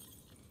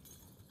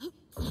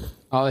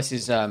 Oh, this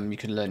is you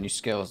can learn new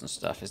skills and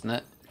stuff, isn't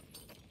it?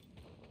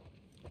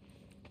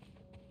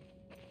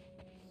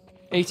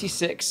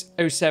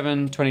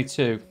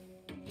 860722.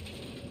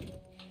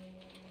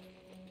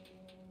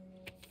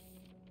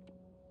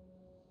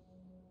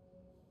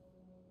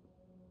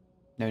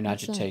 Known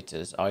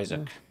agitators,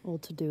 Isaac.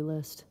 Old to-do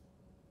list.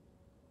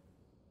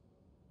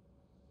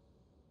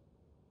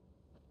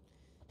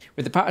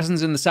 With the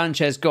Pattersons and the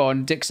Sanchez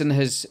gone, Dixon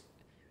has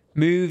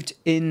moved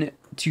in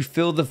to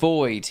fill the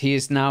void. He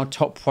is now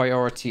top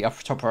priority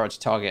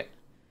target.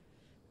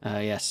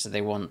 Yes,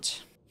 they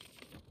want...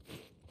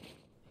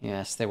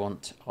 Yes, they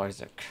want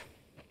Isaac.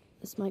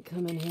 This might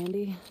come in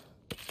handy.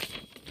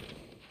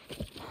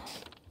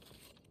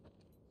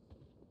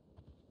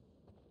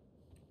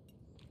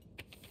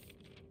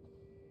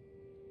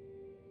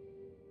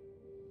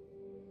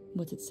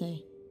 What's it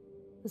say?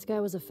 This guy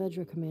was a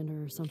Fedra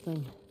commander or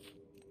something.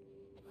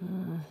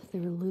 They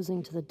were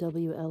losing to the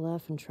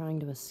WLF and trying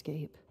to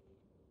escape.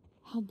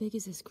 How big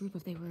is this group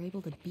if they were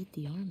able to beat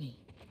the army?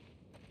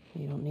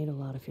 You don't need a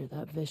lot if you're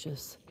that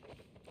vicious.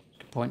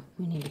 Good point.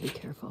 We need to be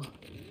careful.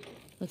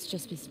 Let's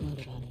just be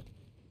smart about it.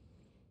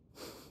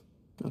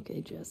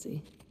 Okay,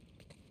 Jesse.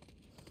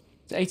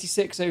 It's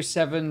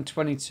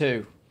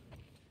 860722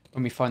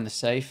 when we find the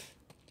safe.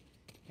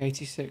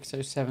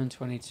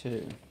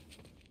 860722.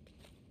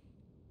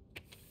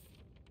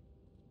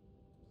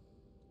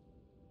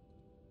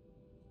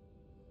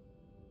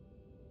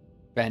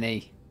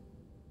 Benny.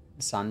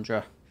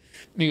 Sandra.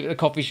 Meet at the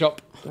coffee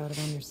shop. Brought it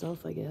on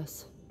yourself, I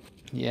guess.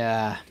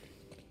 Yeah.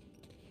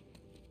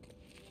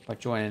 By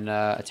joining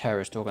a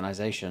terrorist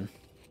organization.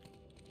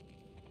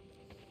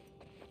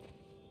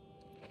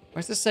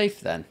 Where's the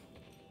safe then?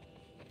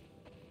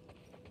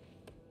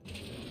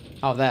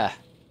 Oh, there.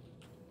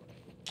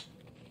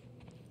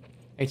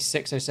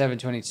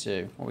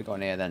 860722. What we got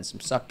in here then?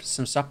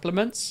 Some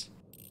supplements.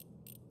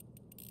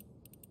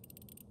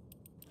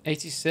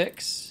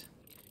 86.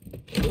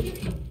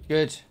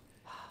 Good.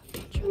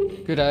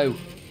 Good-o.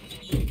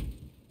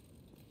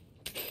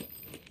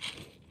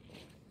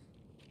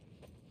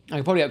 I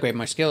can probably upgrade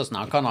my skills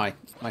now, can't I?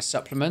 My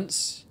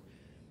supplements.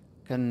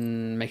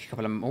 Can make a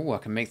couple of... Oh, I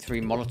can make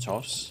 3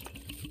 Molotovs.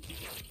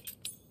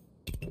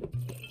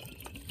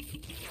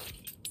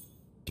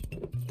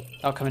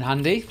 That'll come in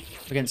handy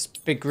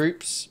against big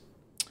groups.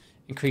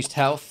 Increased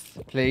health,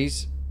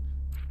 please.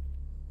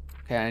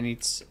 Okay, I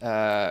need...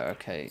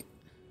 okay.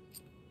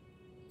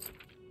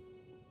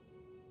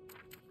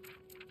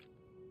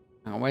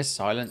 Hang on, where's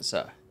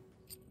silencer?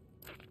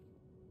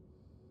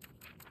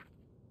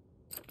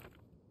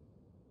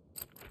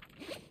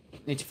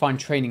 Need to find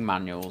training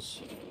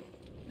manuals.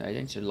 No, you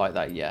don't need to like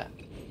that yet.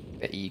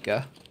 Bit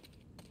eager.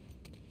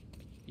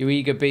 You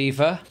eager,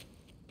 beaver?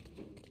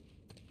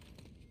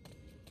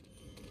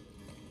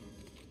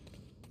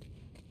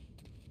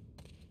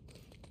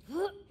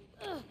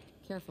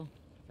 Careful.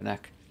 The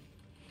neck.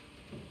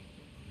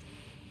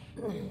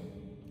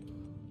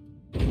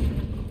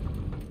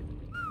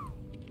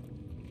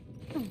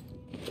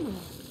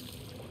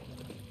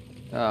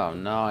 Oh,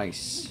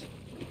 nice.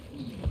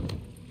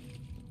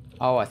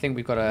 Oh, I think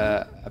we've got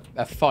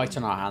a fight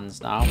on our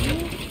hands now.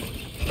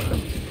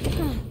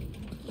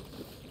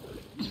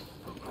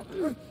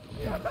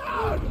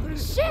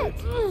 Shit!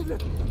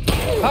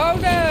 Oh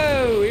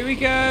no! Here we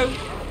go.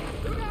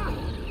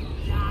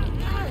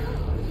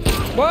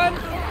 One.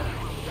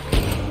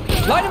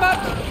 Line him up.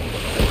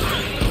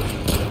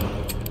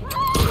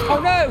 Oh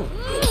no!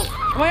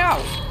 Am I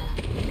out?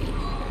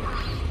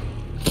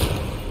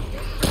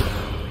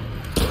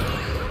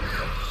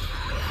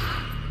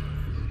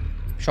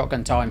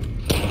 Shotgun time.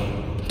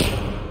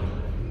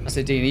 That's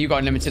it, Dina. You got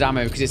unlimited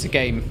ammo because it's a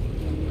game.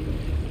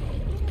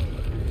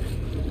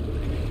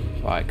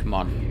 Right, come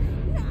on.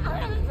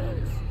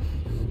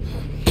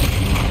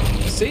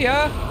 See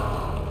ya.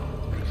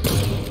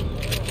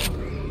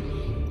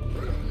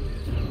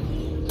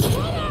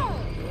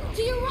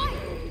 To your right.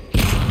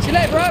 See you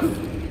later, bruv.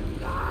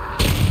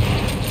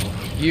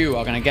 You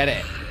are gonna get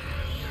it.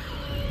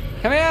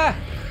 Come here.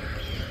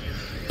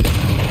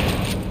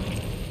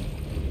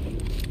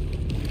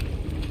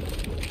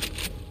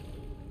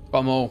 Got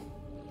 'em all.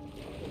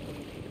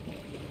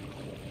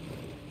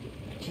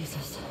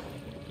 Jesus.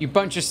 You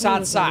bunch of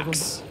sad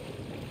sacks.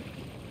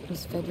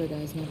 Those Fedra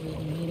guys never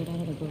even made it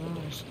out of the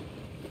garage.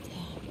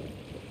 Damn.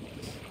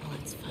 Well,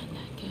 let's find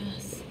that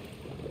gas.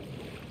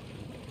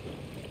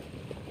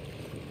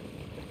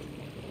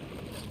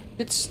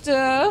 Good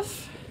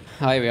stuff.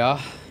 Oh, here we are.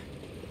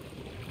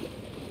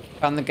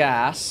 Found the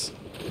gas.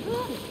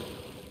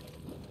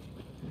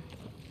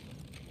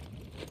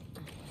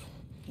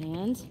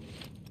 And?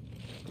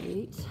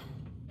 Wait.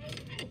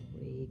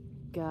 We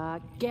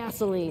got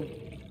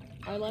gasoline.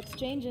 Our luck's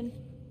changing.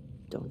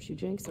 Don't you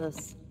jinx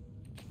us.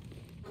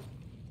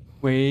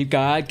 We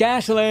got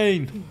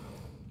gasoline.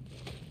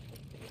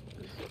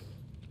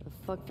 The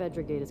fuck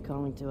Fedra Gate is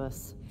calling to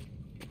us.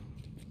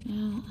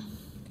 Now,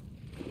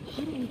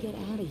 how do we get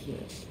out of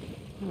here?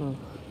 Oh.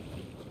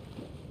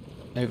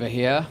 Over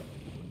here.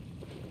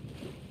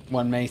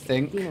 One may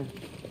think. Dina.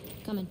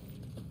 Coming.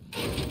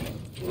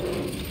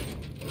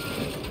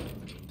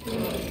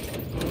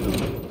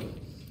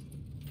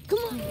 Come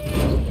on.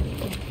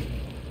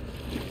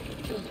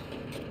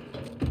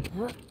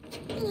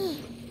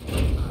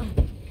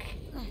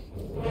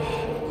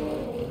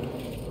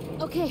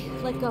 Okay,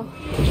 let go.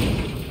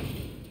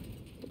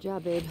 Good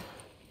job, babe.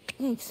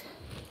 Thanks.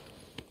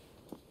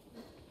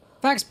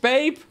 Thanks,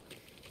 babe.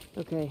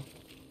 Okay,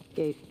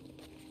 Gate.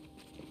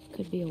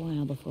 Could be a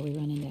while before we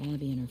run into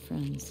Abby and her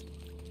friends.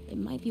 It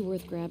might be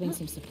worth grabbing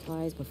some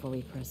supplies before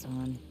we press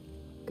on.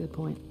 Good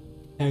point.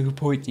 Yeah, good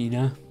point,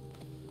 Dina.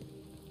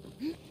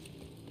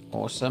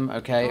 Awesome.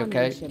 Okay,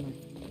 okay.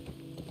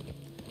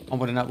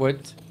 Onward and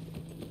upward.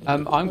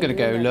 I'm gonna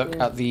go look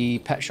at the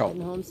pet shop.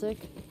 Getting homesick?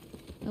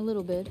 A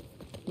little bit.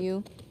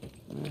 You?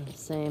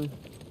 Same.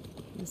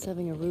 Just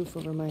having a roof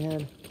over my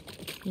head.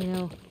 You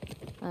know,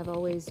 I've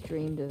always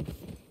dreamed of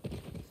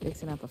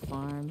fixing up a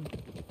farm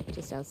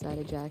just outside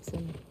of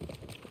Jackson.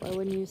 Why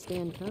wouldn't you stay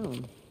in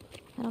town?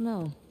 I don't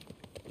know.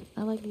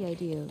 I like the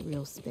idea of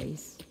real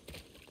space.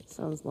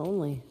 Sounds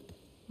lonely.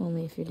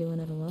 Only if you're doing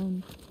it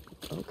alone.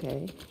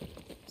 Okay.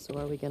 So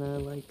are we gonna,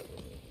 like,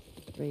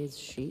 raise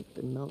sheep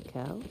and milk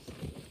cows?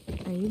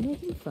 Are you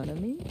making fun of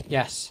me?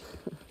 Yes.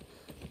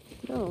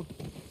 No.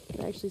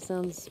 It actually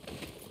sounds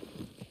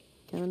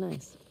kind of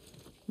nice.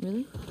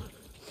 Really?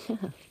 Yeah.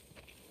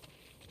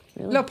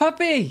 Really? Little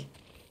puppy!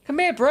 Come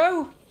here,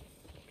 bro!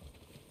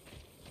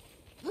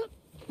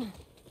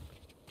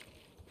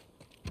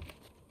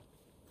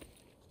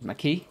 My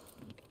key.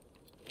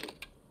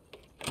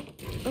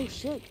 Oh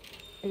shit!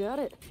 I got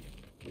it.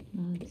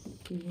 Let's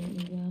see what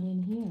we got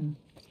in here.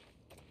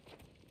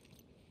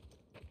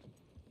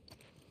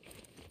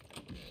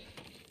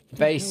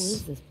 Base. What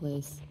is this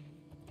place?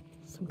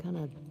 Some kind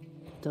of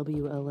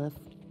WLF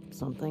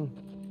something.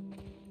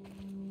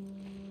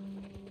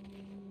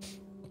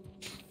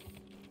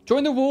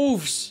 Join the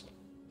wolves!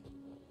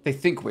 They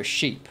think we're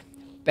sheep.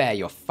 Bare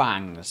your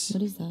fangs.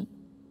 What is that?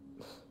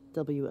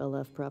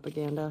 WLF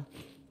propaganda.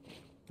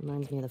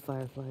 Reminds me of the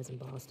Fireflies in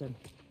Boston.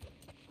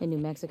 In New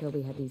Mexico,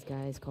 we had these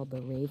guys called the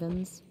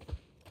Ravens.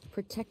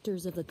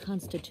 Protectors of the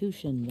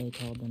Constitution, they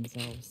called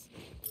themselves.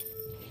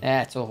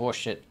 Yeah, it's all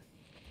horseshit.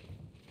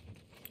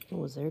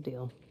 What was their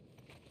deal?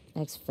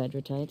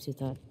 Ex-Fedra types who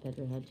thought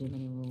Fedra had too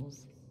many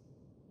rules.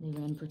 They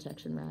ran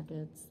protection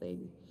rackets. They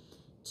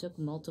took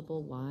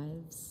multiple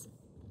wives.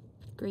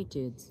 Great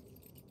dudes.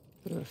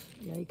 Ugh,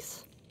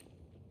 yikes.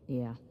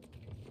 Yeah.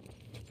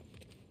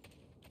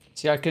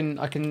 See, I can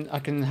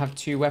have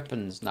 2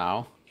 weapons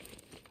now.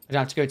 I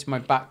don't have to go to my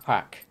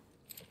backpack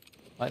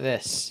like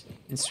this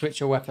and switch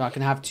your weapon. I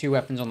can have 2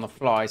 weapons on the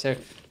fly. So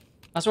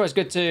that's why it's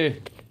good to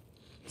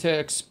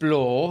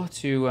explore,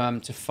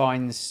 to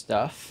find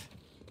stuff.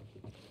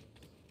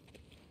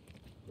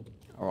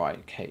 All right.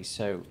 Okay.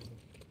 So.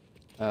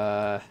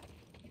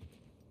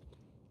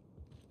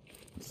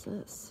 What's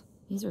this?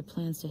 These are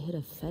plans to hit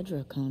a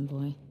Fedra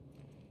convoy.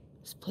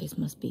 This place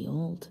must be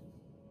old.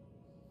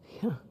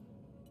 Yeah.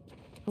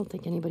 I don't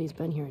think anybody's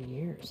been here in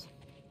years.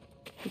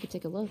 We could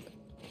take a look.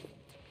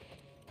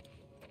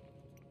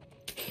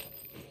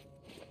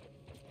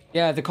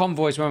 Yeah, the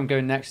convoy's where I'm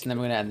going next, and then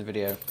we're going to end the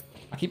video.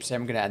 I keep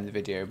saying I'm going to end the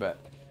video, but,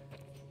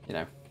 you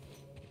know.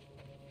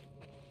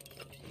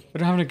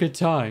 But I'm having a good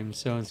time,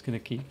 so I'm just going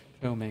to keep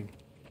filming.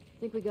 I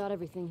think we got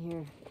everything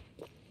here.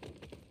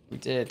 We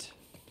did.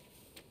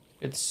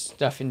 Good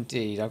stuff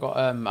indeed. I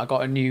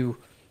got a new...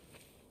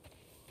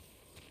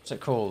 What's it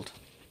called?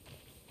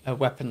 A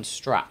weapon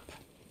strap.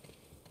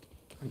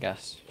 I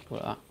guess. Call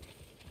it that.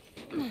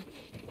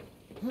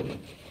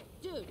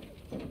 Dude!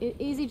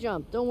 Easy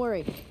jump, don't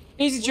worry.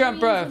 Easy jump,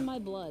 bro. In my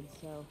blood,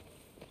 so.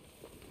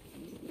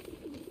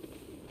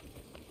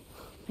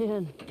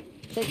 Man,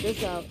 check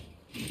this out.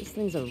 This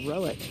thing's a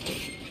relic.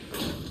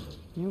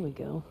 Here we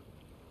go.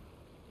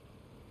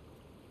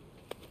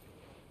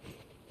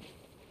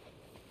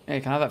 Hey,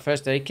 can I have that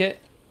first aid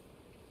kit?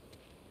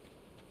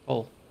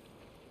 Full.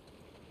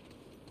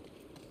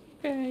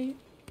 Okay.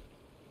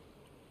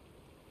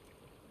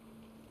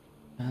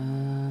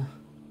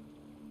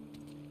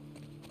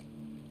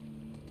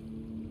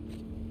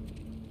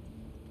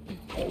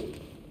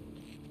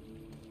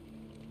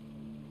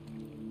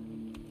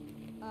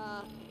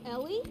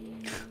 Ellie?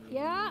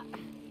 Yeah?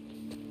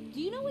 Do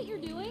you know what you're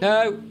doing?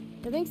 No.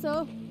 I think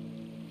so.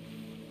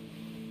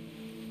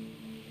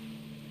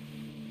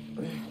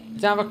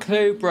 Don't have a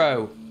clue,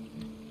 bro.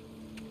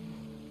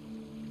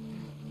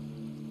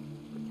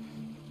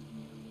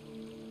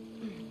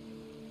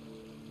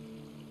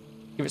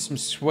 Give it some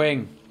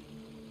swing.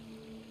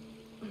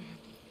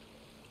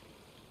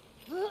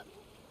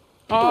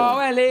 Oh,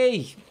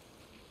 Ellie!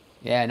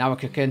 Yeah, now we're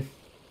cooking.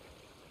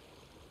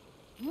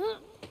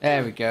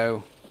 There we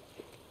go.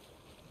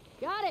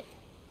 Got it.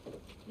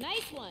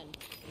 Nice one.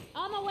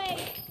 On my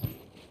way.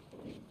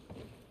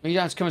 You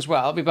don't have to come as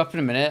well. I'll be up in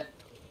a minute.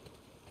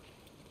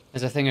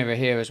 There's a thing over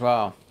here as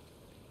well.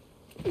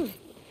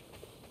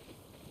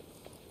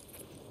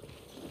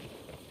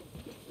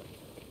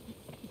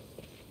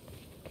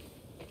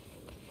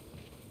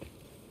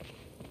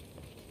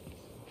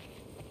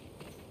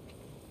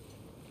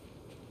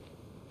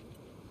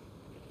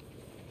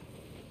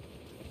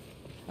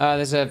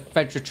 There's a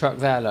Fedra truck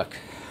there, look.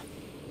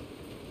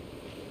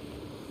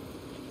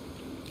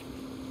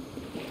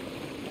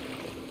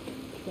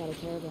 Got a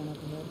caravan up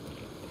ahead.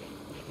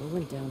 What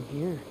went down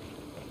here?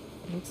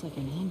 Looks like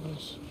an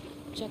ambush.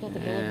 Check out the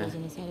bullet holes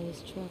in the side of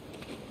this truck.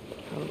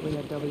 Probably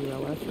a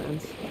WLF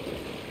fence.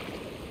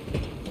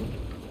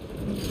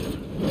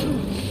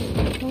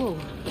 Whoa.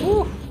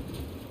 Woo.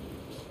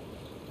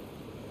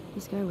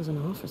 This guy was an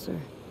officer.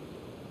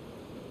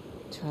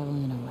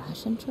 Traveling in a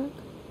ration truck?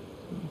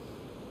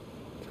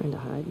 Trying to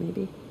hide,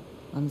 maybe?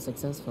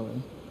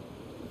 Unsuccessfully.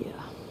 Yeah,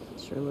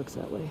 sure looks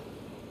that way.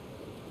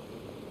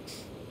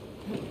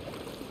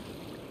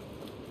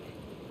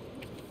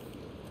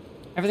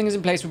 Everything is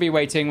in place. We'll be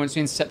waiting. Once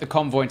we intercept the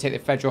convoy and take the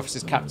federal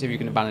officers captive, you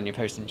can abandon your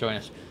post and join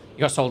us.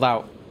 You got sold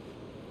out.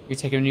 You've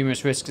taken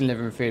numerous risks and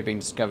living in fear of being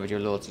discovered. Your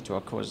loyalty to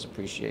our cause is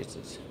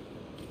appreciated.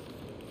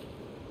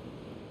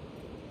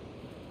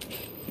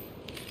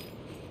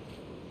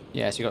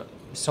 Yes, you got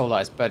sold out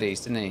his buddies,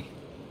 didn't he?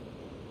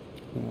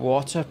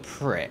 What a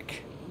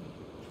prick.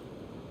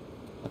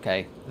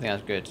 Okay, I think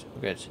that's good.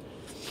 We're good.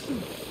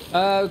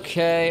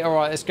 Okay,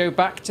 alright, let's go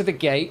back to the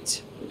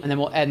gate and then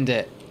we'll end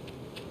it.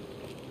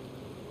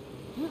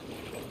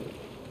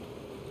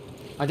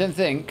 I don't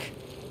think.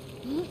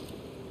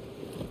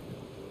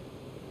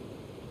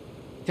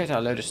 Checked out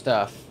a load of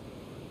stuff.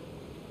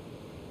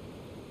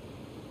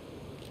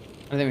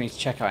 I don't think we need to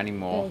check out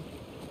anymore.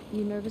 Hey,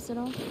 you nervous at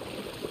all?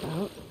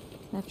 About?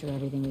 After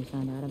everything we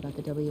found out about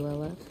the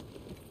WLF,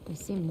 they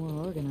seem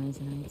more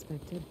organized than I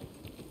expected.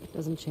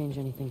 Doesn't change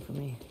anything for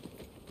me.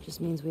 Just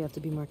means we have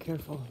to be more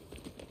careful.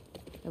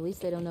 At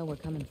least they don't know we're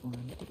coming for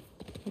them.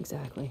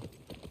 Exactly.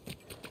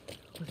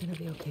 We're gonna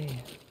be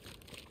okay.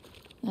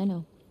 I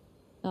know.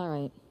 All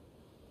right.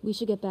 We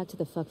should get back to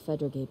the fuck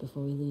Fedra gate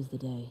before we lose the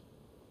day.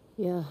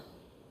 Yeah.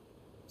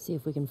 See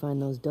if we can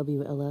find those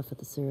WLF at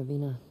the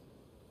Saravina.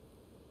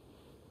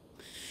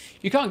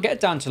 You can't get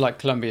down to like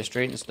Columbia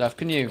Street and stuff,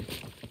 can you?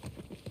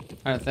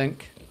 I don't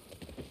think.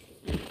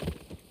 I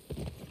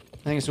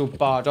think it's all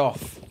barred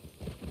off.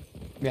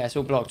 Yeah, it's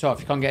all blocked off.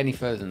 You can't get any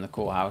further than the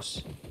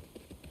courthouse.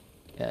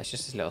 Yeah, it's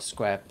just this little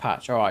square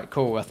patch. All right,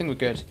 cool. I think we're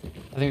good.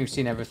 I think we've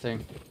seen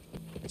everything.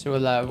 So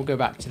we'll go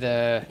back to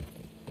the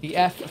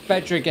F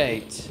Fedra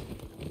gate.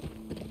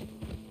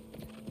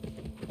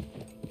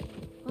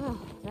 Well,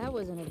 that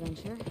was an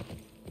adventure.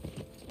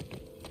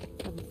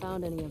 Haven't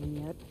found any of them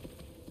yet.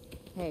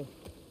 Hey,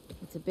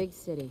 it's a big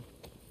city.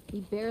 We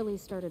barely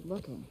started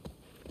looking.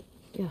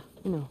 Yeah,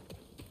 I know.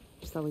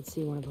 Just thought we'd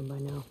see one of them by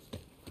now.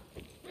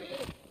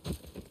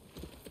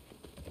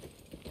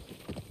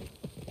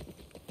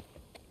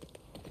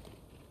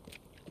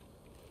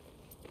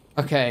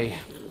 Okay.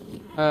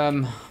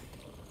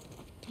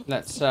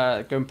 Let's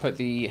go and put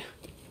the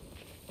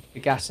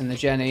gas in the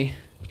Jenny.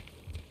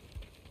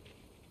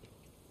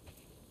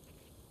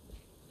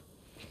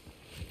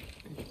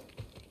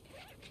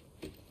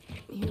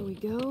 Here we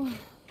go.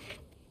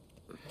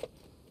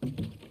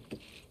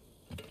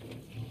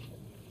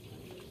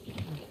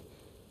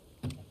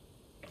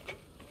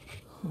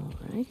 All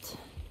right.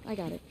 I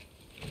got it.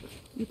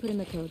 You put in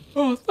the code.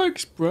 Oh,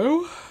 thanks,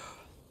 bro.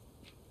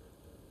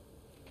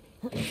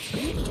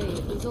 Hey,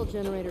 these old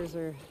generators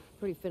are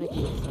pretty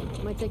finicky, so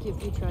it might take you a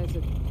few tries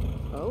to...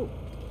 Oh.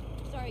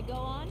 Sorry, go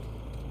on.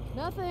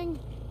 Nothing.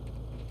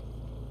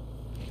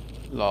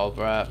 Lol,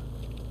 bruh.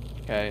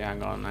 Okay,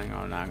 hang on.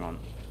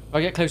 If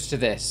I get close to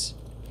this,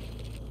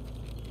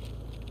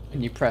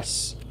 and you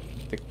press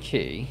the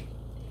key...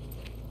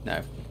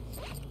 No.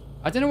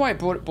 I don't know why it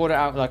brought it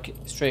out like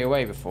straight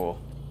away before.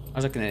 I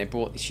was looking at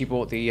it, she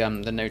brought the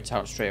notes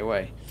out straight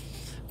away.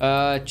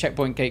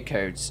 Checkpoint gate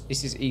codes.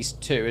 This is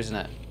East 2, isn't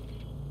it?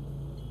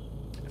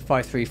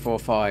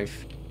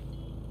 5345.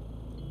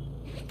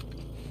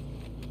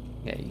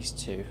 Yeah, East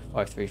 2.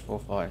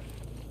 5345.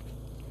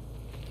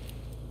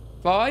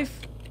 5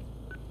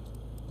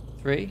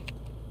 3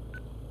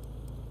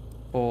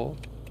 4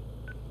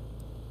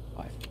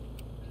 5.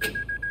 It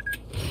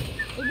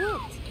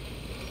worked.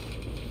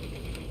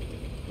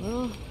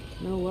 Well,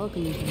 no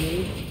welcoming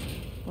committee.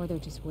 Or they're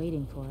just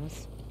waiting for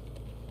us.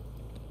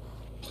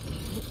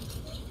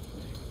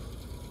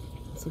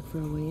 Let's look for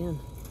a way in.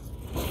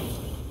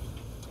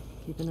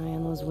 Keep an eye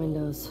on those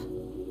windows.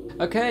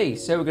 Okay,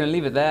 so we're going to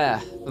leave it there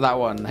for that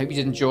one. I hope you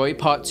did enjoy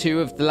part 2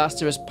 of The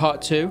Last of Us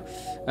Part 2.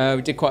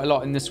 We did quite a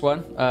lot in this one.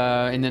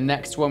 In the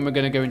next one, we're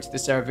going to go into the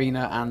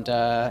Saravina and,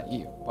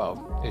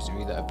 well, those of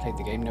you that have played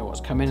the game know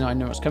what's coming. I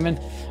know what's coming.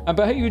 But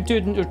I hope you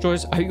did enjoy.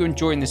 I hope you're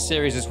enjoying this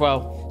series as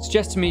well.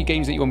 Suggest to me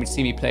games that you want me to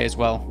see me play as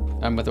well.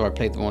 And whether I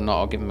played them or not,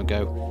 I'll give them a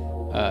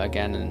go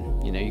again.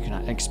 And, you know, you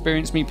can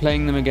experience me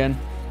playing them again.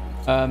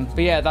 But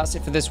yeah, that's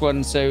it for this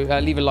one. So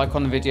leave a like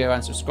on the video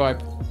and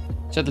subscribe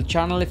to the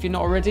channel if you're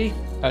not already.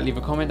 Leave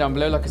a comment down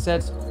below, like I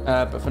said.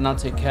 But for now,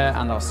 take care,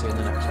 and I'll see you in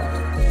the next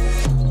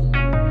one.